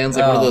Saw bands,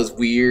 like one of those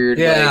weird.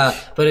 Yeah,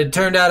 but it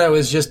turned out it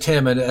was just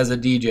him as a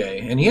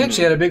DJ, and he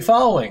actually had a big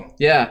following.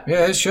 Yeah,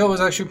 his show was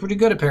actually pretty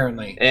good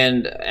apparently.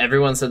 And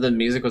everyone said the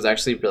music was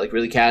actually like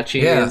really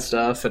catchy and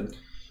stuff.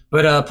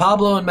 But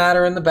Pablo and Matt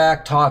are in the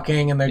back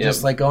talking, and they're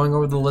just like going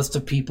over the list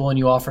of people, and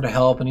you offer to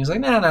help, and he's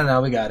like,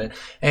 no, we got it.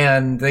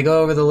 And they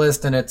go over the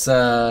list, and it's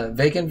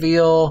Vacant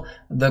Veil,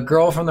 the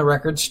girl from the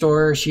record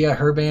store, she had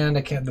her band,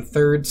 the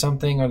third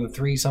something or the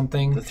three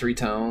something. The Three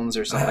Tones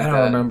or something I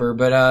don't remember,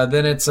 but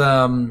then it's,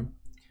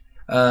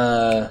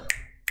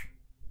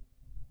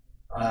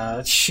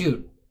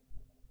 shoot.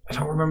 I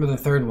don't remember the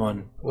third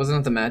one. Wasn't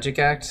it the Magic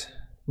Act?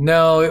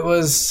 No, it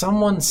was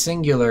someone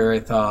singular, I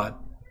thought.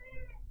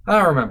 I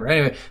don't remember.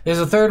 Anyway, there's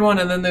a third one,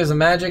 and then there's a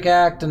Magic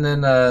Act, and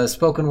then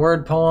spoken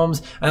word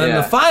poems, and then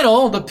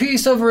the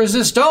piece of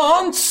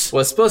resistance,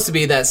 was supposed to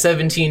be that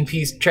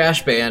 17-piece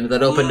trash band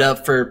that opened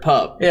up for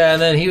Pup. Yeah,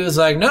 and then he was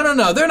like,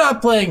 no, they're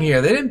not playing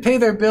here. They didn't pay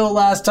their bill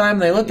last time.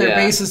 They lit their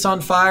bassist on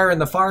fire,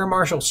 and the fire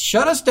marshal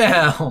shut us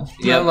down.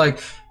 Yeah, I'm like,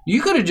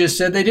 you could have just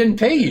said they didn't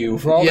pay you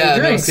for all their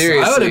drinks. No,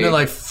 seriously. I would have been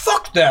like,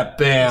 fuck that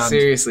band.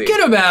 Seriously.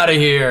 Get them out of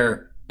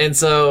here. And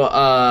so,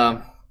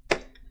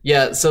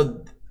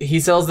 so he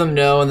tells them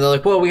no, and they're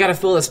like, well, we got to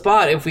fill the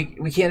spot. If we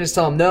can't just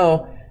tell them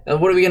no,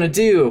 what are we going to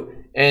do?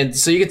 And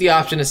so you get the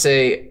option to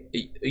say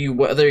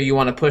whether you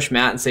want to push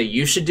Matt and say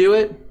you should do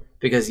it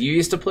because you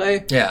used to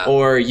play,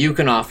 or you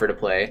can offer to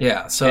play.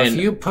 Yeah, so if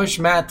you push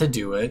Matt to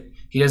do it,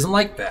 he doesn't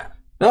like that.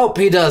 Nope,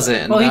 he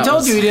doesn't. Well, he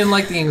told you he didn't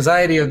like the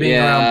anxiety of being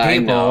around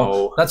people. I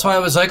know. That's why I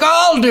was like,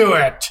 I'll do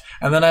it.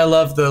 And then I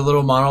love the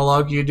little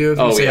monologue you do if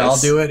you say I'll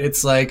do it.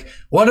 It's like,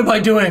 what am I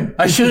doing?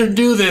 I shouldn't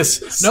do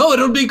this. No,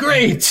 it'll be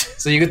great.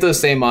 So you get those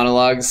same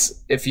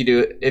monologues if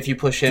you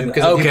push him.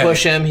 Because if you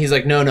push him, he's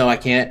like, no, I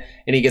can't.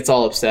 And he gets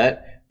all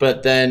upset.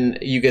 But then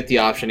you get the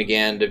option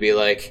again to be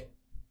like,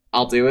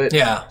 I'll do it.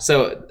 Yeah.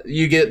 So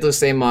you get those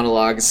same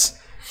monologues.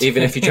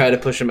 Even if you try to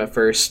push him at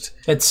first.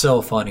 It's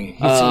so funny.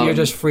 You're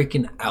just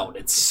freaking out.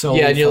 It's so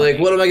and you're like,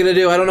 what am I going to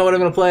do? I don't know what I'm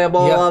going to play.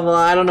 Blah, blah, blah.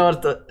 I don't know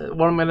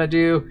what I'm going to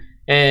do.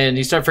 And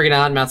you start freaking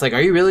out, and Matt's like,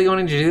 are you really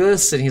going to do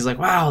this? And he's like,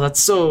 wow,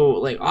 that's so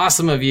like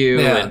awesome of you.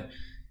 Yeah. And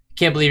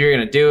can't believe you're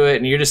going to do it.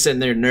 And you're just sitting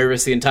there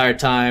nervous the entire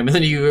time. And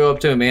then you go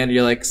up to Amanda, and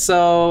you're like,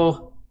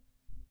 so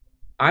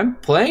I'm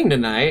playing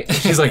tonight. And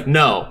she's like,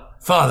 no.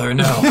 Father,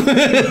 no.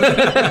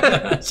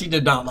 She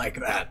did not like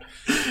that.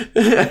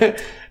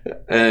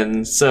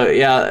 And so,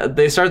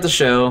 they start the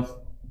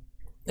show.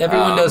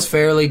 Everyone does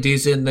fairly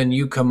decent. Then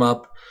you come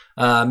up.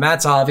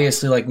 Matt's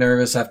obviously like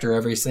nervous after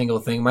every single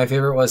thing. My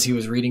favorite was he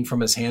was reading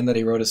from his hand that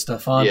he wrote his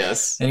stuff on.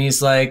 Yes. And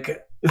he's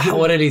like,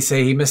 what did he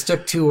say? He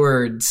mistook 2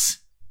 words.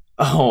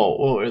 Oh,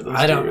 what were those?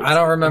 I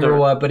don't remember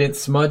what, but it's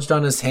smudged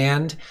on his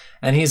hand.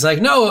 And he's like,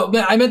 no,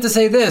 I meant to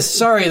say this.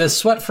 Sorry, the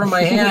sweat from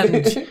my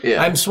hand.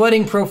 I'm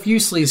sweating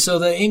profusely, so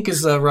the ink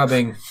is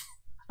rubbing.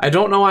 I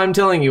don't know why I'm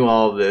telling you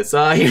all of this.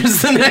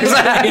 Here's the next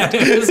act.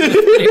 It's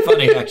pretty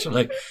funny,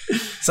 actually.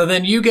 So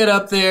then you get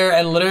up there,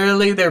 and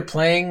literally they're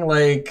playing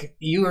like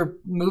you are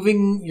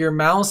moving your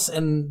mouse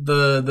and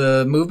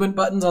the movement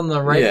buttons on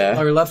the right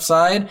or left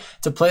side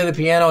to play the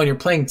piano, and you're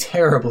playing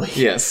terribly.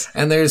 Yes.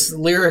 And there's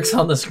lyrics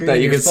on the screen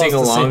that you can sing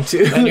along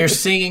to. And you're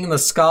singing the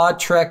Ska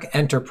Trek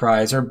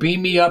Enterprise or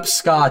Beam Me Up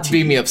Scotty.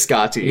 Beam Me Up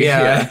Scotty.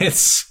 Yeah. It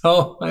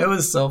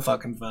was so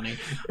fucking funny.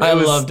 I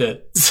loved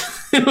it.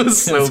 It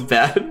was so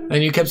bad.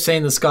 And you kept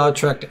saying the Ska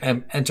Trek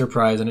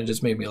Enterprise, and it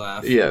just made me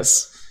laugh.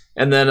 Yes.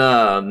 And then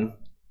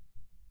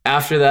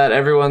after that,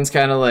 everyone's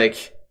kind of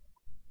like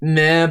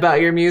meh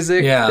about your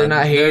music. Yeah. They're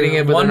not hating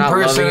it, but they're not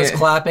loving it. One person is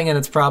clapping, and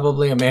it's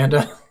probably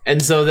Amanda. And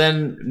so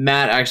then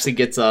Matt actually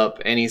gets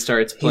up and he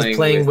starts playing. He's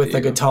playing with the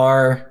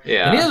guitar.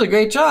 Yeah. And he does a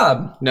great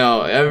job.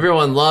 No,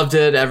 everyone loved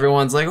it.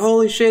 Everyone's like,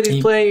 holy shit,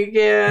 he's playing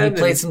again. He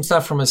played some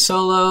stuff from his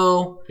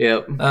solo.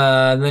 Yep.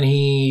 And then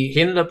he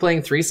ended up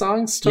playing 3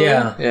 songs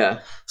total? Yeah.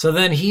 So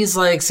then he's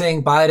like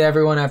saying bye to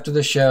everyone after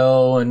the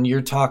show, and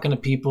you're talking to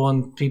people,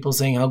 and people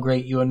saying how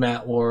great you and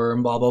Matt were,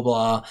 and blah, blah,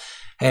 blah.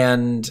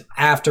 And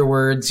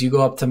afterwards, you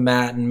go up to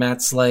Matt, and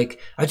Matt's like,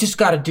 I just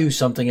got to do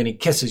something, and he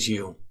kisses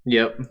you.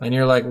 Yep. And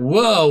you're like,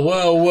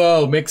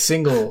 whoa, mixed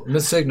signal,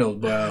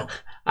 bro.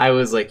 I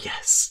was like,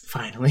 yes,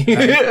 finally.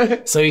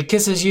 Right. So he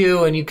kisses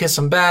you, and you kiss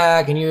him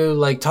back, and you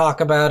like talk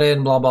about it,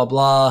 and blah, blah,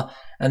 blah.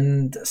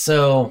 And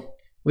so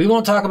we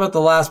won't talk about the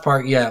last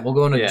part yet. We'll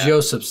go into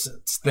Joseph's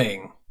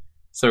thing.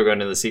 So we're going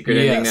to the secret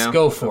ending now? Yes,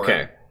 go for it.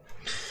 Okay.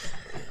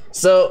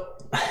 So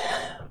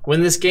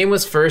when this game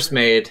was first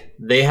made,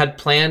 they had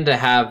planned to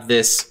have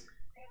this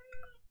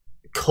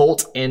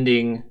cult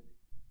ending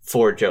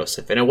for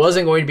Joseph. And it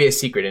wasn't going to be a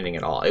secret ending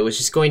at all. It was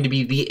just going to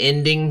be the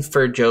ending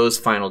for Joe's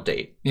final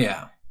date.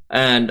 Yeah.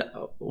 And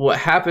what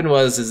happened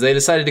is they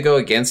decided to go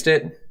against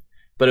it,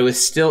 but it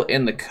was still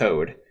in the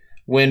code.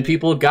 When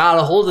people got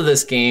a hold of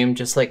this game,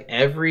 just like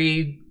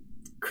every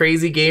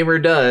crazy gamer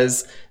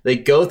does, they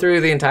go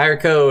through the entire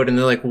code and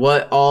they're like,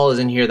 what all is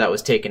in here that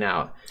was taken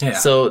out? Yeah.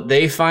 So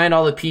they find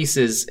all the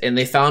pieces and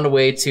they found a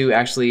way to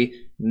actually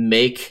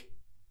make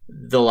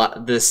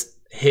this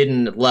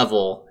hidden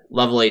level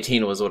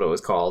 18 was what it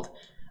was called,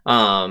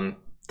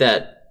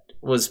 that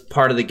was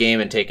part of the game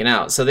and taken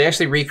out. So they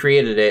actually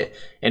recreated it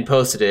and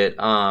posted it.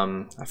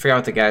 I forgot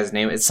what the guy's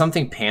name. It's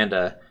something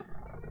Panda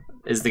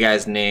is the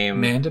guy's name.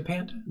 Manda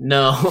Panda?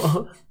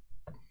 No.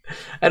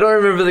 I don't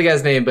remember the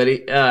guy's name, but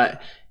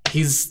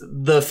he's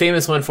the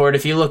famous one for it.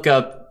 If you look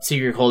up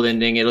Secret Cold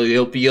Ending,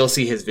 you'll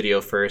see his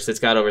video first. It's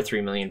got over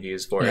 3 million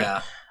views for it.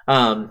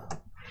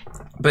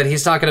 But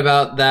he's talking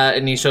about that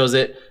and he shows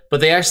it. But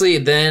they actually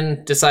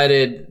then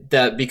decided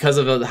that because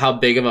of how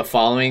big of a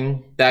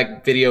following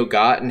that video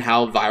got and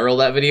how viral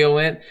that video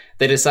went,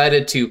 they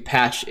decided to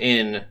patch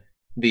in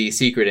the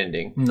secret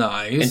ending.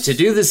 Nice. And to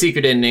do the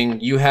secret ending,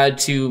 you had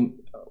to,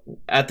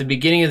 at the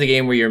beginning of the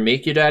game where you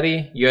make your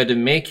daddy, you had to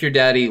make your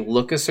daddy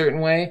look a certain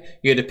way.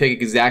 You had to pick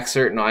exact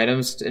certain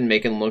items and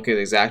make him look an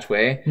exact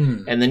way.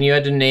 And then you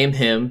had to name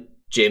him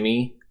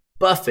Jimmy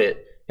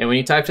Buffett. And when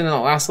you typed in the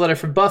last letter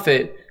for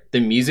Buffett, the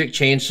music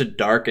changed to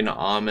dark and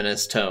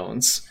ominous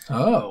tones.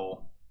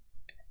 Oh.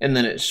 And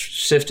then it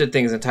shifted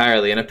things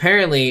entirely. And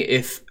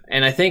apparently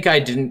and I think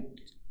I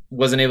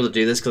wasn't able to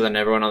do this because I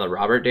never went on the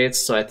Robert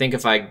dates. So I think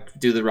if I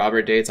do the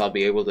Robert dates, I'll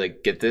be able to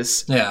get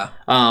this. Yeah.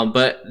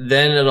 But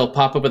then it'll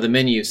pop up with a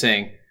menu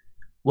saying,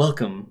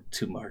 welcome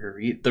to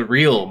the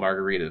real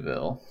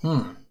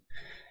Margaritaville.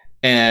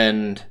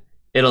 And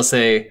it'll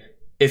say,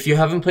 if you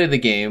haven't played the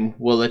game,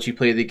 we'll let you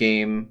play the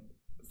game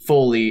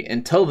fully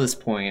until this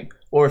point.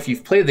 Or if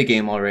you've played the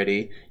game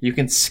already, you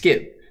can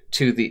skip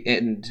to the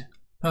end,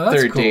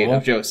 third date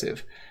of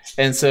Joseph.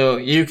 And so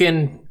you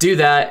can do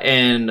that,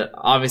 and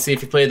obviously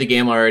if you played the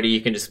game already,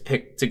 you can just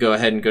pick to go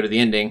ahead and go to the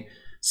ending.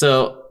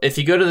 So if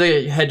you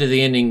head to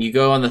the ending, you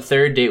go on the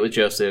third date with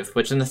Joseph,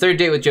 which in the third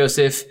date with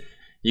Joseph,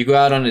 you go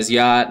out on his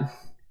yacht.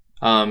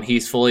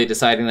 He's fully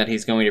deciding that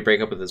he's going to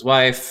break up with his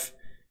wife.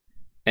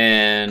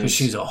 And Because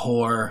she's a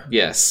whore.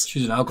 Yes.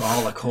 She's an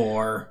alcoholic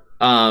whore.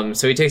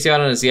 So he takes you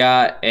out on his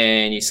yacht,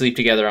 and you sleep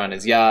together on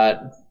his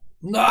yacht.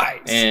 Nice.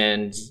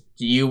 And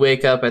you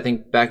wake up, I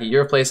think, back at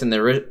your place in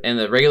the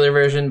regular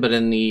version, but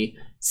in the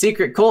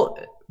secret cult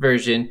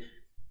version,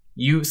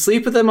 you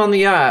sleep with him on the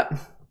yacht,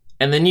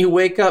 and then you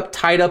wake up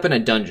tied up in a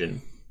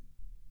dungeon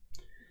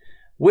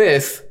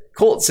with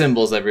cult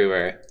symbols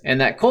everywhere.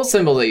 And that cult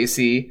symbol that you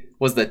see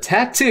was the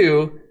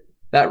tattoo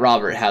that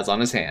Robert has on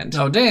his hand.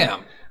 Oh,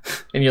 damn.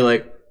 And you're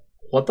like,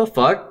 what the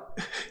fuck?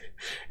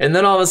 And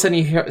then all of a sudden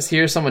you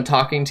hear someone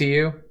talking to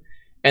you,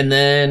 and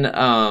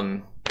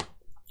then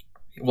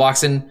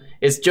walks in.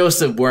 It's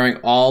Joseph wearing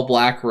all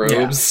black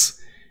robes,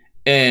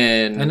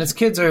 and his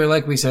kids are,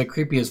 like we said,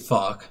 creepy as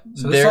fuck.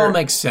 So this all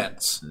makes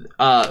sense.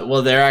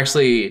 Well, they're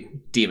actually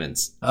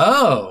demons.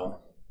 Oh,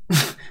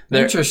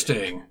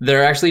 interesting.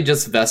 They're actually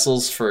just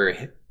vessels for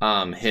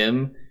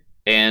him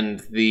and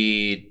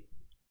the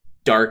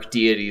dark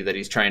deity that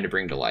he's trying to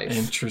bring to life.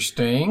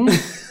 Interesting.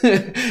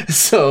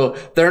 So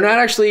they're not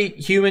actually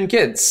human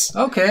kids.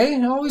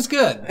 Okay, always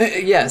good.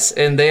 Yes,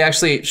 and they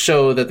actually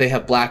show that they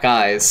have black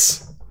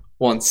eyes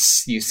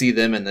once you see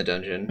them in the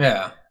dungeon.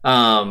 Yeah.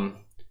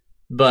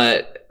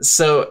 But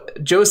so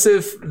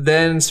Joseph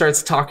then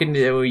starts talking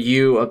to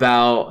you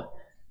about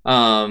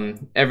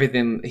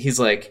everything. He's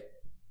like,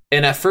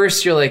 and at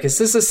first you're like, is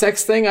this a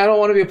sex thing? I don't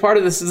want to be a part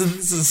of this. This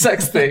is a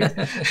sex thing.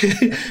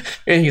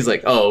 And he's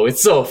like, oh,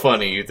 it's so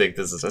funny you think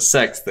this is a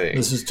sex thing.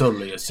 This is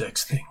totally a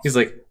sex thing. He's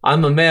like,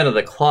 I'm a man of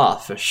the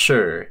cloth for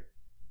sure,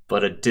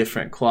 but a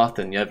different cloth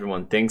than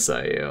everyone thinks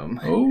I am.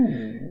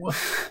 Oh.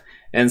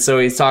 And so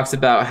he talks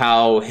about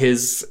how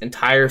his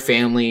entire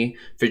family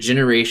for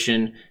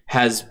generation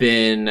has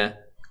been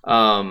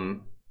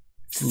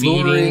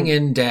luring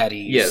in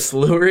daddies. Yes,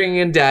 luring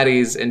in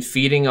daddies and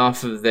feeding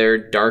off of their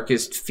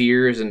darkest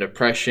fears and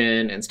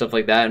depression and stuff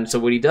like that. And so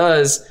what he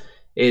does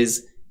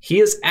is he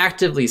is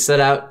actively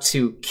set out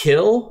to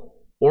kill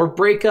or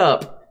break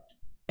up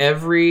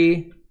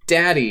every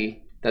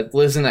daddy that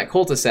lives in that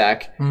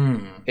cul-de-sac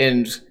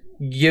and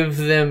give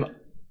them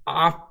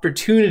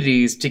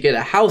opportunities to get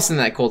a house in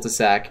that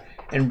cul-de-sac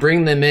and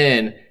bring them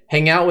in,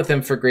 hang out with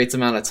them for a great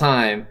amount of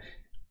time,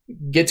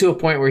 get to a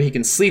point where he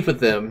can sleep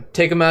with them,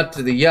 take them out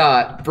to the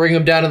yacht, bring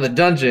them down to the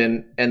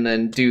dungeon, and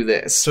then do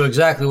this. So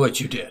exactly what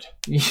you did.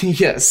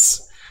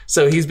 Yes.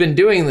 So he's been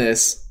doing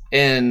this,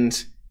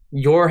 and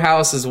your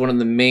house is one of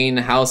the main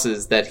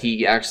houses that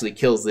he actually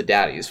kills the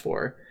daddies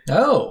for.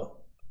 Oh.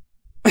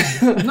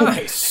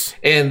 Nice.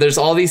 And there's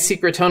all these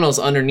secret tunnels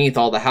underneath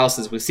all the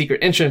houses with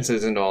secret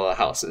entrances into all the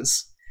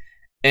houses.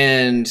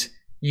 And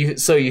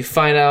you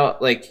find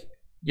out, like,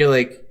 you're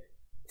like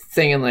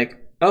thinking like,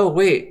 oh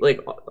wait, like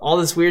all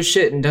this weird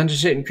shit and dungeon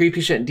shit and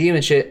creepy shit and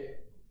demon shit,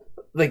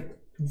 like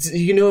do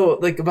you know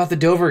like about the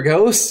Dover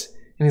Ghost?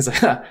 And he's like,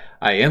 ha,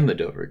 I am the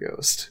Dover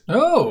Ghost.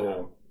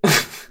 Oh.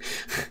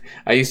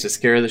 I used to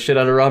scare the shit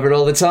out of Robert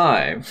all the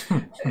time.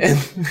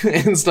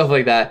 and stuff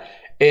like that.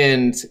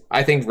 And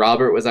I think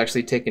Robert was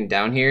actually taken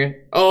down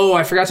here. Oh,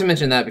 I forgot to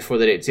mention that before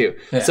the date too.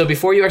 Yeah. So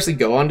before you actually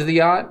go onto the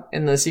yacht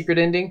in the secret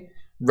ending,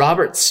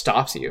 Robert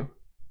stops you.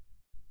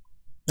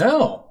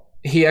 Oh.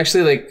 He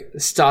actually like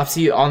stops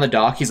you on the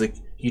dock. He's like,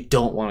 you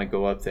don't want to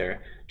go up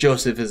there.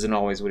 Joseph isn't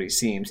always what he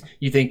seems.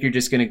 You think you're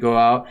just going to go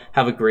out,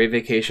 have a great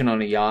vacation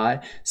on a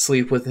yacht,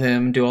 sleep with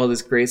him, do all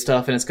this great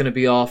stuff, and it's going to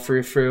be all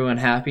frou-frou and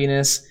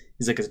happiness?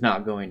 He's like, it's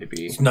not going to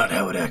be. It's not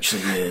how it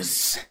actually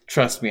is.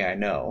 Trust me, I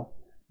know.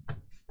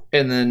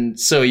 And then,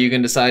 so you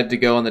can decide to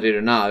go on the date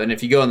or not. And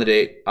if you go on the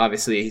date,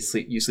 obviously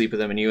you sleep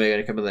with him and you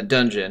gotta come to the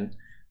dungeon.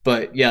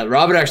 But yeah,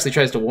 Robert actually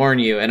tries to warn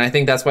you, and I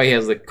think that's why he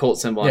has the cult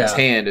symbol on his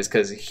hand, is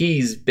because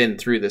he's been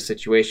through this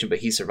situation, but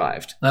he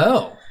survived.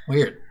 Oh,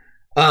 weird.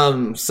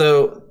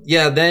 So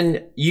yeah,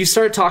 then you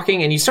start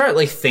talking and you start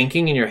like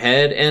thinking in your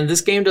head, and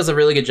this game does a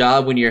really good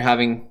job when you're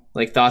having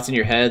like thoughts in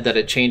your head that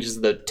it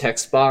changes the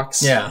text box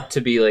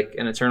to be like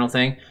an eternal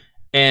thing.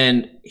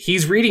 And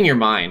he's reading your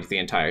mind the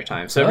entire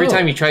time. So every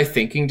time you try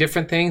thinking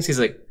different things, he's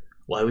like,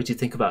 why would you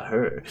think about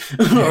her?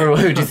 Or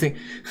why would you think,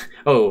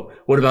 oh,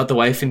 what about the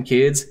wife and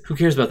kids? Who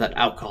cares about that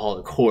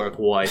alcoholic,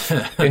 horrible wife?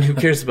 And who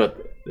cares about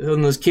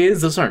those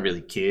kids? Those aren't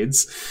really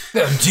kids.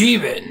 They're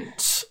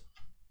demons.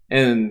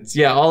 And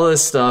yeah, all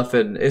this stuff.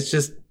 And it's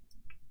just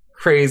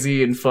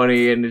crazy and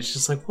funny. And it's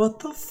just like, what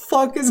the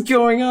fuck is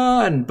going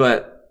on?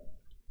 But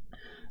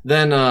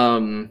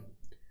then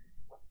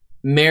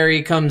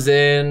Mary comes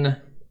in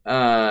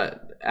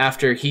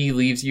after he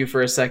leaves you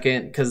for a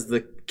second, because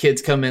the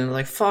kids come in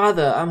like,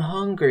 Father, I'm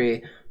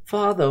hungry.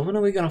 Father, when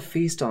are we gonna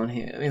feast on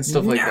him? And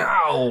stuff like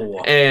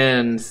that.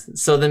 And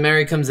so then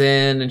Mary comes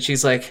in and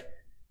she's like,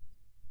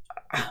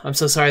 I'm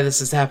so sorry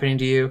this is happening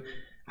to you.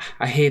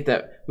 I hate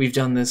that we've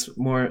done this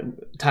more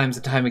times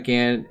and time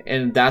again.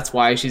 And that's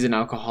why she's an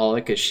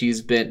alcoholic, because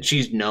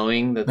she's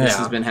knowing that this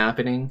has been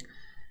happening.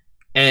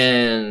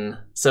 And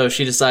so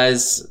she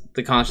decides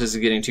the conscience is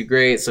getting too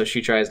great, so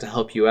she tries to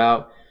help you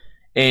out.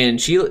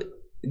 And she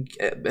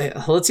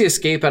lets you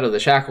escape out of the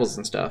shackles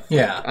and stuff.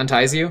 Yeah.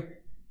 Unties you.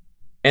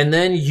 And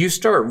then you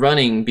start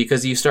running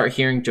because you start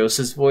hearing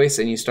Joseph's voice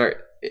and you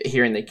start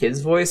hearing the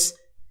kid's voice.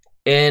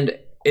 And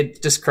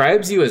it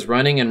describes you as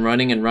running and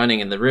running and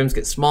running. And the rooms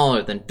get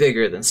smaller, then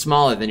bigger, then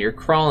smaller. Then you're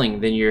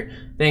crawling, then your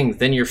things.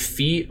 Then your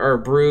feet are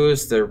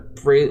bruised. They're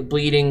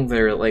bleeding.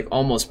 They're like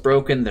almost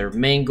broken. They're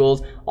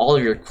mangled. All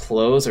of your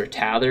clothes are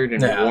tattered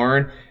and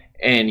worn.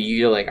 And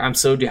you're like, I'm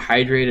so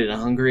dehydrated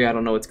and hungry. I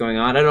don't know what's going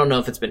on. I don't know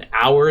if it's been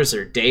hours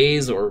or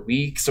days or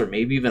weeks or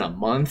maybe even a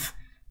month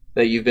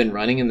that you've been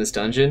running in this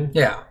dungeon.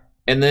 Yeah.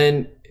 And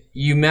then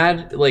you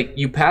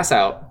pass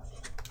out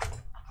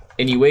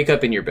and you wake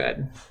up in your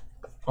bed.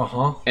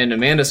 Uh-huh. And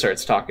Amanda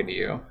starts talking to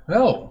you.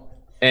 Oh.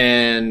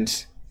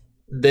 And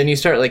then you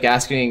start like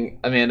asking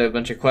Amanda a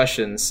bunch of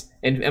questions.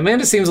 And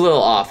Amanda seems a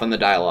little off on the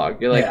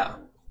dialogue. You're like,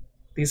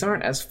 these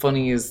aren't as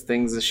funny as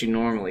things as she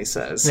normally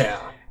says. Yeah.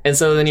 And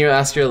so then you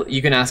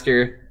can ask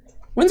her,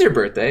 when's your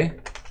birthday?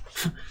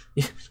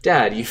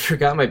 Dad, you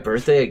forgot my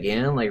birthday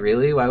again? Like,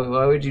 really? Why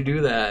would you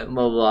do that?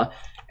 Blah, blah, blah.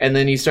 And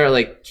then you start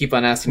like keep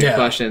on asking her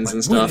questions like,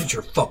 and stuff. When is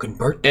your fucking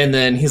birthday? And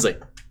then he's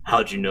like,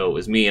 how'd you know it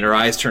was me? And her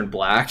eyes turn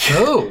black.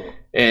 Oh.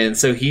 And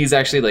so he's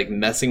actually like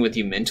messing with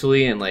you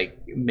mentally and like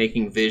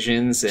making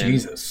visions and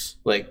Jesus.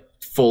 Like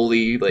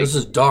fully like, this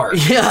is dark.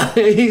 Yeah.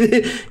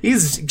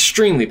 He's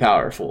extremely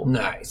powerful.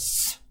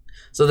 Nice.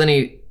 So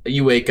then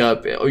you wake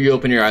up, or you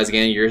open your eyes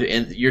again.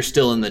 You're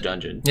still in the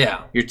dungeon.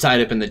 Yeah, you're tied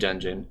up in the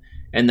dungeon,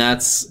 and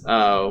that's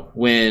but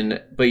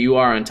you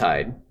are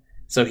untied.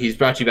 So he's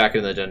brought you back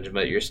into the dungeon,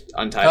 but you're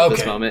untied at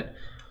this moment.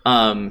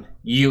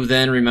 You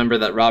then remember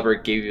that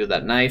Robert gave you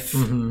that knife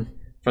from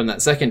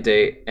that second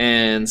date,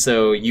 and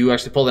so you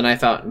actually pull the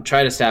knife out and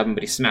try to stab him,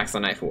 but he smacks the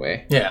knife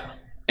away. Yeah,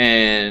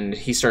 and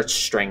he starts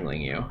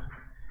strangling you,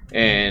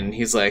 and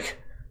he's like,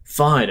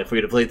 "Fine, if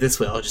we're gonna play it this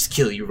way, I'll just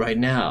kill you right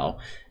now."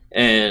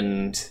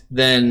 And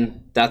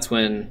then that's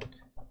when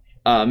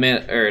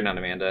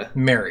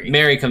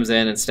Mary comes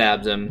in and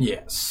stabs him.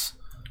 Yes.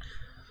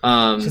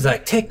 She's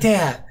like, take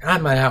that.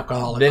 I'm an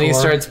alcoholic. Then he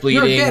starts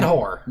bleeding. You're a dead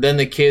whore. Then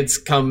the kids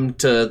come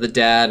to the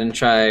dad and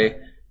try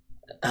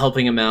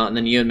helping him out, and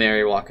then you and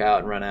Mary walk out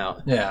and run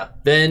out. Yeah.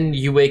 Then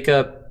you wake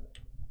up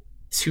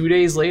 2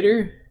 days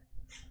later,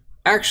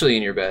 actually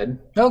in your bed.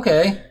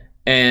 Okay.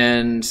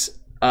 And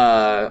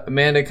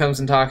Amanda comes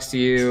and talks to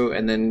you,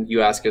 and then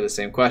you ask her the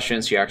same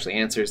question. She actually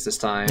answers this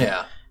time.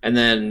 Yeah. And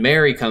then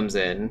Mary comes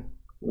in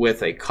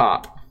with a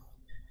cop.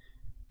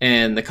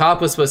 And the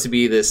cop was supposed to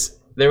be this...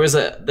 There's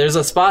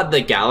a spot in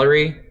the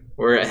gallery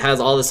where it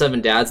has all the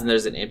 7 dads and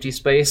there's an empty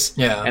space.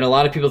 Yeah. And a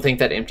lot of people think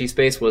that empty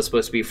space was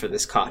supposed to be for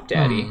this cop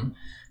daddy.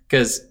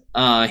 Because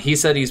he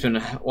said he's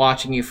been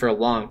watching you for a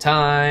long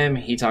time.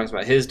 He talks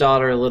about his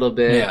daughter a little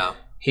bit. Yeah.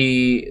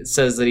 He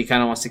says that he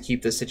kind of wants to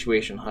keep this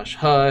situation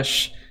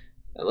hush-hush,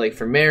 like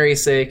for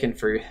Mary's sake and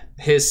for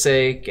his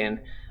sake. And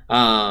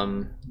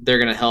they're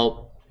going to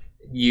help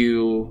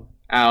you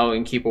out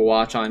and keep a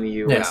watch on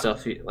you Yeah. and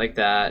stuff like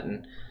that.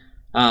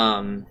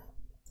 And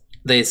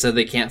they said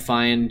they can't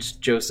find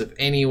Joseph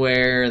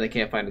anywhere. They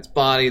can't find his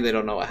body. They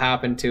don't know what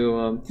happened to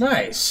him.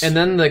 Nice. And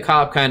then the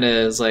cop kind of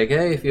is like,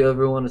 hey, if you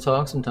ever want to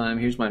talk sometime,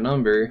 here's my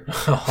number.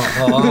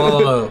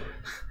 Oh.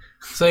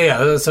 So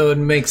yeah, so it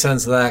makes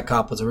sense that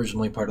cop was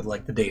originally part of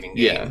like the dating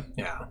game.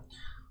 Yeah.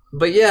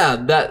 But yeah,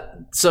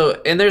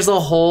 and there's a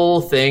whole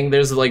thing.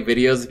 There's like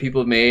videos that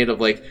people have made of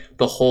like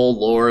the whole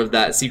lore of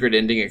that secret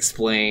ending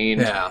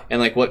explained. Yeah. And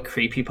like what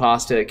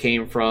creepypasta it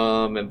came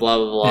from and blah,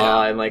 blah,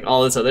 blah. Yeah. And like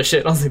all this other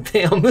shit. And I was like,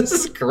 damn, this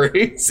is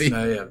crazy.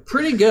 Yeah.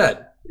 Pretty good.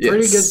 Pretty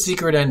Yes. good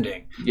secret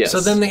ending. Yes.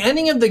 So then the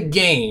ending of the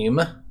game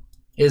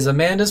is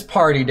Amanda's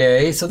party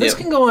day. So this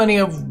Yep. can go any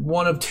of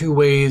one of two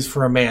ways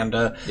for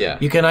Amanda. Yeah.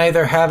 You can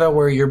either have it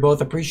where you're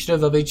both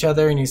appreciative of each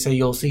other and you say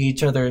you'll see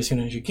each other as soon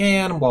as you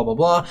can, blah, blah,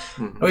 blah.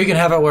 Or you can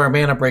have it where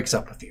Amanda breaks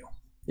up with you.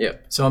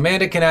 Yep. So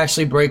Amanda can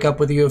actually break up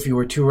with you if you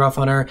were too rough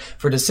on her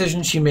for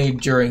decisions she made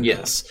during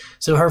Yes. this.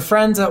 So her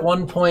friends at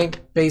one point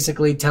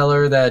basically tell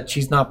her that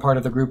she's not part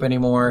of the group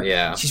anymore.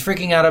 Yeah. She's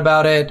freaking out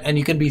about it, and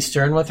you can be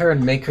stern with her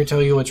and make her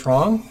tell you what's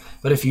wrong.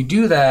 But if you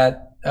do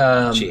that,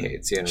 She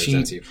hates you and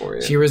resents you for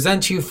it. she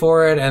resents you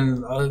for it,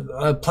 and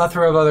a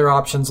plethora of other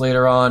options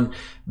later on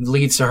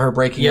leads to her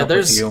breaking Yeah, up with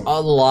there's you. a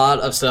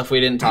lot of stuff we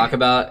didn't talk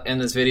about in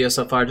this video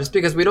so far, just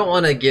because we don't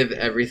want to give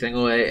everything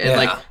away. And Yeah.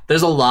 like,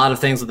 there's a lot of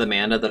things with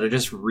Amanda that are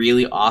just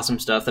really awesome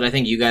stuff that I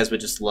think you guys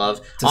would just love.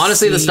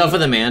 Honestly, the see- stuff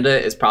with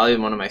Amanda is probably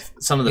one of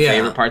some of the Yeah.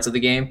 favorite parts of the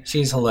game.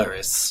 She's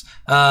hilarious.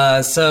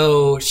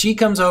 So she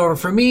comes over.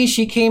 For me,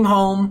 she came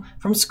home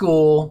from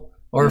school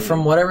or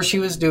from whatever she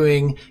was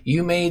doing.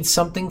 You made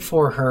something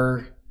for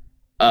her.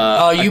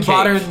 You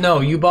bought her. No,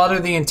 you bought her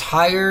the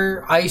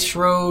entire Ice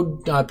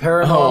Road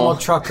Paranormal Oh.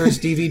 Truckers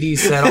DVD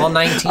set, all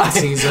 19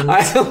 seasons.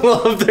 I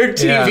love their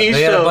TV yeah, shows.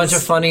 they had a bunch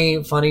of funny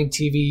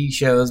TV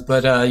shows.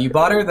 But you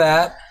bought her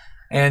that,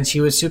 and she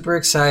was super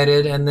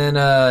excited. And then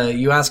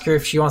you ask her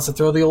if she wants to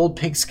throw the old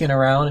pigskin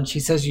around, and she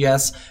says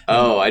yes.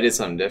 Oh, I did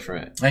something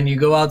different. And you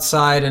go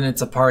outside, and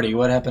it's a party.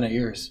 What happened at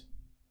yours?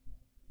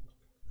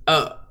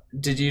 Oh,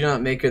 did you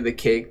not make her the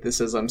cake that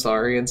says I'm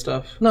sorry and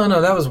stuff? No,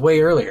 that was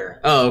way earlier.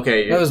 Oh,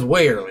 okay. That was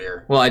way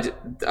earlier. Well, I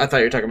thought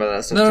you were talking about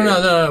that stuff No, too.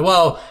 no.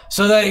 Well,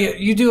 so that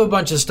you do a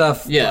bunch of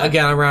stuff Yeah.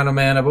 again around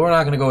Amanda, but we're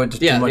not going to go into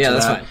Yeah, too much yeah, of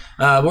that's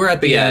that. We're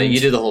at the But yeah, end. you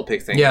do the whole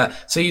pig thing. Yeah,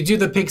 so you do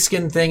the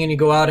pigskin thing and you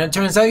go out, and it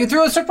turns out you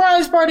threw a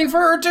surprise party for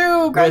her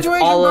too. With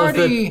Graduation all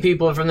party. of the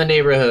people from the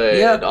neighborhood,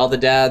 Yep. all the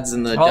dads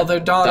and the all their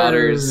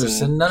daughters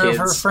and none kids,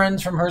 of her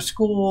friends from her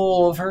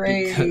school of her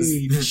because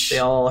age. they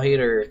all hate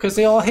her. Because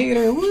they all hate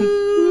her.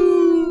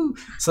 Woo!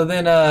 So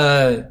then,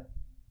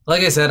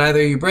 like I said,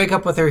 either you break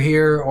up with her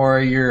here or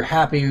you're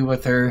happy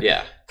with her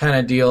Yeah, kind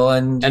of deal.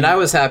 And and I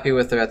was happy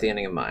with her at the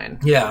ending of mine.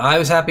 yeah, I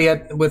was happy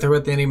with her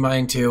at the end of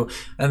mine too.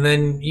 And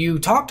then you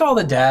talk to all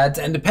the dads,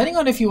 and depending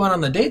on if you went on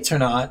the dates or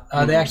not,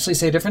 they actually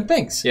say different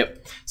things.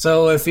 Yep.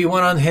 So if he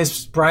went on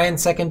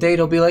Brian's second date,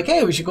 he'll be like,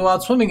 "Hey, we should go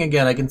out swimming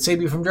again. I can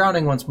save you from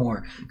drowning once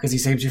more," because he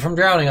saved you from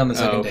drowning on the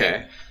second Oh, okay.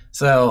 date.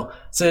 So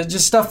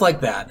just stuff like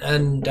that.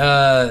 And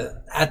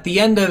at the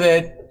end of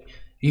it,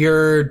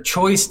 your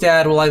choice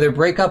dad will either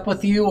break up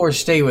with you or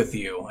stay with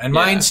you. And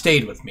Yeah. mine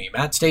stayed with me.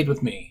 Matt stayed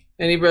with me.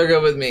 And he broke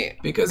up with me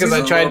Because I he's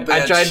a tried. little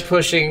I bitch. tried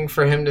pushing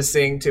for him to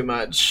sing too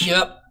much.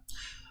 Yep.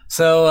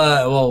 So,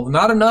 well,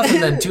 not enough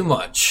and then too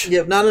much.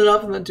 Yep, not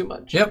enough and then too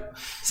much. Yep.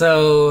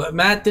 So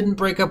Matt didn't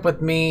break up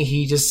with me.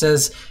 He just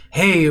says,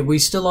 "Hey, we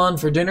still on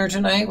for dinner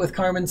tonight with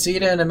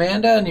Carmencita and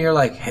Amanda?" And you're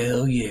like,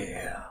 "Hell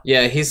yeah."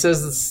 Yeah, he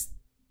says this,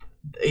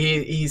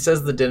 he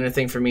says the dinner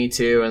thing for me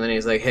too, and then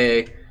he's like,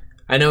 "Hey,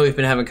 I know we've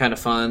been having kind of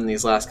fun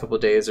these last couple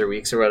of days or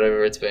weeks or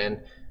whatever it's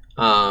been,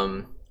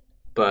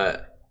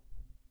 but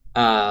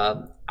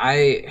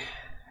I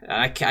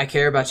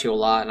care about you a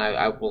lot, and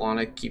I want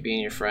to keep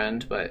being your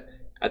friend, but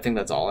I think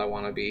that's all I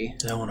want to be."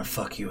 I don't want to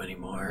fuck you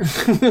anymore.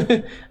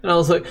 And I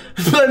was like,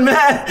 "But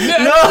Matt,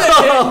 no!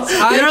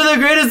 I- You're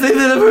the greatest thing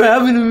that ever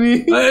happened to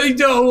me." I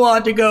don't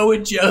want to go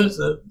with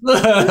Joseph.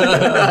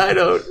 I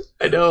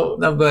don't.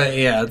 No, but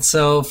yeah,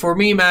 so for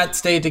me, Matt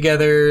stayed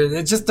together.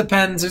 It just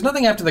depends. There's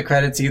nothing after the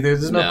credits either.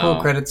 There's no No.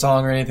 cool credit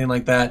song or anything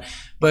like that.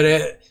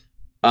 But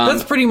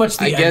that's pretty much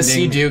the I guess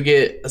ending. you do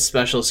get a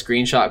special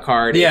screenshot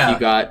card Yeah. if you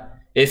got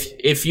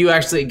if you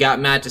actually got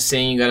Matt to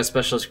sing, you got a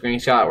special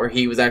screenshot where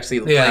he was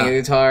actually Yeah. playing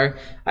a guitar.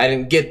 I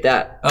didn't get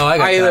that. Oh, I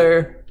got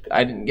either.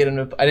 I didn't get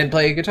him. I didn't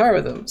play a guitar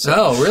with him. So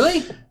Oh,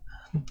 really?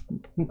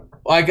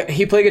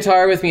 he played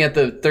guitar with me at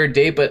the third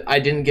date, but I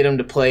didn't get him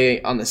to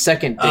play on the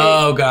second date.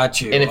 Oh,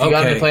 got you. and if you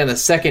got him Okay. to play on the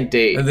second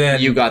date,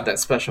 Then- you got that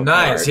special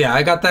Nice. card. Yeah,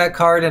 I got that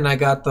card, and I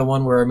got the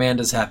one where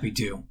Amanda's happy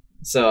too.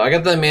 So I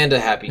got the Amanda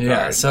happy card.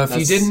 Yeah. So if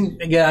you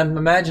didn't, yeah, I'm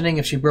imagining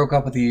if she broke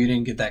up with you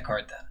didn't get that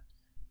card then.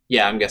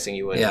 yeah, I'm guessing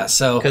you would. Yeah.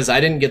 So because I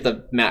didn't get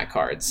the Matt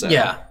card. So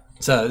yeah.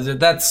 So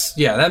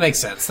that makes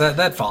sense.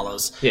 That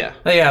follows. Yeah.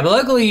 But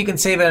luckily you can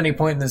save at any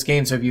point in this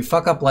game. So if you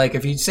fuck up, like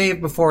if you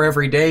save before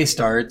every day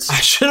starts, I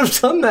should have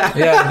done that.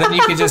 then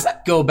you can just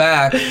go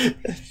back.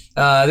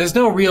 There's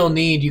no real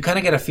need. You kind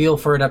of get a feel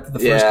for it after the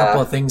first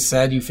couple of things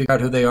said. You figure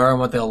out who they are and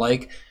what they'll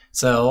like.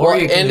 So,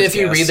 and if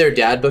you read their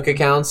dad book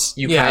accounts,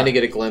 you kind of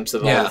get a glimpse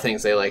of all the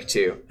things they like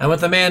too. And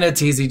with Amanda,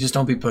 it's easy. Just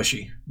don't be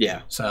pushy.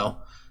 Yeah. So,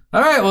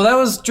 all right. Well, that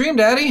was Dream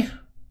Daddy.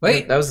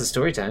 Wait, that was the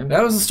story time.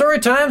 That was the story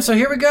time. So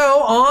here we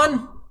go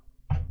on.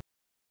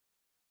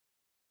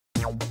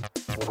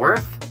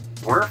 Worth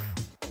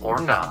or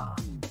nah?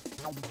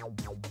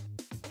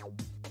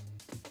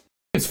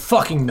 It's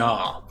fucking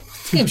nah.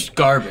 This game's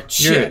garbage.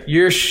 Shit.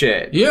 You're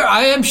shit. Yeah,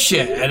 I am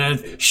shit.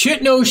 And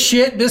shit no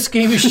shit, this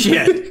game is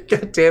shit.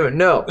 God damn it,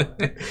 no.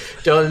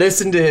 Don't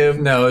listen to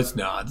him. No, it's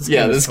not. This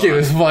game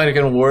is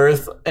fucking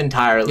Worth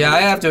entirely. Yeah,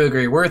 I have to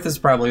agree. Worth is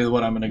probably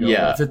what I'm going to go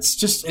with.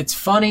 It's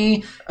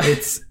funny.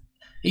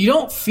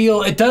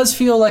 It does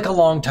feel like a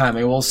long time,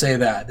 I will say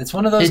that. It's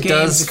one of those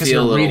games because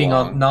you're reading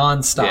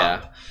nonstop.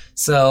 Yeah.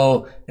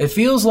 So it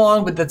feels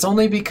long, but that's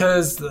only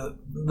because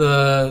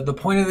the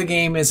point of the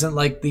game isn't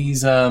like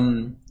these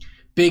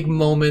big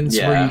moments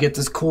where you get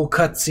this cool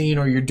cutscene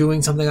or you're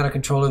doing something on a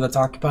controller that's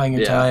occupying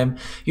your time.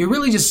 You're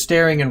really just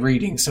staring and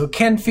reading. So it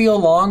can feel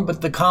long,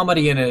 but the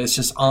comedy in it is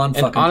just on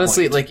fucking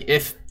honestly, point. like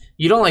if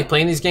you don't like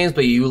playing these games,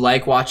 but you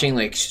like watching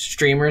like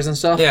streamers and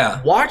stuff,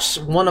 watch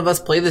one of us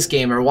play this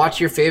game or watch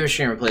your favorite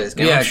streamer play this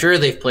game. I'm sure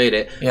they've played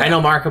it. I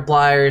know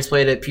Markiplier's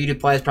played it,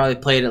 PewDiePie's probably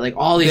played it, like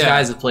all these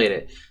guys have played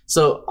it.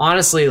 So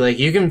honestly, like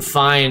you can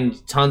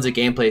find tons of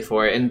gameplay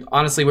for it. And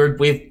honestly,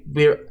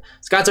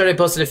 Scott's already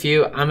posted a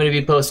few. I'm going to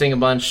be posting a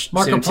bunch.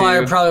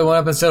 Markiplier probably went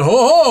up and said,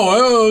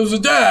 "Oh, it's a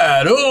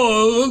dad.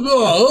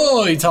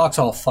 Oh." He talks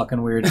all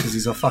fucking weird because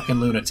he's a fucking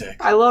lunatic.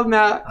 I love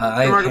Matt.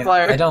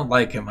 Markiplier. I don't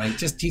like him.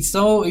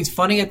 He's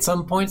funny at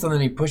some points and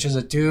then he pushes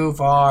it too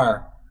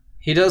far.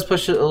 He does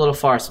push it a little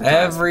far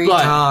sometimes. Every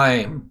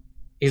time.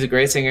 He's a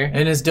great singer.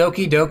 In his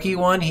Doki Doki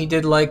one, he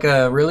did like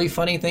a really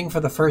funny thing for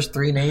the first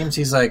 3 names.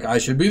 He's like, I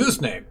should be this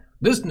name,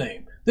 this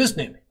name, this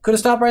name. Could have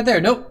stopped right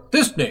there. Nope,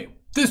 this name,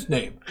 this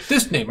name,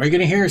 this name. Are you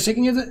going to hear sick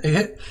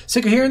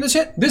of hearing this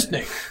shit? This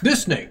name,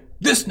 this name,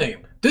 this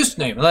name, this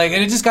name. Like,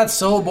 and it just got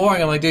so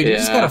boring. I'm like, dude, you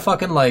just got to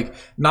fucking like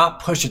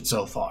not push it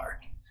so far.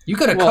 You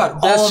could have cut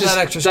all of that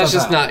extra stuff out. That's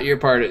just not your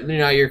part,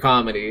 not your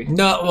comedy.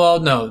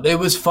 No. It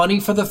was funny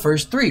for the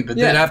first 3, but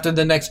then after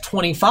the next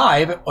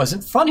 25, it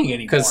wasn't funny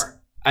anymore. Because,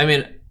 I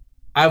mean,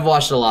 I've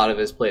watched a lot of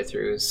his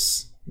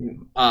playthroughs.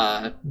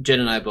 Jen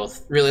and I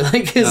both really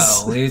like his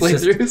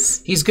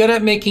playthroughs. He's good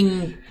at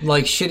making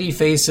like shitty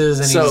faces,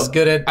 and he's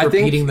good at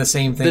repeating the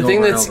same thing.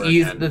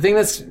 The thing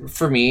that's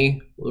for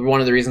me, one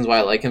of the reasons why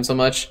I like him so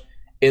much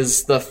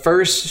is the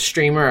first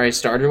streamer I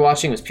started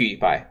watching was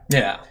PewDiePie.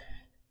 Yeah,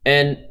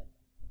 and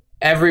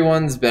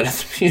everyone's better than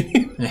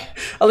PewDiePie.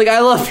 Like, I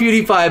love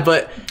PewDiePie,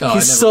 but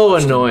he's so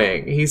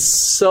annoying. He's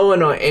so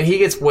annoying, and he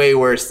gets way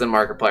worse than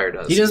Markiplier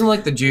does. He doesn't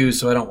like the Jews,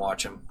 so I don't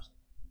watch him.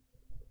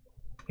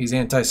 He's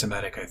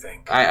anti-Semitic, I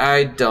think.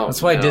 I don't.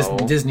 That's why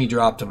Disney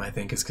dropped him. I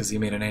think is because he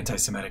made an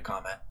anti-Semitic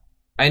comment.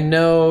 I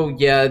know.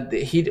 Yeah,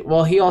 he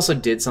also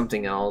did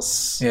something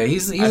else. Yeah,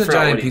 he's a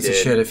giant piece of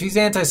shit. If he's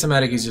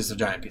anti-Semitic, he's just a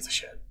giant piece of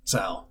shit.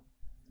 So,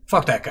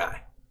 fuck that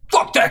guy.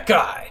 Fuck that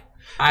guy.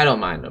 I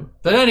don't mind him.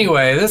 But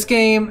anyway, this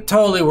game,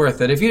 totally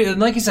worth it.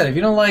 Like you said, if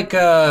you don't like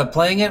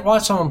playing it,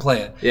 watch someone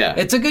play it. Yeah.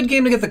 It's a good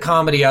game to get the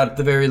comedy out at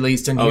the very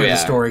least and hear the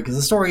story. Because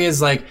the story is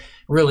like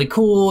really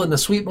cool and the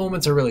sweet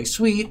moments are really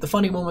sweet. The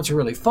funny moments are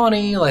really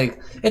funny.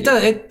 Like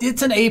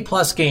it's an A+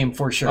 game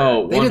for sure.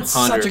 Oh, 100%. They did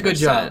such a good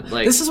job.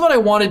 Like, this is what I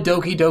wanted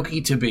Doki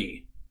Doki to be.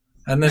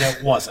 And then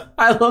it wasn't.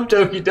 I love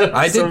Doki Doki.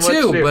 I did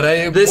too, but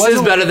this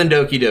is better than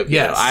Doki Doki.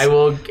 Yes,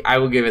 though. I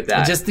will give it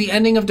that. Just the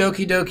ending of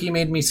Doki Doki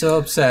made me so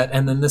upset,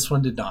 and then this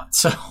one did not.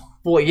 So,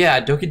 well, yeah,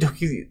 Doki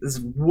Doki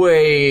is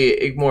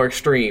way more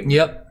extreme.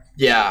 Yep.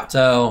 Yeah.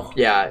 So,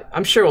 yeah,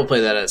 I'm sure we'll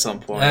play that at some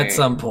point. At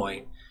some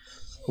point,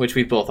 which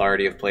we both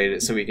already have played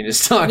it, so we can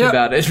just talk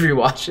about it and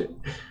rewatch it.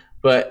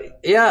 But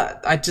yeah,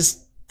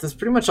 that's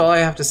pretty much all I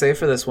have to say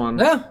for this one.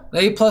 Yeah,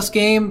 A+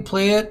 game,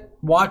 play it.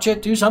 Watch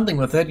it, do something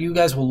with it. You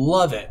guys will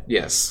love it.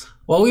 Yes.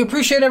 Well, we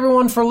appreciate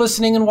everyone for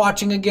listening and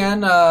watching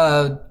again.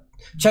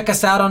 Check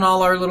us out on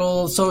all our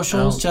little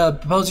socials.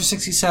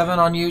 Poser67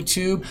 on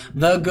YouTube,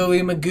 The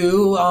Gooey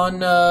Magoo on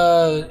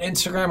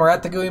Instagram, or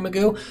at The Gooey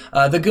Magoo.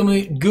 The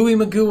Gooey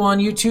Magoo on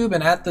YouTube,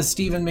 and at The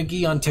Stephen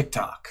McGee on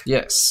TikTok.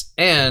 Yes.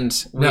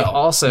 And we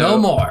also... No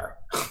more.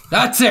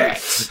 That's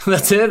it.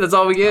 That's it? That's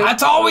all we get?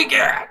 That's all we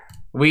get.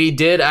 We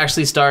did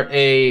actually start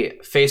a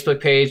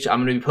Facebook page. I'm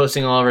going to be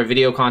posting all of our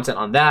video content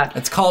on that.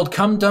 It's called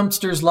Come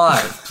Dumpsters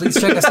Live. Please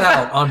check us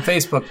out on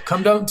Facebook.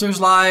 Come Dumpsters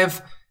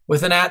Live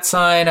with an @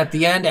 at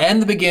the end and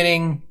the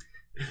beginning.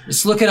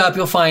 Just look it up.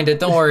 You'll find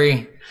it. Don't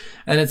worry.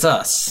 And it's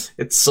us.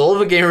 It's Soul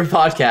of a Gamer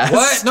Podcast.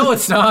 What? No,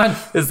 it's not.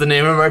 Is the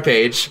name of our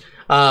page.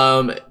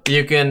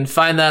 You can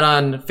find that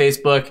on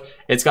Facebook.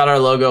 It's got our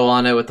logo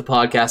on it with the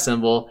podcast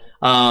symbol.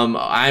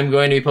 I'm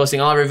going to be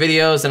posting all of our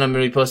videos, and I'm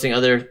going to be posting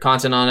other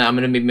content on it. I'm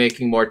going to be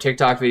making more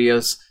TikTok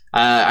videos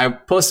I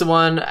posted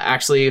one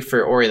actually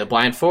for Ori and the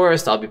Blind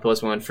Forest. I'll be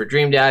posting one for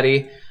Dream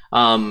Daddy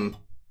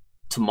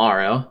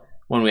tomorrow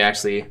when we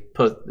actually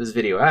put this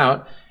video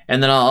out.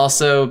 And then I'll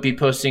also be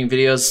posting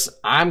videos.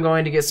 I'm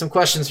going to get some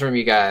questions from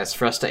you guys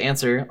for us to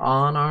answer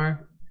on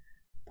our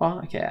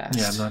podcast.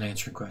 Yeah, I'm not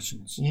answering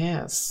questions.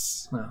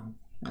 Yes. No.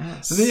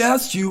 Yes. They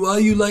asked you why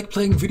you like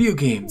playing video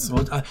games.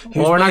 Well,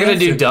 we're not going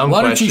to do dumb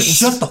Why questions. don't you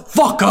shut the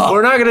fuck up?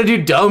 We're not going to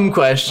do dumb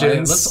questions. All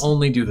right, let's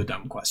only do the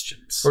dumb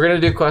questions. We're going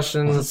to do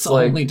questions Let's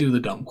like... only do the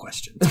dumb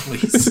questions,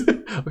 please.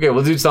 Okay,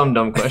 we'll do some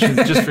dumb questions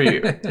just for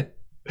you.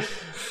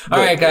 All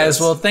right,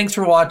 guys. Well, thanks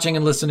for watching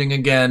and listening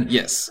again.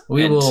 Yes.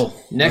 We And will...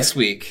 next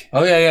week.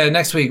 Oh, yeah.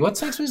 Next week.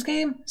 What's next week's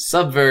game?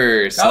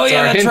 Subverse. Oh, It's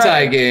yeah, our that's hentai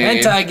right.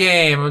 game. Hentai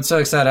game. I'm so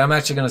excited. I'm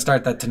actually going to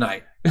start that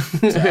tonight.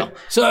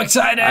 So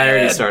excited. I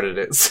already started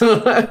it. So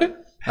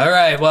All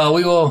right. Well,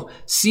 we will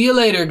see you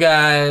later,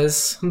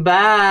 guys.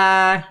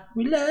 bye.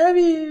 We love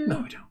you.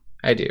 No, we don't.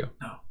 I do.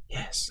 No.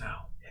 Yes. No.